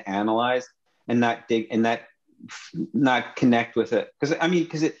going to analyze and not connect with it. Because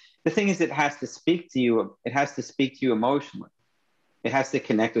the thing is, it has to speak to you. It has to speak to you emotionally. It has to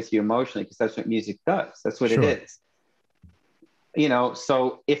connect with you emotionally, because that's what music does. That's what it is.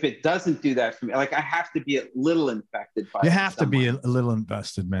 So if it doesn't do that for me, like I have to be a little infected by it. You have to be a little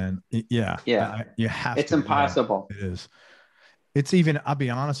invested, man. Yeah. Yeah. You have it's to. It's impossible. It is. It's even, I'll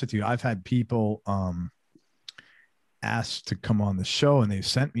be honest with you, I've had people asked to come on the show and they've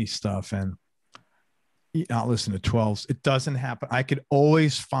sent me stuff, and I'll listen to 12s. It doesn't happen. I could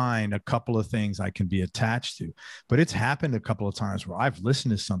always find a couple of things I can be attached to, but it's happened a couple of times where I've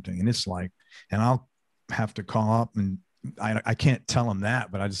listened to something and it's like, and I'll have to call up, and I can't tell them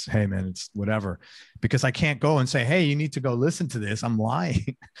that, but I just, hey man, it's whatever, because I can't go and say, hey, you need to go listen to this. I'm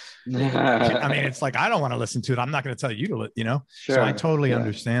lying. I mean, it's like, I don't want to listen to it. I'm not going to tell you to, Sure. So I totally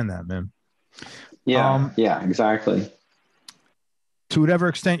understand that, man. Yeah, exactly. To whatever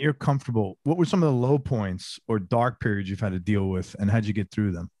extent you're comfortable, what were some of the low points or dark periods you've had to deal with, and how'd you get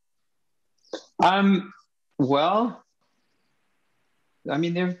through them? Well, I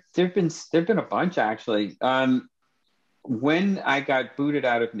mean, there've been a bunch actually. When I got booted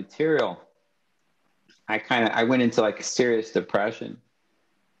out of Material, I went into like a serious depression,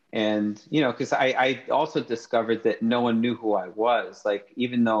 and because I also discovered that no one knew who I was. Like,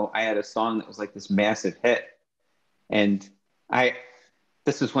 even though I had a song that was like this massive hit, and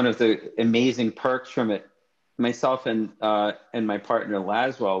this was one of the amazing perks from it. Myself and my partner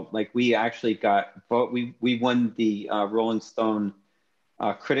Laswell, like we actually we won the Rolling Stone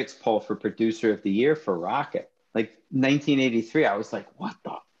critics poll for producer of the year for Rockit, like 1983. I was like, what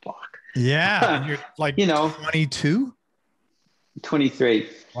the fuck? Yeah, and you're like 22, 23.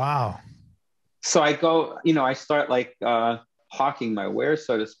 Wow. So I go, I start like hawking my wares,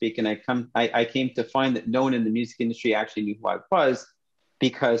 so to speak, and I came to find that no one in the music industry actually knew who I was,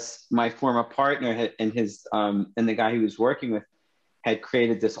 because my former partner and the guy he was working with had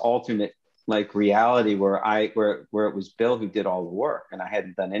created this alternate like reality where it was Bill who did all the work and I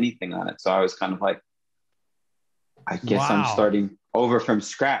hadn't done anything on it. So I was kind of like, I guess I'm starting over from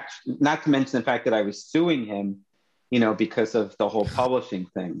scratch. Not to mention the fact that I was suing him, because of the whole publishing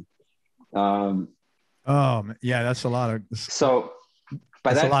thing. Yeah, that's a lot of. So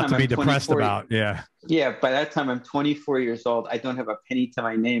by that's that a lot time, to be I'm depressed about. Yeah. Yeah. By that time, I'm 24 years old. I don't have a penny to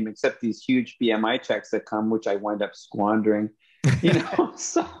my name except these huge BMI checks that come, which I wind up squandering.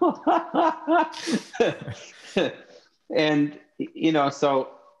 So and so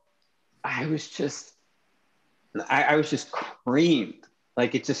I was just creamed.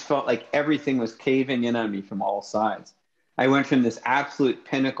 Like, it just felt like everything was caving in on me from all sides. I went from this absolute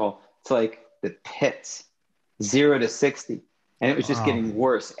pinnacle to like the pits, 0 to 60. And it was just getting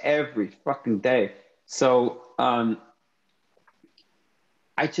worse every fucking day. So some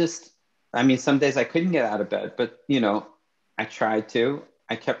days I couldn't get out of bed, but I tried to.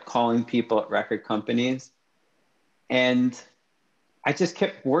 I kept calling people at record companies, and I just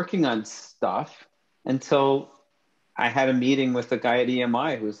kept working on stuff until I had a meeting with the guy at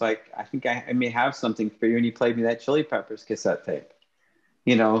EMI who was like, I think I may have something for you. And he played me that Chili Peppers cassette tape.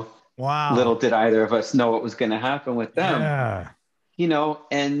 Wow. Little did either of us know what was going to happen with them. Yeah.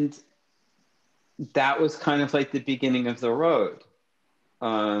 And that was kind of like the beginning of the road.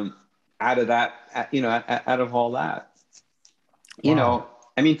 Out of that, out of all that.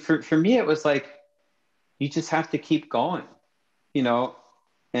 For me, it was like, you just have to keep going,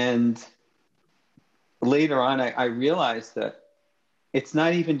 and later on, I realized that it's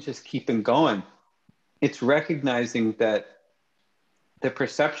not even just keeping going. It's recognizing that the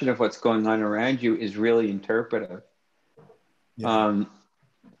perception of what's going on around you is really interpretive. Yeah.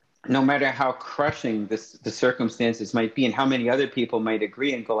 no matter how crushing the circumstances might be and how many other people might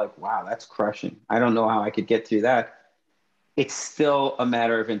agree and go like, wow, that's crushing. I don't know how I could get through that. It's still a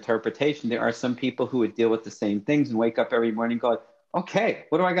matter of interpretation. There are some people who would deal with the same things and wake up every morning and go like, okay,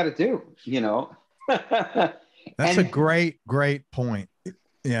 what do I got to do? You know? That's a great point.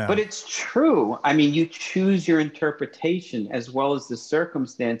 Yeah. But it's true. I mean, you choose your interpretation as well as the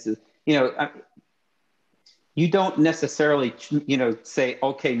circumstances. You know, you don't necessarily, you know, say,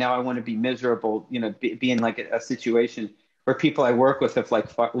 okay, now I want to be miserable, you know, be in like a situation where people I work with have like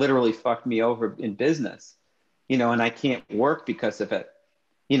literally fucked me over in business, you know, and I can't work because of it.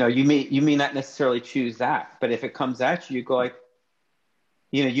 You know, you may not necessarily choose that, but if it comes at you, you go like,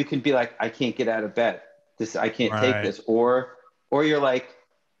 you know, you can be like, I can't get out of bed. I can't take this. Or you're like,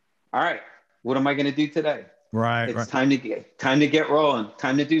 all right, what am I going to do today? Right. It's time to get rolling,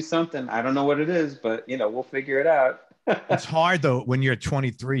 time to do something. I don't know what it is, but you know, we'll figure it out. It's hard though. When you're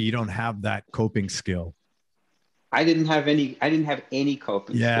 23, you don't have that coping skill. I didn't have any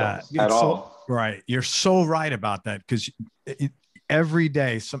coping skills at all. Right. You're so right about that. Cause every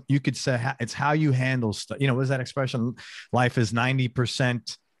day, you could say it's how you handle stuff. You know, what is that expression? Life is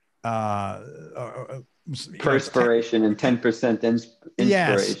 90%, perspiration and 10%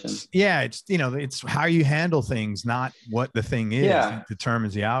 inspiration. Yeah, it's, you know, it's how you handle things, not what the thing is that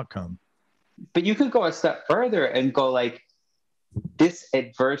determines the outcome. But you could go a step further and go like, this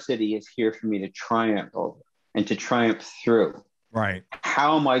adversity is here for me to triumph over and to triumph through. Right.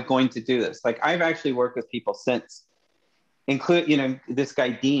 How am I going to do this? Like, I've actually worked with people since, include, you know, this guy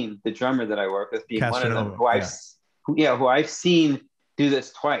Dean, the drummer that I work with, being one of them, who I've seen do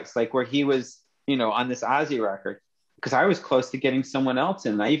this twice, like where he was, you know, on this Ozzy record, because I was close to getting someone else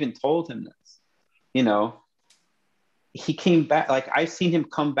in. And I even told him this, you know, he came back. Like, I've seen him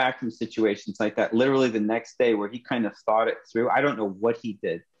come back from situations like that literally the next day where he kind of thought it through. I don't know what he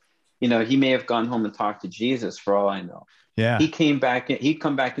did. You know, he may have gone home and talked to Jesus for all I know. Yeah. He'd come back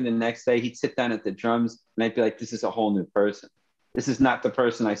in the next day. He'd sit down at the drums and I'd be like, this is a whole new person. This is not the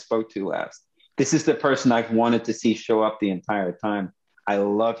person I spoke to last. This is the person I've wanted to see show up the entire time. I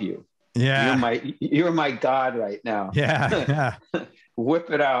love you. Yeah. You're my God right now. Yeah. Whip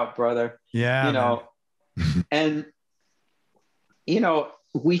it out, brother. Yeah. You know, and you know,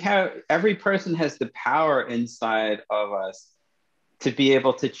 every person has the power inside of us to be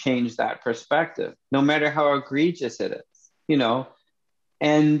able to change that perspective, no matter how egregious it is, you know,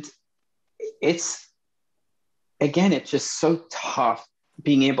 and it's just so tough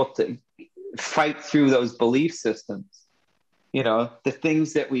being able to fight through those belief systems. You know, the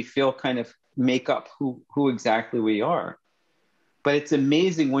things that we feel kind of make up who exactly we are. But it's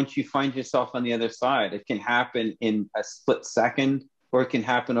amazing once you find yourself on the other side. It can happen in a split second, or it can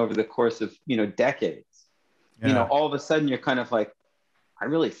happen over the course of, you know, decades. Yeah. You know, all of a sudden you're kind of like, I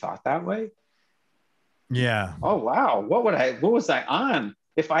really thought that way. Yeah. Oh, wow. What was I on?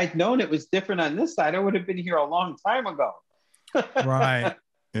 If I'd known it was different on this side, I would have been here a long time ago. Right.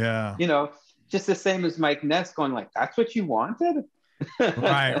 Yeah. You know, just the same as Mike Ness going like, that's what you wanted?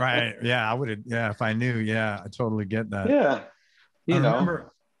 Right. Yeah, I would have. Yeah, if I knew. Yeah, I totally get that. Yeah. I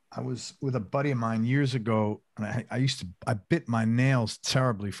remember I was with a buddy of mine years ago, and I bit my nails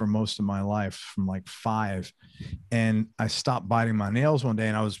terribly for most of my life from like 5. And I stopped biting my nails one day,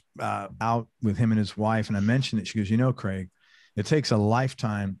 and I was out with him and his wife, and I mentioned it. She goes, you know, Craig, it takes a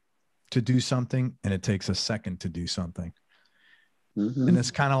lifetime to do something, and it takes a second to do something. Mm-hmm. And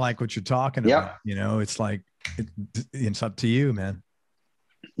it's kind of like what you're talking about, you know, it's like, it's up to you, man.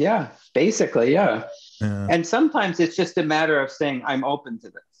 Yeah, basically. Yeah. And sometimes it's just a matter of saying, I'm open to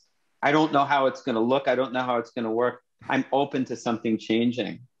this. I don't know how it's going to look. I don't know how it's going to work. I'm open to something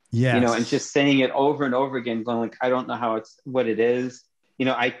changing. Yeah. You know, and just saying it over and over again, going like, I don't know what it is. You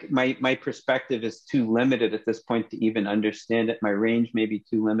know, my perspective is too limited at this point to even understand it. My range may be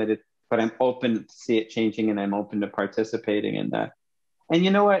too limited, but I'm open to see it changing, and I'm open to participating in that. And you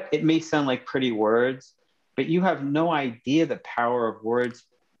know what? It may sound like pretty words, but you have no idea the power of words.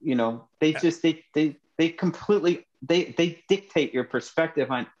 You know, they completely dictate your perspective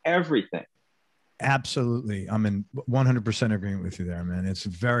on everything. Absolutely. I'm in 100% agreement with you there, man. It's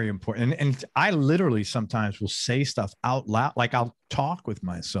very important. And I literally sometimes will say stuff out loud. Like, I'll talk with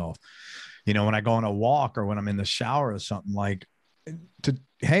myself, you know, when I go on a walk or when I'm in the shower or something, like,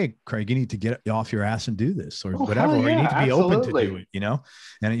 hey, Craig, you need to get off your ass and do this, or whatever. Yeah, or you need to be open to do it, you know?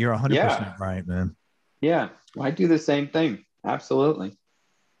 And you're 100% right, man. Yeah. Well, I do the same thing. Absolutely.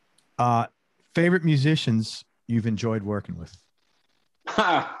 Favorite musicians you've enjoyed working with?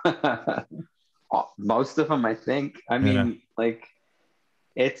 Most of them, I think. I mean, like,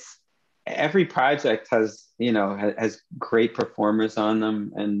 it's every project has, has great performers on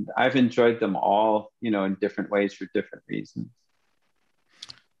them, and I've enjoyed them all, in different ways for different reasons.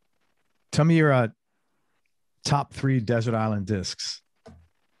 Tell me your top 3 desert island discs.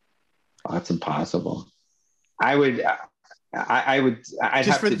 Oh, that's impossible. I'd have to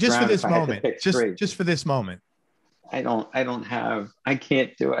just for drown this if I had to moment. pick 3. Just for this moment. I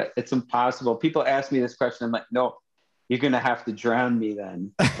can't do it. It's impossible. People ask me this question. I'm like, no, you're going to have to drown me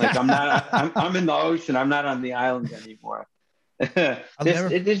then. Like I'm in the ocean. I'm not on the island anymore.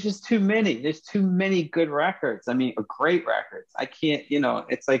 There's just too many. There's too many good records. I mean, great records. I can't,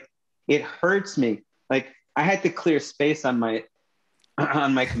 it's like, it hurts me. Like I had to clear space on my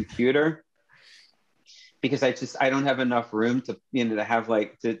computer because I don't have enough room to, to have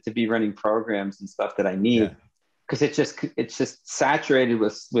to be running programs and stuff that I need. Yeah. Because it's just saturated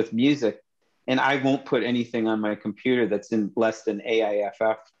with music, and I won't put anything on my computer that's in less than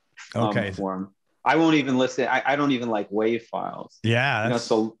AIFF form. I won't even listen. I don't even like WAV files. Yeah.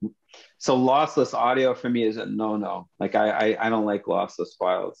 So lossless audio for me is a no. Like I don't like lossless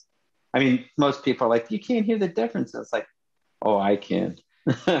files. I mean, most people are like, you can't hear the difference. And it's like, oh, I can.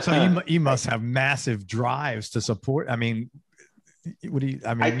 So you must have massive drives to support. I mean, what do you?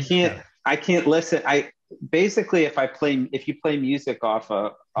 I mean, I can't listen. Basically, if you play music off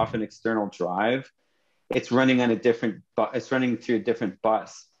an external drive, it's running through a different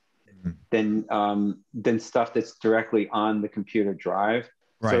bus than stuff that's directly on the computer drive.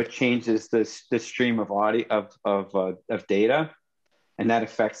 Right. So it changes the stream of audio of data, and that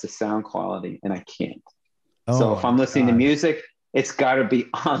affects the sound quality. And I can't. So if I'm listening to music, it's got to be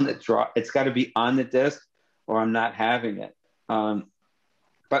on the It's got to be on the disc, or I'm not having it.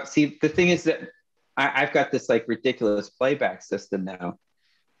 But see, the thing is that I've got this like ridiculous playback system now.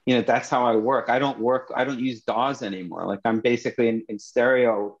 That's how I work. I don't use DAWs anymore. Like I'm basically in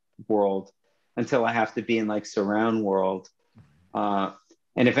stereo world until I have to be in like surround world. And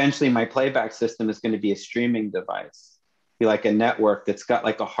eventually my playback system is going to be a streaming device, be like a network that's got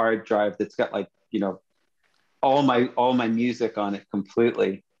like a hard drive that's got like, all my music on it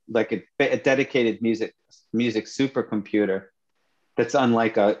completely, like a dedicated music supercomputer that's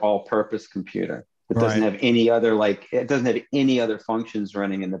unlike an all-purpose computer. It doesn't have any other functions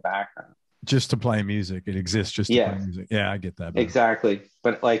running in the background. Just to play music. It exists just to play music. Yeah, I get that. Man. Exactly.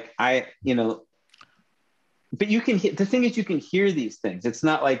 But like but you can the thing is you can hear these things. It's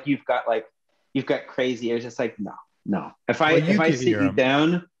not like you've got crazy ears. It's like, no. If I sit you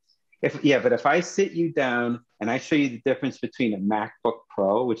down, if I sit you down and I show you the difference between a MacBook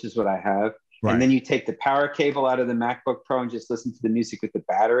Pro, which is what I have, and then you take the power cable out of the MacBook Pro and just listen to the music with the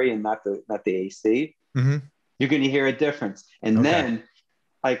battery and not the AC, you're going to hear a difference. And then,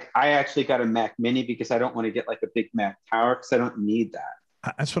 like, I actually got a Mac Mini because I don't want to get like a big Mac Tower because I don't need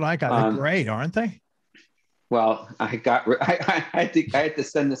that. That's what I got. They're great, aren't they? Well, I had to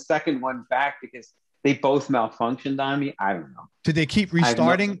send the second one back because they both malfunctioned on me. I don't know. Did they keep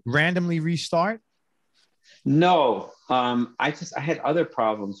restarting? Randomly restart? No. I had other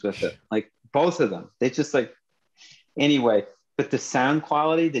problems with it. Like both of them. They just anyway, but the sound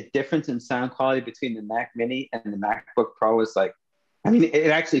quality, the difference in sound quality between the Mac Mini and the MacBook Pro was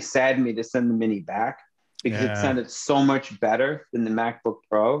it actually saddened me to send the Mini back because it sounded so much better than the MacBook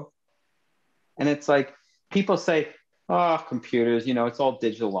Pro. And it's like, people say, oh, computers, it's all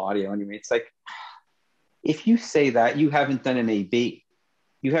digital audio anyway. It's like, if you say that, you haven't done an A/B.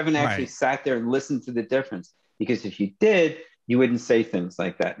 You haven't actually sat there and listened to the difference. Because if you did, you wouldn't say things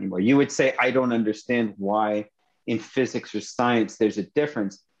like that anymore. You would say, I don't understand why in physics or science there's a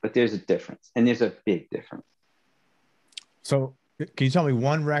difference, but there's a difference. And there's a big difference. So can you tell me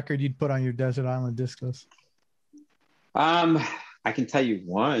one record you'd put on your Desert Island disc list? I can tell you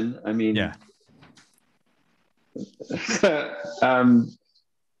one. I mean, yeah.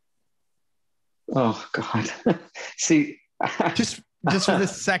 Oh God. See, just for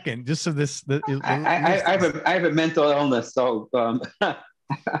this second, just so this. I have a mental illness, so I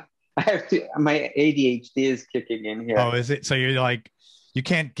have to. My ADHD is kicking in here. Oh, is it? So you're like, you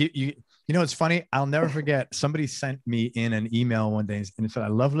can't get you. You know, it's funny. I'll never forget. Somebody sent me in an email one day and said, "I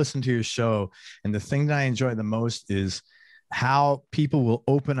love listening to your show, and the thing that I enjoy the most is how people will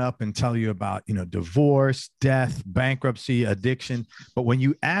open up and tell you about, divorce, death, bankruptcy, addiction. But when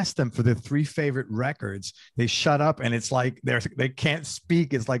you ask them for their 3 favorite records, they shut up and it's like they can't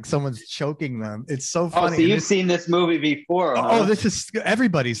speak. It's like someone's choking them. It's so funny. Oh, so you've seen this movie before. Huh? Oh,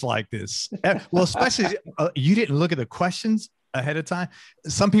 everybody's like this. Well, especially you didn't look at the questions ahead of time.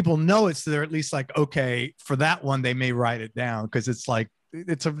 Some people know it's, they're at least like, okay, for that one, they may write it down because it's like,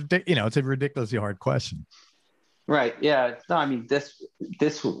 it's a ridiculously hard question. Right. Yeah. No, I mean,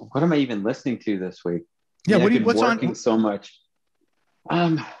 what am I even listening to this week? Yeah. I've been What's working on? so much.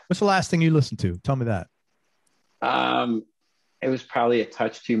 What's the last thing you listened to? Tell me that. Um, it was probably A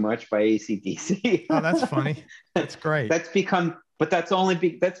Touch Too Much by AC/DC. Oh, that's funny. That's great. That's because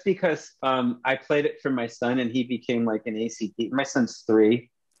I played it for my son and he became like an AC/DC. My son's 3.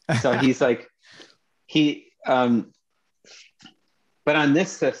 So he's like, but on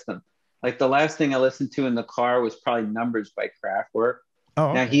this system, like the last thing I listened to in the car was probably Numbers by Kraftwerk. Oh,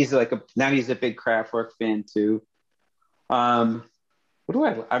 okay. Now he's a big Kraftwerk fan too. I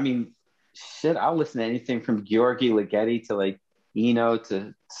mean, shit, I'll listen to anything from Georgi Ligeti to like Eno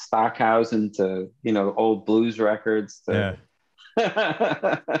to Stockhausen to, old blues records to,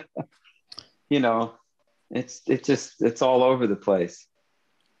 it's all over the place.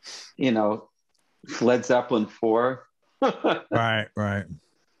 Led Zeppelin 4. Right.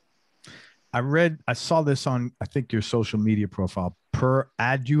 I saw this on, I think, your social media profile, per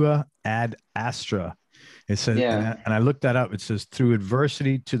ardua ad astra. It says, and I looked that up. It says, through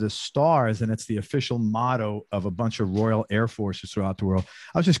adversity to the stars. And it's the official motto of a bunch of Royal Air Forces throughout the world.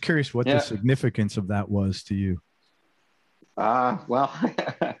 I was just curious what the significance of that was to you. Well,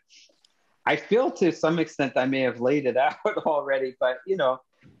 I feel to some extent I may have laid it out already, but,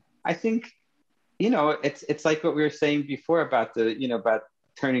 I think, it's like what we were saying before about about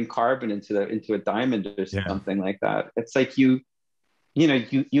turning carbon into a diamond or something like that. It's like you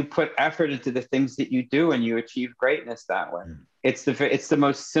put effort into the things that you do and you achieve greatness that way. It's the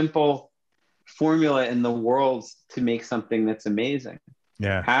most simple formula in the world to make something that's amazing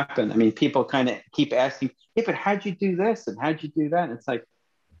happen. I mean, people kind of keep asking, yeah, but how'd you do this? And how'd you do that? And it's like,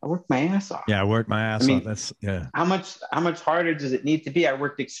 I worked my ass off. Yeah, I worked my ass off. That's How much harder does it need to be? I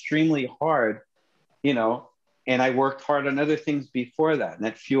worked extremely hard, and I worked hard on other things before that. And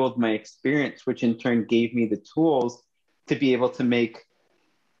that fueled my experience, which in turn gave me the tools to be able to make,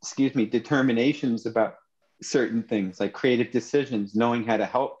 determinations about certain things, like creative decisions, knowing how to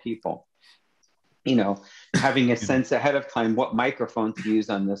help people, having a sense ahead of time what microphone to use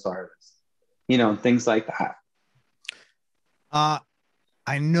on this artist, and things like that.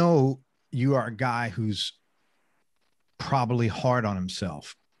 I know you are a guy who's probably hard on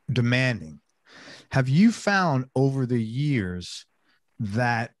himself, demanding. Have you found over the years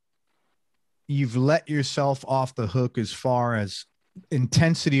that you've let yourself off the hook as far as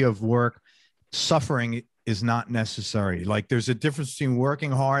intensity of work? Suffering is not necessary. Like there's a difference between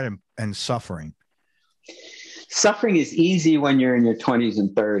working hard and suffering. Suffering is easy when you're in your 20s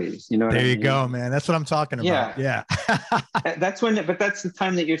and 30s. There you go, man. That's what I'm talking about. Yeah. That's the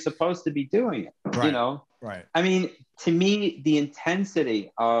time that you're supposed to be doing it. Right. Right. I mean, to me, the intensity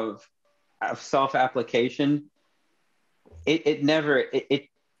of self-application, if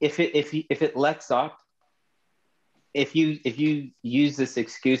it lets up, if you use this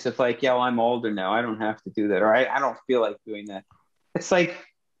excuse of like, yeah, well, I'm older now, I don't have to do that, or I don't feel like doing that. It's like,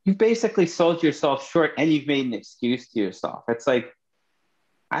 you basically sold yourself short and you've made an excuse to yourself. It's like,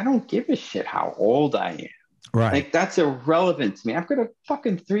 I don't give a shit how old I am. Right. Like that's irrelevant to me. I've got a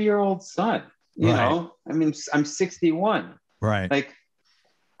fucking 3-year-old son, you know, I mean, I'm 61. Right. Like,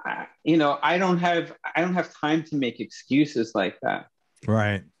 I don't have time to make excuses like that.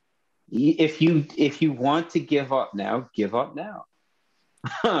 Right. If you want to give up now, give up now.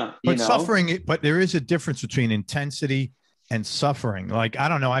 But there is a difference between intensity and suffering. Like, I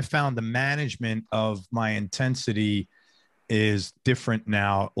don't know. I found the management of my intensity is different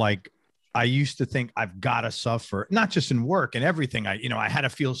now. Like I used to think I've got to suffer, not just in work and everything. I had to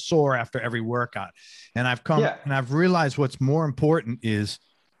feel sore after every workout, and I've realized what's more important is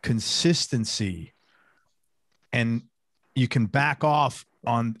consistency, and you can back off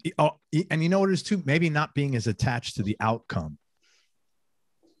on, and you know what it is too? Maybe not being as attached to the outcome.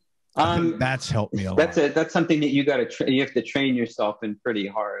 That's helped me a lot. That's something that you have to train yourself in pretty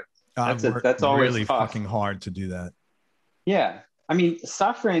hard. That's always really tough. Fucking hard to do that. Yeah. I mean,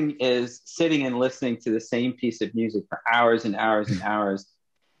 suffering is sitting and listening to the same piece of music for hours and hours and hours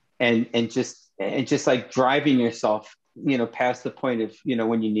and just like driving yourself, past the point of,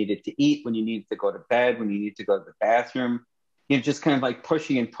 when you needed to eat, when you needed to go to bed, when you need to go to the bathroom, just kind of like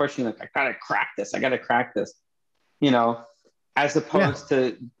pushing and pushing, like, I got to crack this, as opposed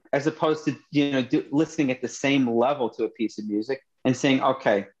to listening at the same level to a piece of music and saying,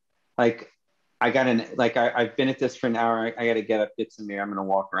 okay, like I've been at this for an hour. I got to get up, get some air. I'm going to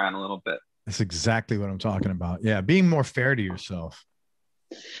walk around a little bit. That's exactly what I'm talking about. Yeah. Being more fair to yourself.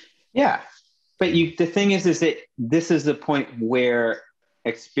 Yeah. But the thing is that this is the point where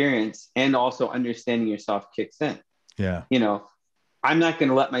experience and also understanding yourself kicks in. Yeah. I'm not going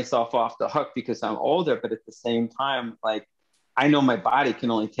to let myself off the hook because I'm older, but at the same time, like, I know my body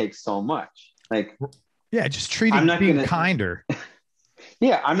can only take so much. Like, yeah, just treat I'm it not being gonna, kinder.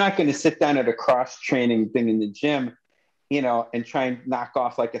 yeah, I'm not going to sit down at a cross training thing in the gym, you know, and try and knock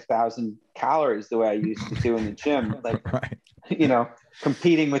off like 1,000 calories the way I used to do in the gym. Like, Right. you know,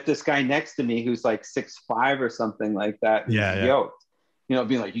 competing with this guy next to me who's like 6'5" or something like that. Yeah, He's yeah. yoked, you know,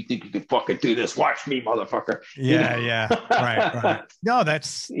 being like, you think you can fucking do this? Watch me, motherfucker. You Yeah, yeah. Right, right. No,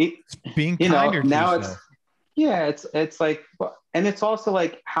 that's being you know, kinder to now yourself. it's like, and it's also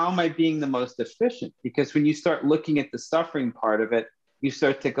like, how am I being the most efficient? Because when you start looking at the suffering part of it, you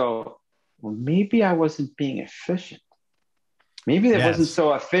start to go, well, maybe I wasn't being efficient. Maybe it wasn't Yes.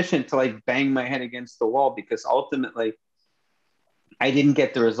 so efficient to like bang my head against the wall, because ultimately I didn't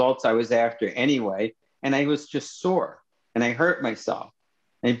get the results I was after anyway. And I was just sore and I hurt myself.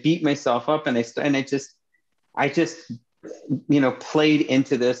 I beat myself up, and I just, you know, played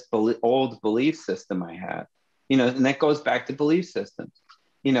into this old belief system I had, you know, and that goes back to belief systems,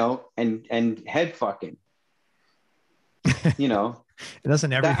 you know, and head fucking, you know. Doesn't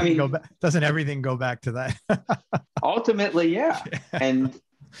That, I everything go mean, back? Doesn't everything go back to that? ultimately, yeah. And,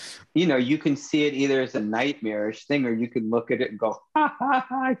 you know, you can see it either as a nightmarish thing, or you can look at it and go, ha, ha,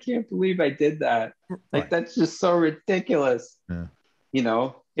 ha, I can't believe I did that. Like, Right. that's just so ridiculous. Yeah. You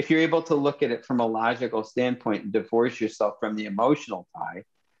know, if you're able to look at it from a logical standpoint and divorce yourself from the emotional tie,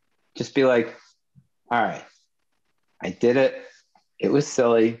 just be like, all right, I did it. It was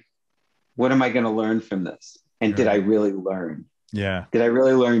silly. What am I going to learn from this? And did I Right. really learn? Yeah. Did I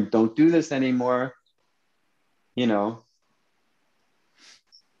really learn? Don't do this anymore. You know,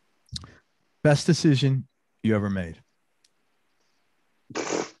 Best decision you ever made?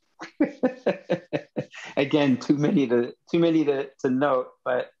 again, too many to note,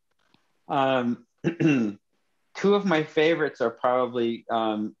 but two of my favorites are probably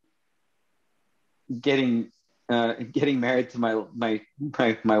getting married to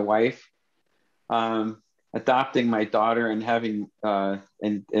my wife, adopting my daughter, and having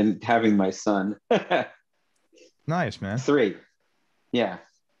my son. Nice, man. Three, yeah,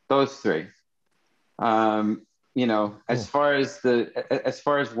 those three. You know, Cool. as far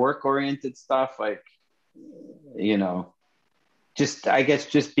as work oriented stuff, like, you know, just, I guess,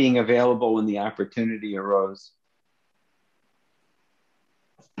 just being available when the opportunity arose.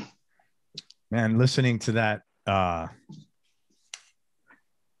 Man, listening to that,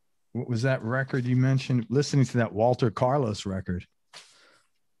 what was that record you mentioned? Listening to that Walter Carlos record.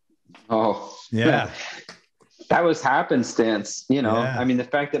 Oh, Yeah. that was happenstance. You know, Yeah. I mean, the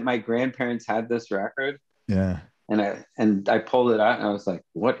fact that my grandparents had this record, Yeah. and I pulled it out and I was like,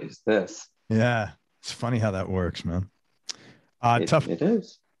 what is this? Yeah. It's funny how that works, man. Tough, It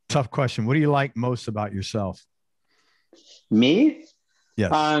is. tough question. What do you like most about yourself? Me?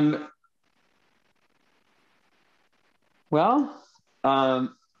 Yes. Um, well, I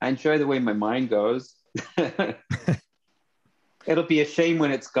enjoy the way my mind goes. It'll be a shame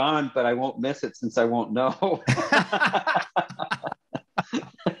when it's gone, but I won't miss it since I won't know.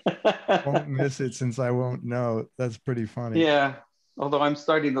 Won't miss it since I won't know. That's pretty funny. Yeah. Although I'm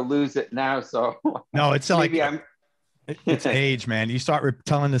starting to lose it now, so No, it's like maybe I'm. it's age, man. You start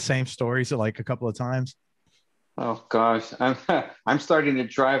telling the same stories like a couple of times. Oh gosh, I'm starting to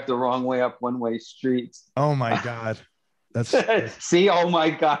drive the wrong way up one-way streets. Oh my God. That's See, oh my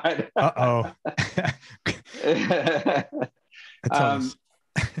God. uh-oh. I tell um,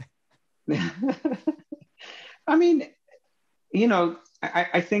 this. I mean, you know,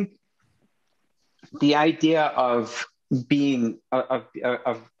 I think the idea of being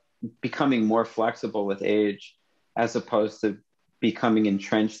of becoming more flexible with age, as opposed to becoming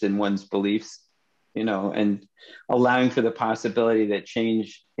entrenched in one's beliefs, you know, and allowing for the possibility that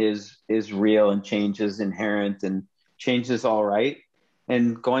change is real, and change is inherent, and change is all right,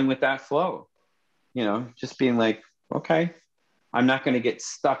 and going with that flow, you know, just being like, okay, I'm not going to get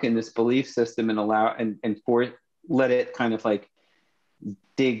stuck in this belief system and let it kind of like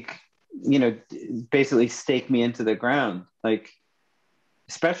dig, you know, basically stake me into the ground. Like,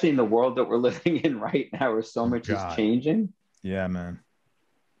 especially in the world that we're living in right now, where so Oh much is God. changing, Yeah, man.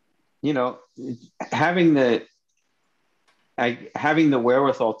 you know, having the having the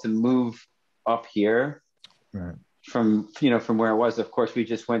wherewithal to move up here Right. from, you know, from where I was. Of course, we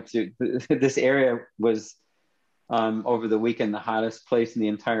just went to this area was over the weekend the hottest place in the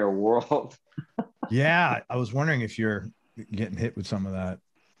entire world. Yeah. I was wondering if you're getting hit with some of that.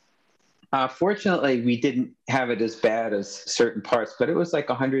 Fortunately, we didn't have it as bad as certain parts, but it was like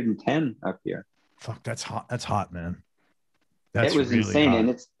 110 up here. Fuck, that's hot. That's hot, man. It That's was really insane,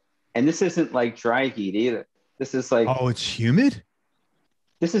 hot. and this isn't like dry heat either. This is like, Oh, it's humid?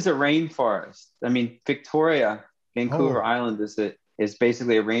 this is a rainforest. I mean, Victoria, Vancouver Oh, Island is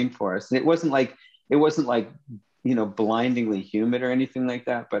basically a rainforest. And it wasn't like blindingly humid or anything like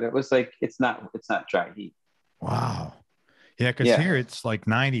that, but it was like it's not dry heat. wow. Yeah, because Yeah. here it's like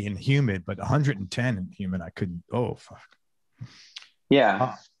 90 and humid, but 110 and humid. I couldn't. Oh, fuck.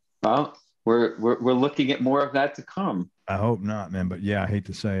 Yeah. Oh, Well, we're looking at more of that to come. I hope not, man. But yeah, I hate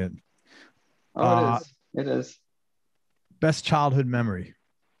to say it. Oh, it Uh, is. It is. best childhood memory.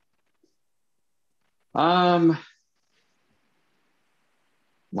 Um,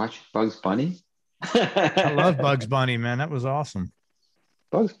 watch Bugs Bunny. I love Bugs Bunny, man. That was awesome.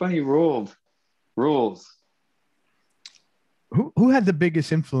 Bugs Bunny ruled. Rules. Who had the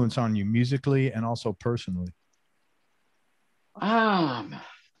biggest influence on you musically and also personally? Um,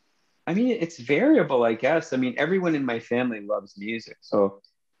 I mean, it's variable, I guess. I mean, everyone in my family loves music. So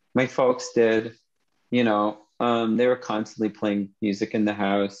my folks did, they were constantly playing music in the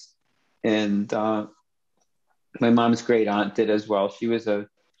house. And my mom's great aunt did as well. She was an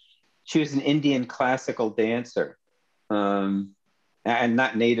Indian classical dancer. Um, and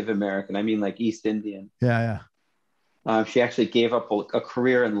not Native American. I mean like East Indian. Yeah, yeah. She actually gave up a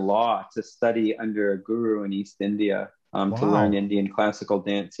career in law to study under a guru in East India to learn Wow. Indian classical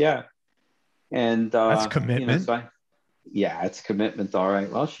dance. Yeah. And That's commitment. yeah, it's commitment. All right.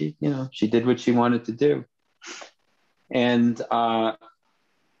 Well, she did what she wanted to do. And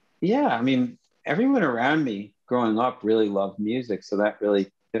yeah, I mean, everyone around me growing up really loved music. So that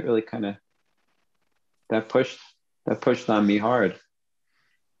really kind of, that pushed on me hard.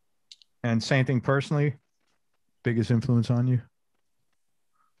 And same thing personally, biggest influence on you?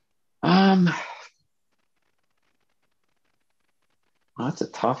 Um, that's a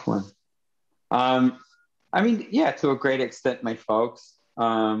tough one. Um, I mean, yeah, to a great extent, my folks.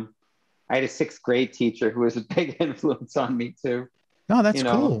 I had a sixth grade teacher who was a big influence on me too. No, that's You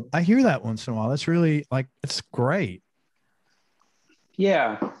know, cool. I hear that once in a while. That's really like, it's great.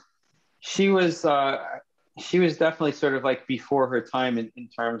 yeah, she was she was definitely sort of like before her time in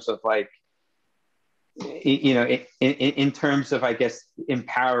terms of like in terms of I guess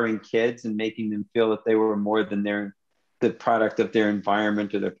empowering kids and making them feel that they were more than the product of their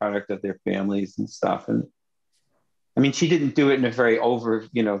environment or the product of their families and stuff. And I mean, she didn't do it in a very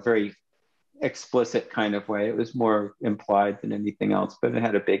very explicit kind of way. It was more implied than anything else, but it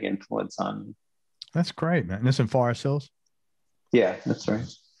had a big influence on me. That's great, man. This in Forest Hills. Yeah, that's right.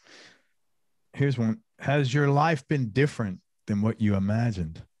 Here's one. Has your life been different than what you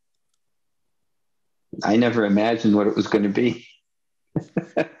imagined? I never imagined what it was going to be.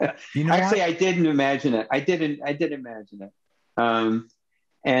 You know Actually, what? I didn't imagine it. I did imagine it.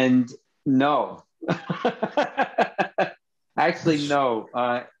 And no, actually, That's, no.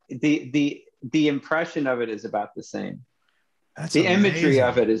 The impression of it is about the same. that's The imagery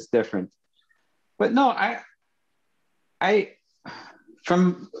of amazing. it is different. But no, I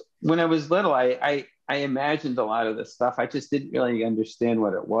from when I was little, I imagined a lot of this stuff. I just didn't really understand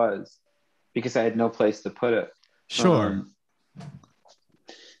what it was because I had no place to put it. Sure. Um,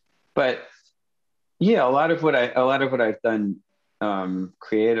 but yeah, a lot of what I've done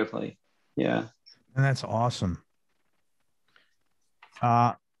creatively. Yeah. And that's awesome.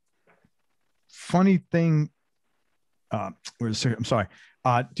 Uh, funny thing. I'm sorry. Do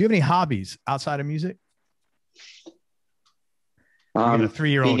you have any hobbies outside of music? You got a Being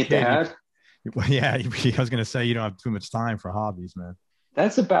 3-year-old a kid. dad, Well, yeah, I was going to say you don't have too much time for hobbies, man.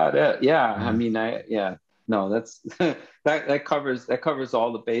 that's about it. Yeah. I Yeah. mean, yeah, no, that's that covers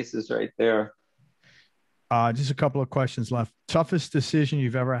all the bases right there. Just a couple of questions left. Toughest decision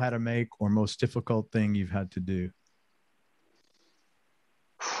you've ever had to make, or most difficult thing you've had to do?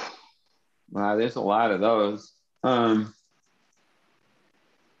 Wow, there's a lot of those.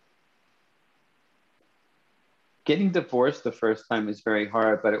 Getting divorced the first time was very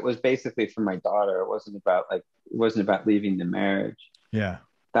hard, but it was basically for my daughter. It wasn't about leaving the marriage. Yeah.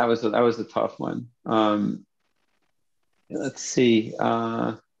 That was a tough one. Let's see.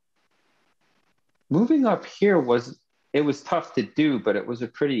 Moving up here was tough to do, but it was a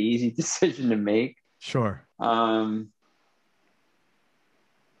pretty easy decision to make. Sure. Um,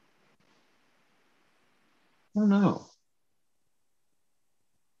 I don't know.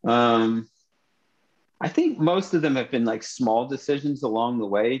 Um, I think most of them have been like small decisions along the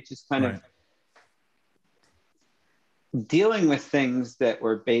way, just kind of Right. dealing with things that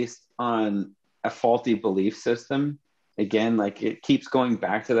were based on a faulty belief system. Again, like it keeps going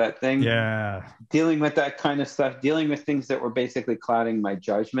back to that thing. Yeah. Dealing with that kind of stuff, dealing with things that were basically clouding my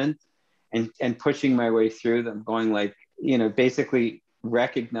judgment and pushing my way through them, going like, basically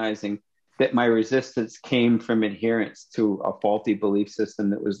recognizing that my resistance came from adherence to a faulty belief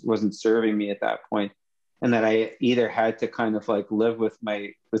system that wasn't serving me at that point, and that I either had to kind of like live with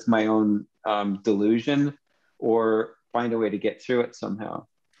my own delusion, or find a way to get through it somehow,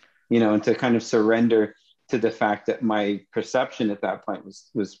 and to kind of surrender to the fact that my perception at that point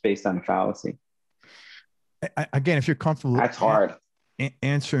was based on a fallacy. Again, if you're comfortable, that's hard.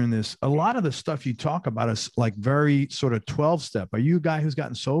 Answering this, a lot of the stuff you talk about is like very sort of 12-step. Are you a guy who's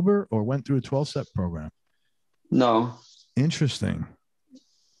gotten sober or went through a 12-step program? No. Interesting.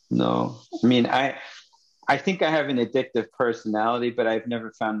 No. I mean, I think I have an addictive personality, but I've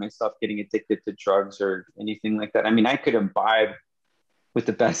never found myself getting addicted to drugs or anything like that. I mean, I could imbibe with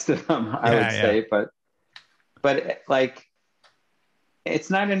the best of them, I would say, but like, it's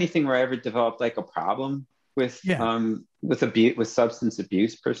not anything where I ever developed like a problem with substance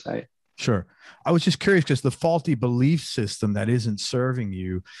abuse per se. Sure. I was just curious because the faulty belief system that isn't serving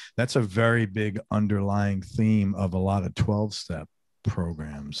you, that's a very big underlying theme of a lot of 12-step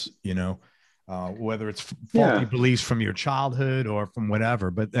programs, whether it's faulty beliefs from your childhood or from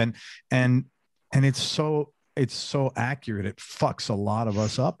whatever, but then, and it's so accurate. It fucks a lot of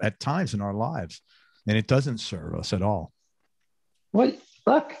us up at times in our lives, and it doesn't serve us at all. Well,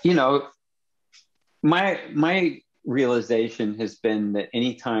 look, my realization has been that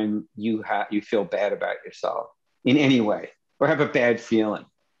anytime you feel bad about yourself in any way, or have a bad feeling,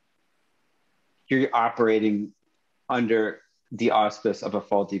 you're operating under the auspice of a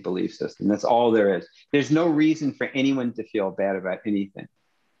faulty belief system. That's all there is. There's no reason for anyone to feel bad about anything.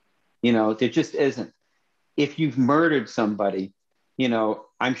 There just isn't. If you've murdered somebody,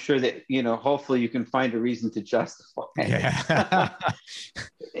 I'm sure that, hopefully you can find a reason to justify it. Yeah.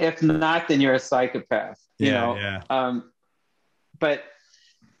 If not, then you're a psychopath, but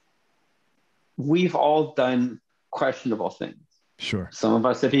we've all done questionable things. Sure. Some of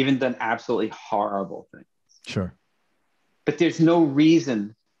us have even done absolutely horrible things. Sure. But there's no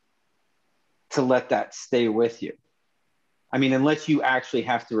reason to let that stay with you. I mean, unless you actually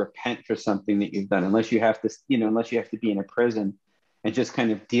have to repent for something that you've done, unless you have to be in a prison and just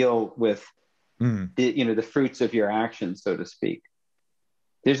kind of deal with the fruits of your actions, so to speak.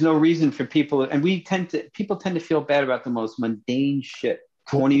 There's no reason for people, and people tend to feel bad about the most mundane shit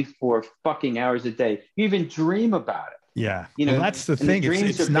 24 fucking hours a day. You even dream about it. Yeah. Well, that's the thing.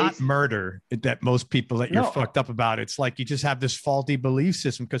 It's not murder that most people that you're fucked up about. It's like you just have this faulty belief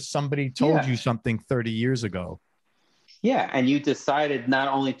system because somebody told you something 30 years ago. Yeah, and you decided not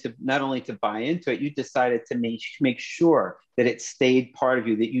only to buy into it, you decided to make sure that it stayed part of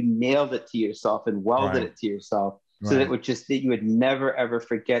you, that you nailed it to yourself and welded it to yourself, so that you would never ever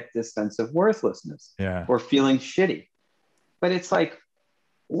forget this sense of worthlessness or feeling shitty. But it's like,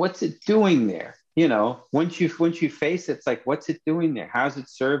 what's it doing there? Once you face it, it's like, what's it doing there? How's it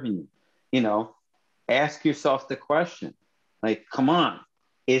serving you? Ask yourself the question. Like, come on,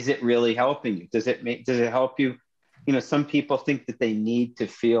 is it really helping you? Does it help you? Some people think that they need to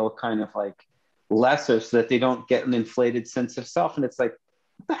feel kind of like lesser so that they don't get an inflated sense of self. And it's like,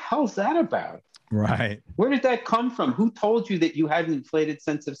 what the hell's that about? Right. Where did that come from? Who told you that you had an inflated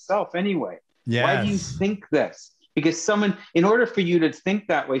sense of self anyway? Yes. Why do you think this? Because in order for you to think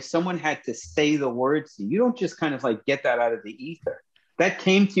that way, someone had to say the words to you. You don't just kind of like get that out of the ether. That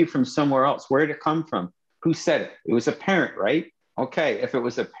came to you from somewhere else. Where did it come from? Who said it? It was a parent, right? Okay. If it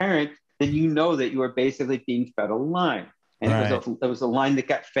was a parent, then you know that you were basically being fed a line. And it was a line that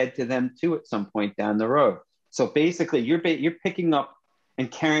got fed to them too at some point down the road. So basically you're picking up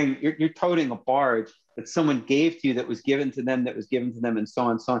and carrying, you're toting a barge that someone gave to you, that was given to them, and so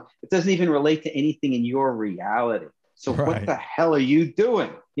on and so on. It doesn't even relate to anything in your reality. So what the hell are you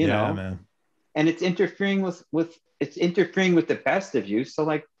doing? You know, man. And it's interfering with the best of you. So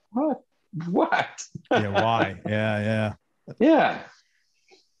like, what? Yeah. Why? Yeah.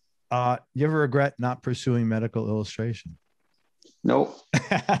 You ever regret not pursuing medical illustration? Nope.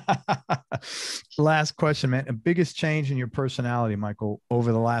 Last question, man. The biggest change in your personality, Michael,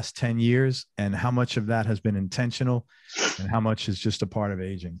 over the last 10 years, and how much of that has been intentional and how much is just a part of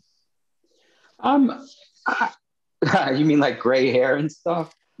aging? You mean like gray hair and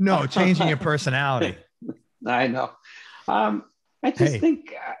stuff? No, changing your personality. I know. I just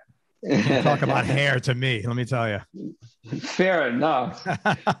think... Can't talk about hair to me, let me tell you. Fair enough.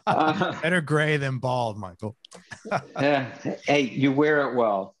 Better gray than bald, Michael. Yeah. Hey, you wear it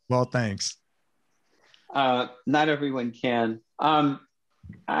well. Well, thanks. Not everyone can.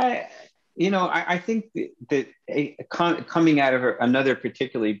 I think that coming out of another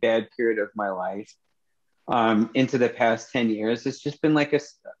particularly bad period of my life into the past 10 years, it's just been like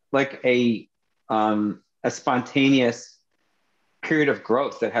a spontaneous period of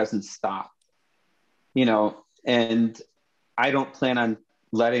growth that hasn't stopped, you know, and I don't plan on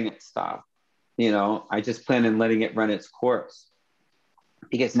letting it stop. You know, I just plan on letting it run its course,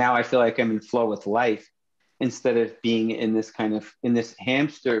 because now I feel like I'm in flow with life instead of being in this this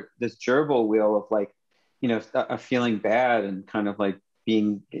gerbil wheel of like, you know, of feeling bad and kind of like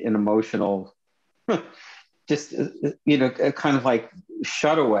being an emotional, just, you know, kind of like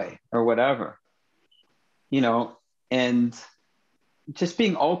shut away or whatever, you know, and just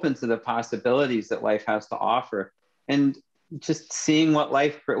being open to the possibilities that life has to offer, and just seeing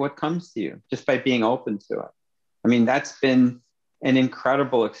what comes to you just by being open to it. I mean, that's been an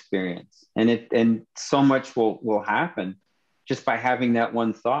incredible experience, and so much will happen just by having that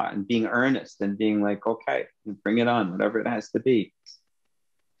one thought and being earnest and being like, okay, bring it on, whatever it has to be.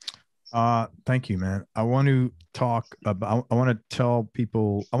 Thank you, man. I want to talk about, I want to tell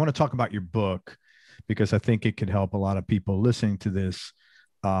people, I want to talk about your book, because I think it could help a lot of people listening to this.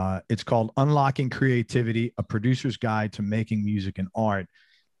 It's called Unlocking Creativity, A Producer's Guide to Making Music and Art.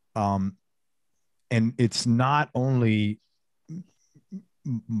 And it's not only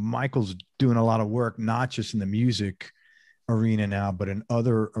Michael's doing a lot of work, not just in the music arena now, but in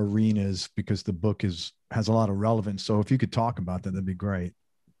other arenas, because the book has a lot of relevance. So if you could talk about that, that'd be great.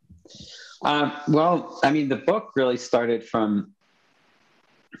 Well, I mean, the book really started from,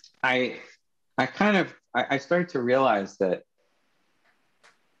 I started to realize that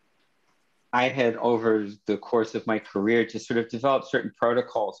I had, over the course of my career, just sort of developed certain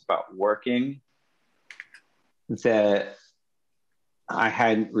protocols about working that I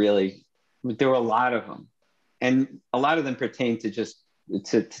hadn't really, there were a lot of them. And a lot of them pertain to just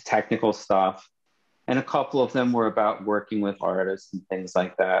to technical stuff. And a couple of them were about working with artists and things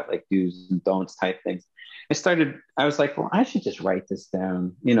like that, like do's and don'ts type things. I was like, well, I should just write this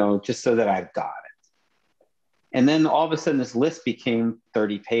down, you know, just so that I've got it. And then all of a sudden this list became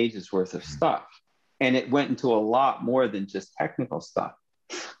 30 pages worth of stuff. And it went into a lot more than just technical stuff.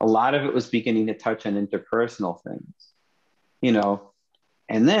 A lot of it was beginning to touch on interpersonal things, you know,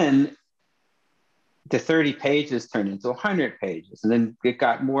 and then the 30 pages turned into 100 pages. And then it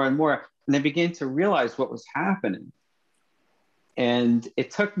got more and more. And I began to realize what was happening. And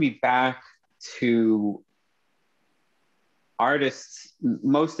it took me back to artists,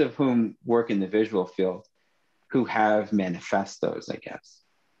 most of whom work in the visual field, who have manifestos, I guess,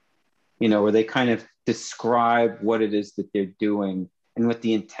 you know, where they kind of describe what it is that they're doing and what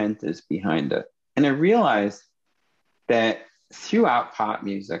the intent is behind it. And I realized that throughout pop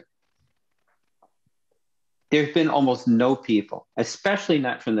music, there's been almost no people, especially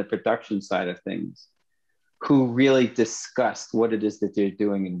not from the production side of things, who really discussed what it is that they're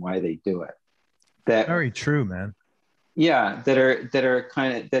doing and why they do it. That very true, man. Yeah, that are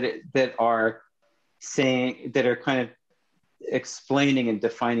kind of explaining and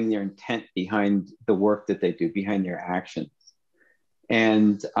defining their intent behind the work that they do, behind their actions.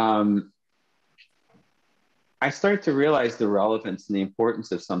 And I started to realize the relevance and the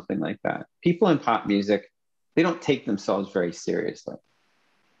importance of something like that. People in pop music, they don't take themselves very seriously.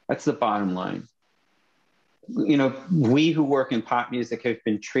 That's the bottom line. You know, we who work in pop music have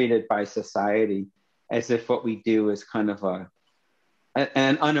been treated by society as if what we do is kind of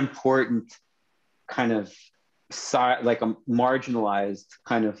an unimportant kind of side, like a marginalized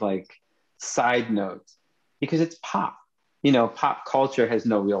kind of like side note, because it's pop. You know, pop culture has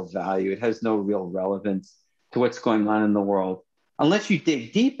no real value. It has no real relevance to what's going on in the world. Unless you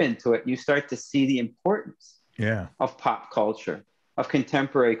dig deep into it, you start to see the importance of pop culture, of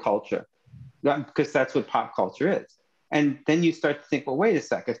contemporary culture, because that's what pop culture is. And then you start to think, well, wait a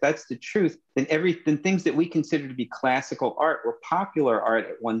sec, if that's the truth, then things that we consider to be classical art were popular art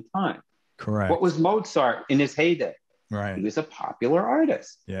at one time. Correct. What was Mozart in his heyday? Right. He was a popular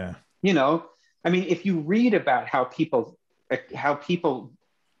artist. Yeah. You know, I mean, if you read about how people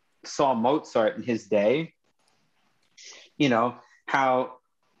saw Mozart in his day, you know, how,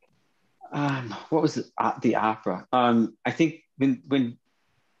 what was the opera? I think when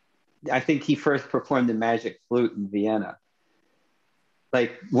he first performed the Magic Flute in Vienna,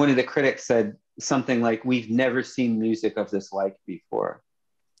 like one of the critics said something like, "We've never seen music of this like before."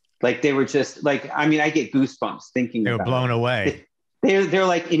 Like they were just like, I mean, I get goosebumps thinking about it. They were blown away. They're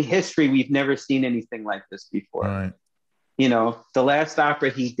like, in history, we've never seen anything like this before. Right. You know, the last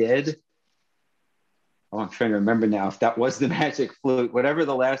opera he did, I'm trying to remember now if that was the Magic Flute, whatever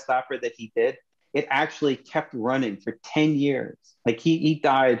the last opera that he did, it actually kept running for 10 years. Like he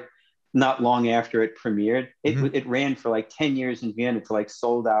died not long after it premiered. It ran for like 10 years in Vienna to like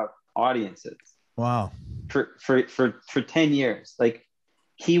sold out audiences. Wow. For 10 years. Like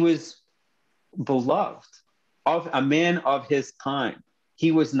he was beloved, of a man of his time.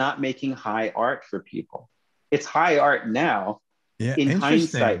 He was not making high art for people. It's high art now. Yeah, In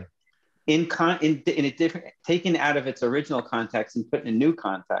interesting. hindsight, in a different, taken out of its original context and put in a new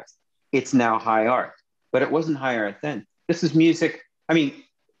context, it's now high art. But it wasn't high art then. This is music. I mean,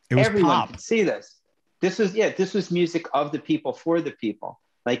 It was everyone pop. could see this. This was music of the people for the people.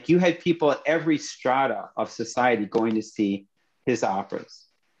 Like, you had people at every strata of society going to see his operas,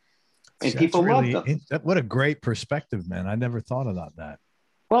 and people loved them. What a great perspective, man. I never thought about that.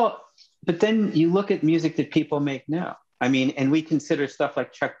 Well, but then you look at music that people make now. I mean, and we consider stuff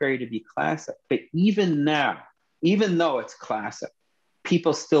like Chuck Berry to be classic. But even now, even though it's classic,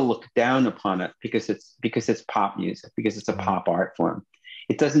 people still look down upon it because it's pop music, because it's a pop art form.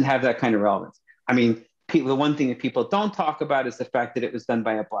 It doesn't have that kind of relevance. I mean, the one thing that people don't talk about is the fact that it was done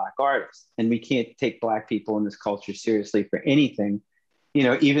by a Black artist, and we can't take Black people in this culture seriously for anything, you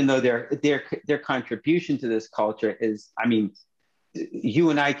know, even though their contribution to this culture is, I mean, you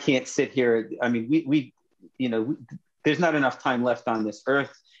and I can't sit here. I mean, we there's not enough time left on this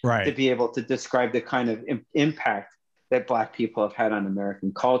earth to be able to describe the kind of impact that Black people have had on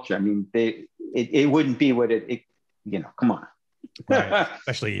American culture. I mean, it wouldn't be what it come on. Right.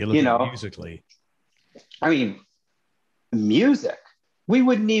 Especially you look at musically. I mean, music, we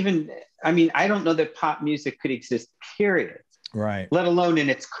wouldn't even, I mean, I don't know that pop music could exist, period. Right. Let alone in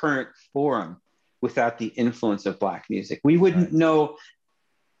its current form without the influence of Black music. We wouldn't know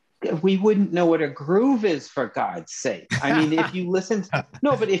what a groove is, for God's sake. I mean, if you listen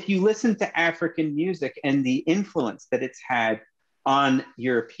to African music and the influence that it's had on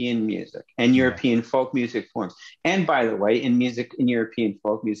European music and European folk music forms. And by the way, in European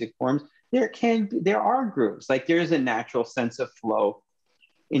folk music forms, there are grooves. Like, there's a natural sense of flow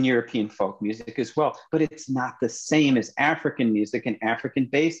in European folk music as well, but it's not the same as African music and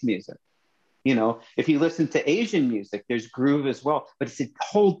African-based music. You know, if you listen to Asian music, there's groove as well, but it's a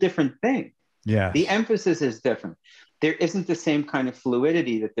whole different thing. Yeah. The emphasis is different. There isn't the same kind of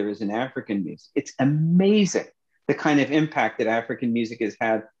fluidity that there is in African music. It's amazing the kind of impact that African music has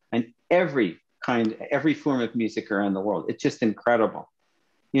had on every form of music around the world. It's just incredible,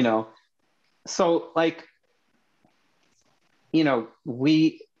 you know? So, like, you know,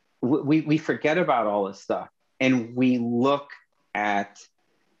 we forget about all this stuff, and we look at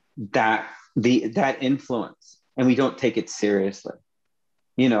that influence, and we don't take it seriously.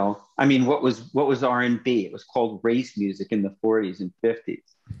 You know, I mean, what was R&B? It was called race music in the 40s and 50s.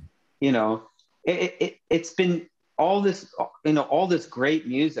 You know, it's been all this great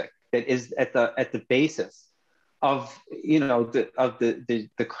music that is at the basis of, you know,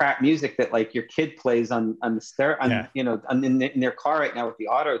 the crap music that, like, your kid plays in their car right now with the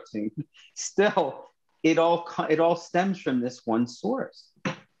auto tune. Still, it all stems from this one source,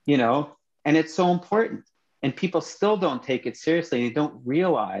 you know, and it's so important. And people still don't take it seriously. They don't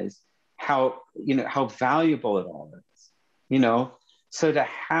realize how valuable it all is, you know. So to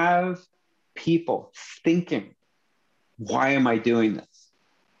have people thinking, why am I doing this?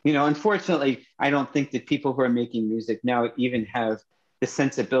 You know, unfortunately, I don't think that people who are making music now even have the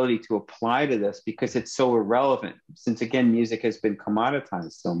sensibility to apply to this, because it's so irrelevant. Since, again, music has been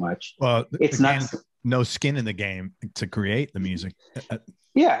commoditized so much. Well, it's not no skin in the game to create the music.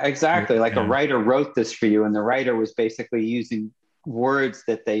 Yeah, exactly. Like, a writer wrote this for you, and the writer was basically using words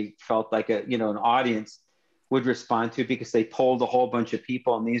that they felt like an audience would respond to, because they polled a whole bunch of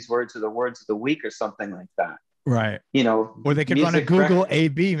people, and these words are the words of the week or something like that. Right. You know, or they could run a Google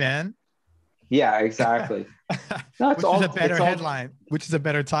AB, man. Yeah, exactly. No, which is a better headline, which is a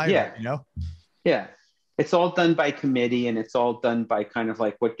better title, yeah. You know? Yeah. It's all done by committee, and it's all done by kind of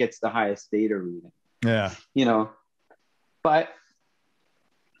like what gets the highest data reading. Yeah. You know, but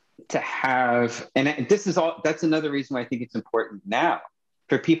to have, and that's another reason why I think it's important now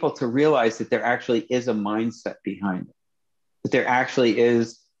for people to realize that there actually is a mindset behind it, that there actually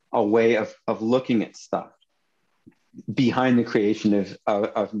is a way of looking at stuff behind the creation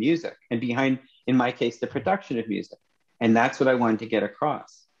of music, and behind, in my case, the production of music. And that's what I wanted to get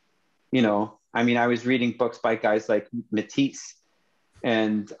across. You know, I mean, I was reading books by guys like Matisse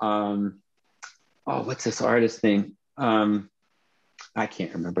and, what's this artist name? I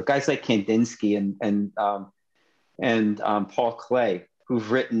can't remember. Guys like Kandinsky and Paul Klee, who've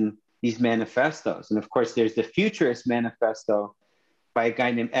written these manifestos. And of course, there's the Futurist Manifesto by a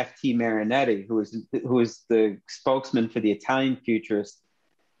guy named F.T. Marinetti, who was the spokesman for the Italian futurists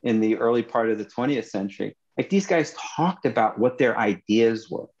in the early part of the 20th century. Like, these guys talked about what their ideas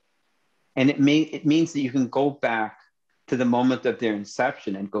were. And it means that you can go back to the moment of their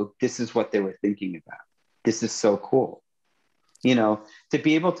inception and go, this is what they were thinking about. This is so cool. you know, to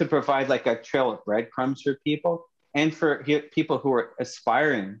be able to provide like a trail of breadcrumbs for people, and for people who are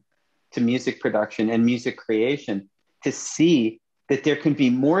aspiring to music production and music creation, to see that there can be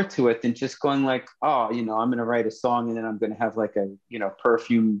more to it than just going like, oh, you know, I'm going to write a song and then I'm going to have like a, you know,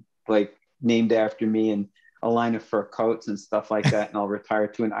 perfume like named after me and a line of fur coats and stuff like that, and I'll retire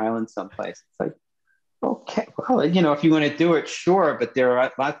to an island someplace. It's like, okay, well, you know, if you want to do it, sure, but there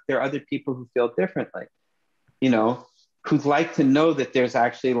are other people who feel differently, you know, who'd like to know that there's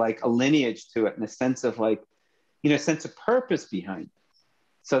actually like a lineage to it and a sense of like, you know, a sense of purpose behind it.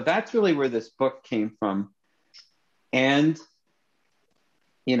 So that's really where this book came from. And,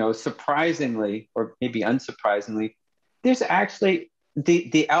 you know, surprisingly, or maybe unsurprisingly, there's actually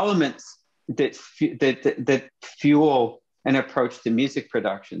the elements that fuel an approach to music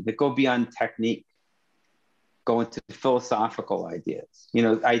production that go beyond technique, go into philosophical ideas, you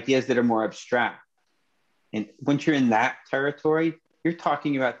know, ideas that are more abstract. And once you're in that territory, you're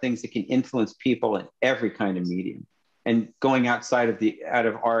talking about things that can influence people in every kind of medium, and going out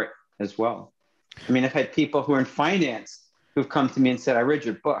of art as well. I mean, I've had people who are in finance who've come to me and said, I read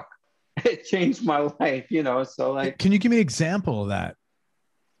your book. It changed my life, you know? So like, can you give me an example of that?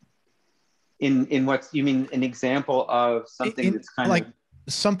 In what you mean, an example of something that's kind like of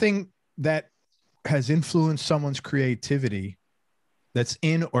something that has influenced someone's creativity that's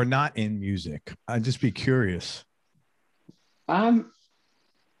in or not in music? I'd just be curious.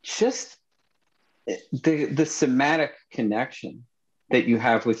 Just the somatic connection that you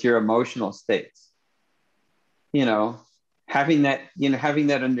have with your emotional states, you know, having that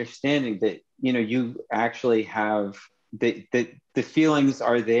understanding that, you know, you actually have the feelings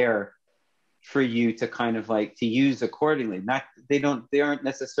are there for you to kind of like to use accordingly. They aren't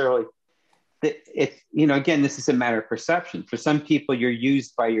necessarily that. It, you know, again, this is a matter of perception. For some people, you're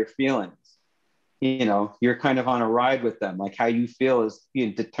used by your feelings. You know, you're kind of on a ride with them. Like how you feel is, you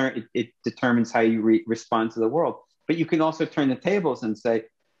know, it determines how you respond to the world. But you can also turn the tables and say,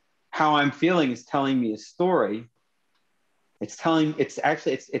 how I'm feeling is telling me a story. It's telling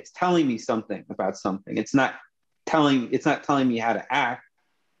me something about something. It's not telling me how to act.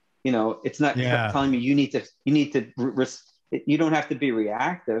 You know, it's not telling me you need to you don't have to be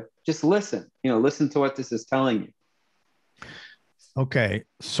reactive. Just listen, you know, listen to what this is telling you. Okay.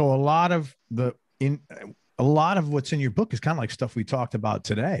 So a lot of what's in your book is kind of like stuff we talked about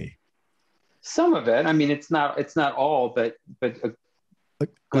today. Some of it, I mean, it's not all, but a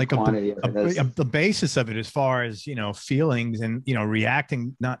good quantity of it. The basis of it, as far as, you know, feelings and, you know,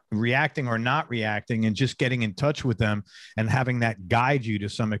 reacting or not reacting, and just getting in touch with them and having that guide you to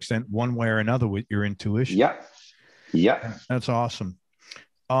some extent, one way or another, with your intuition. Yep. That's awesome.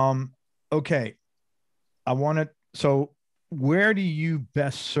 Okay. So where do you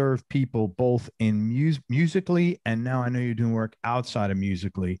best serve people, both in musically, and now I know you're doing work outside of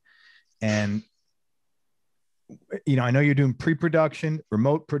musically, and, you know, I know you're doing pre-production,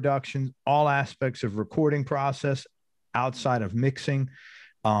 remote production, all aspects of recording process outside of mixing.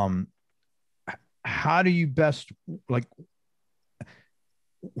 How do you best, like,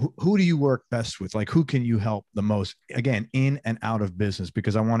 who do you work best with? Like, who can you help the most, again, in and out of business?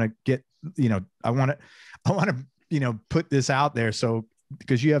 Because I want to get, you know, I want to, you know, put this out there. So,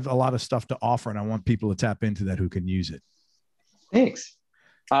 because you have a lot of stuff to offer, and I want people to tap into that who can use it. Thanks.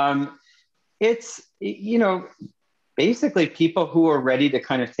 It's, you know, basically people who are ready to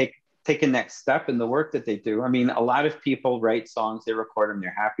kind of take a next step in the work that they do. I mean, a lot of people write songs, they record them,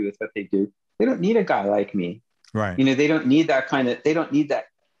 they're happy with what they do. They don't need a guy like me. Right. You know, they don't need that kind of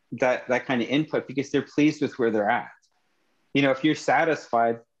input, because they're pleased with where they're at. You know, if you're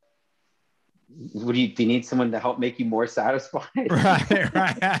satisfied, do you need someone to help make you more satisfied?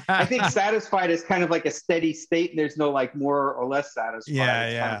 Right. I think satisfied is kind of like a steady state, and there's no like more or less satisfied.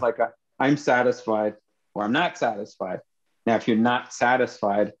 It's kind of like I'm satisfied or I'm not satisfied. Now, if you're not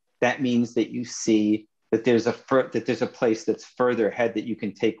satisfied, that means that you see that there's a place that's further ahead that you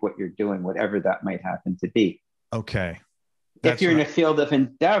can take what you're doing, whatever that might happen to be. Okay. If you're in a field of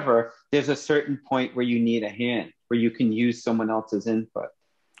endeavor, there's a certain point where you need a hand, where you can use someone else's input.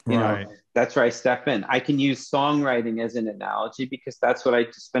 You know, that's where I step in. I can use songwriting as an analogy, because that's what I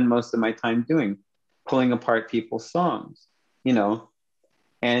spend most of my time doing, pulling apart people's songs, you know,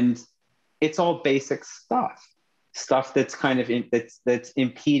 and it's all basic stuff that's kind of that's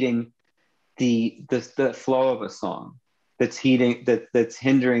impeding the flow of a song, that's hindering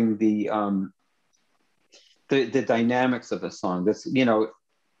the dynamics of a song. That's, you know,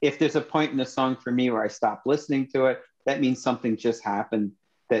 if there's a point in the song for me where I stop listening to it, that means something just happened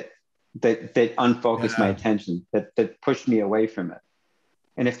that unfocused my attention, that pushed me away from it.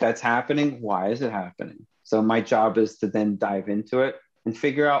 And if that's happening, why is it happening? So my job is to then dive into it and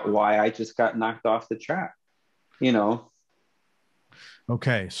figure out why I just got knocked off the track, you know.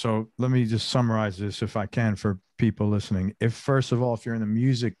 Okay, so let me just summarize this if I can for people listening. If first of all, if you're in the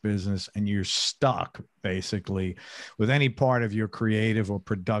music business and you're stuck basically with any part of your creative or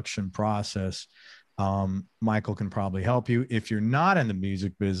production process, Michael can probably help you. If you're not in the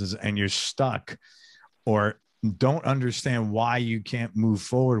music business and you're stuck or don't understand why you can't move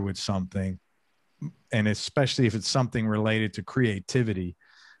forward with something, and especially if it's something related to creativity,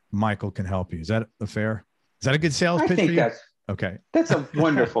 Michael can help you. Is that a fair? Is that a good sales I pitch think for you? that's Okay. That's a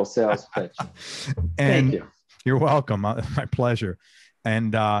wonderful sales pitch. And Thank you. You're welcome. My pleasure.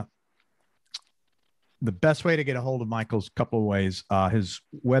 And the best way to get a hold of Michael's a couple of ways. His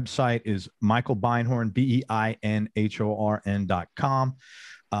website is Michael Beinhorn, BEINHORN.com.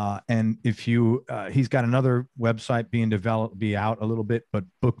 And if you, he's got another website being developed, be out a little bit, but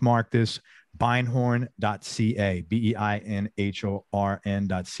bookmark this, Beinhorn.ca,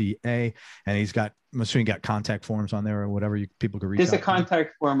 BEINHORN.ca. And he's got, I'm assuming you got contact forms on there or whatever people could reach out. There's a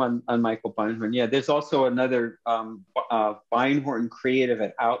contact form on Michael Beinhorn. Yeah, there's also another Beinhorn Creative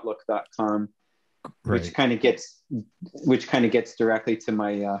at Outlook.com, which kind of gets directly to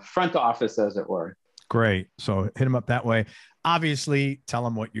my front office, as it were. Great. So hit him up that way. Obviously, tell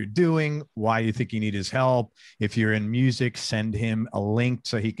him what you're doing, why you think you need his help. If you're in music, send him a link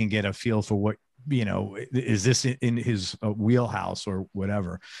so he can get a feel for what, you know, is this in his wheelhouse or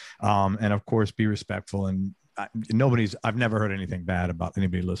whatever. And of course, be respectful. And I've never heard anything bad about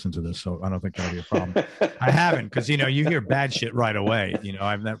anybody listening to this. So I don't think that'll be a problem. I haven't, because, you know, you hear bad shit right away, you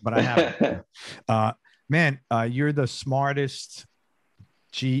know, but I haven't. Man, you're the smartest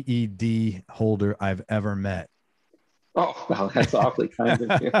GED holder I've ever met. Oh, well, that's awfully kind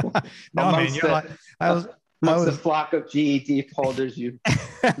of you. No, man, you're like, I was the flock of GED holders you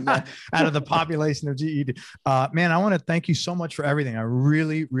out of the population of GED. Man, I want to thank you so much for everything. I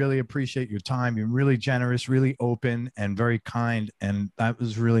really, really appreciate your time. You're really generous, really open, and very kind. And that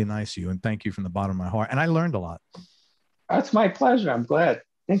was really nice of you. And thank you from the bottom of my heart. And I learned a lot. That's my pleasure. I'm glad.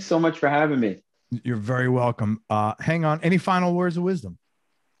 Thanks so much for having me. You're very welcome. Hang on. Any final words of wisdom?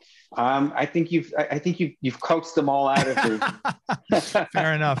 I think you've coaxed them all out of me.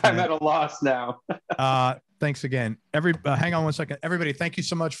 Fair enough. I'm at a loss now. Thanks again. Hang on one second. Everybody, thank you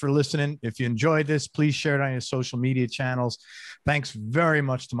so much for listening. If you enjoyed this, please share it on your social media channels. Thanks very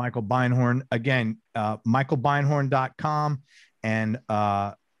much to Michael Beinhorn. Again, michaelbeinhorn.com and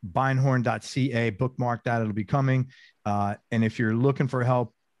beinhorn.ca. Bookmark that. It'll be coming. And if you're looking for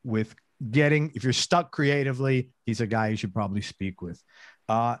help with if you're stuck creatively, he's a guy you should probably speak with.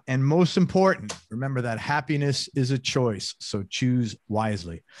 And most important, remember that happiness is a choice. So choose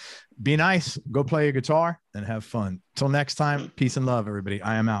wisely. Be nice, go play your guitar, and have fun. Till next time, peace and love, everybody.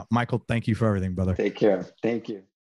 I am out. Michael, thank you for everything, brother. Take care. Thank you.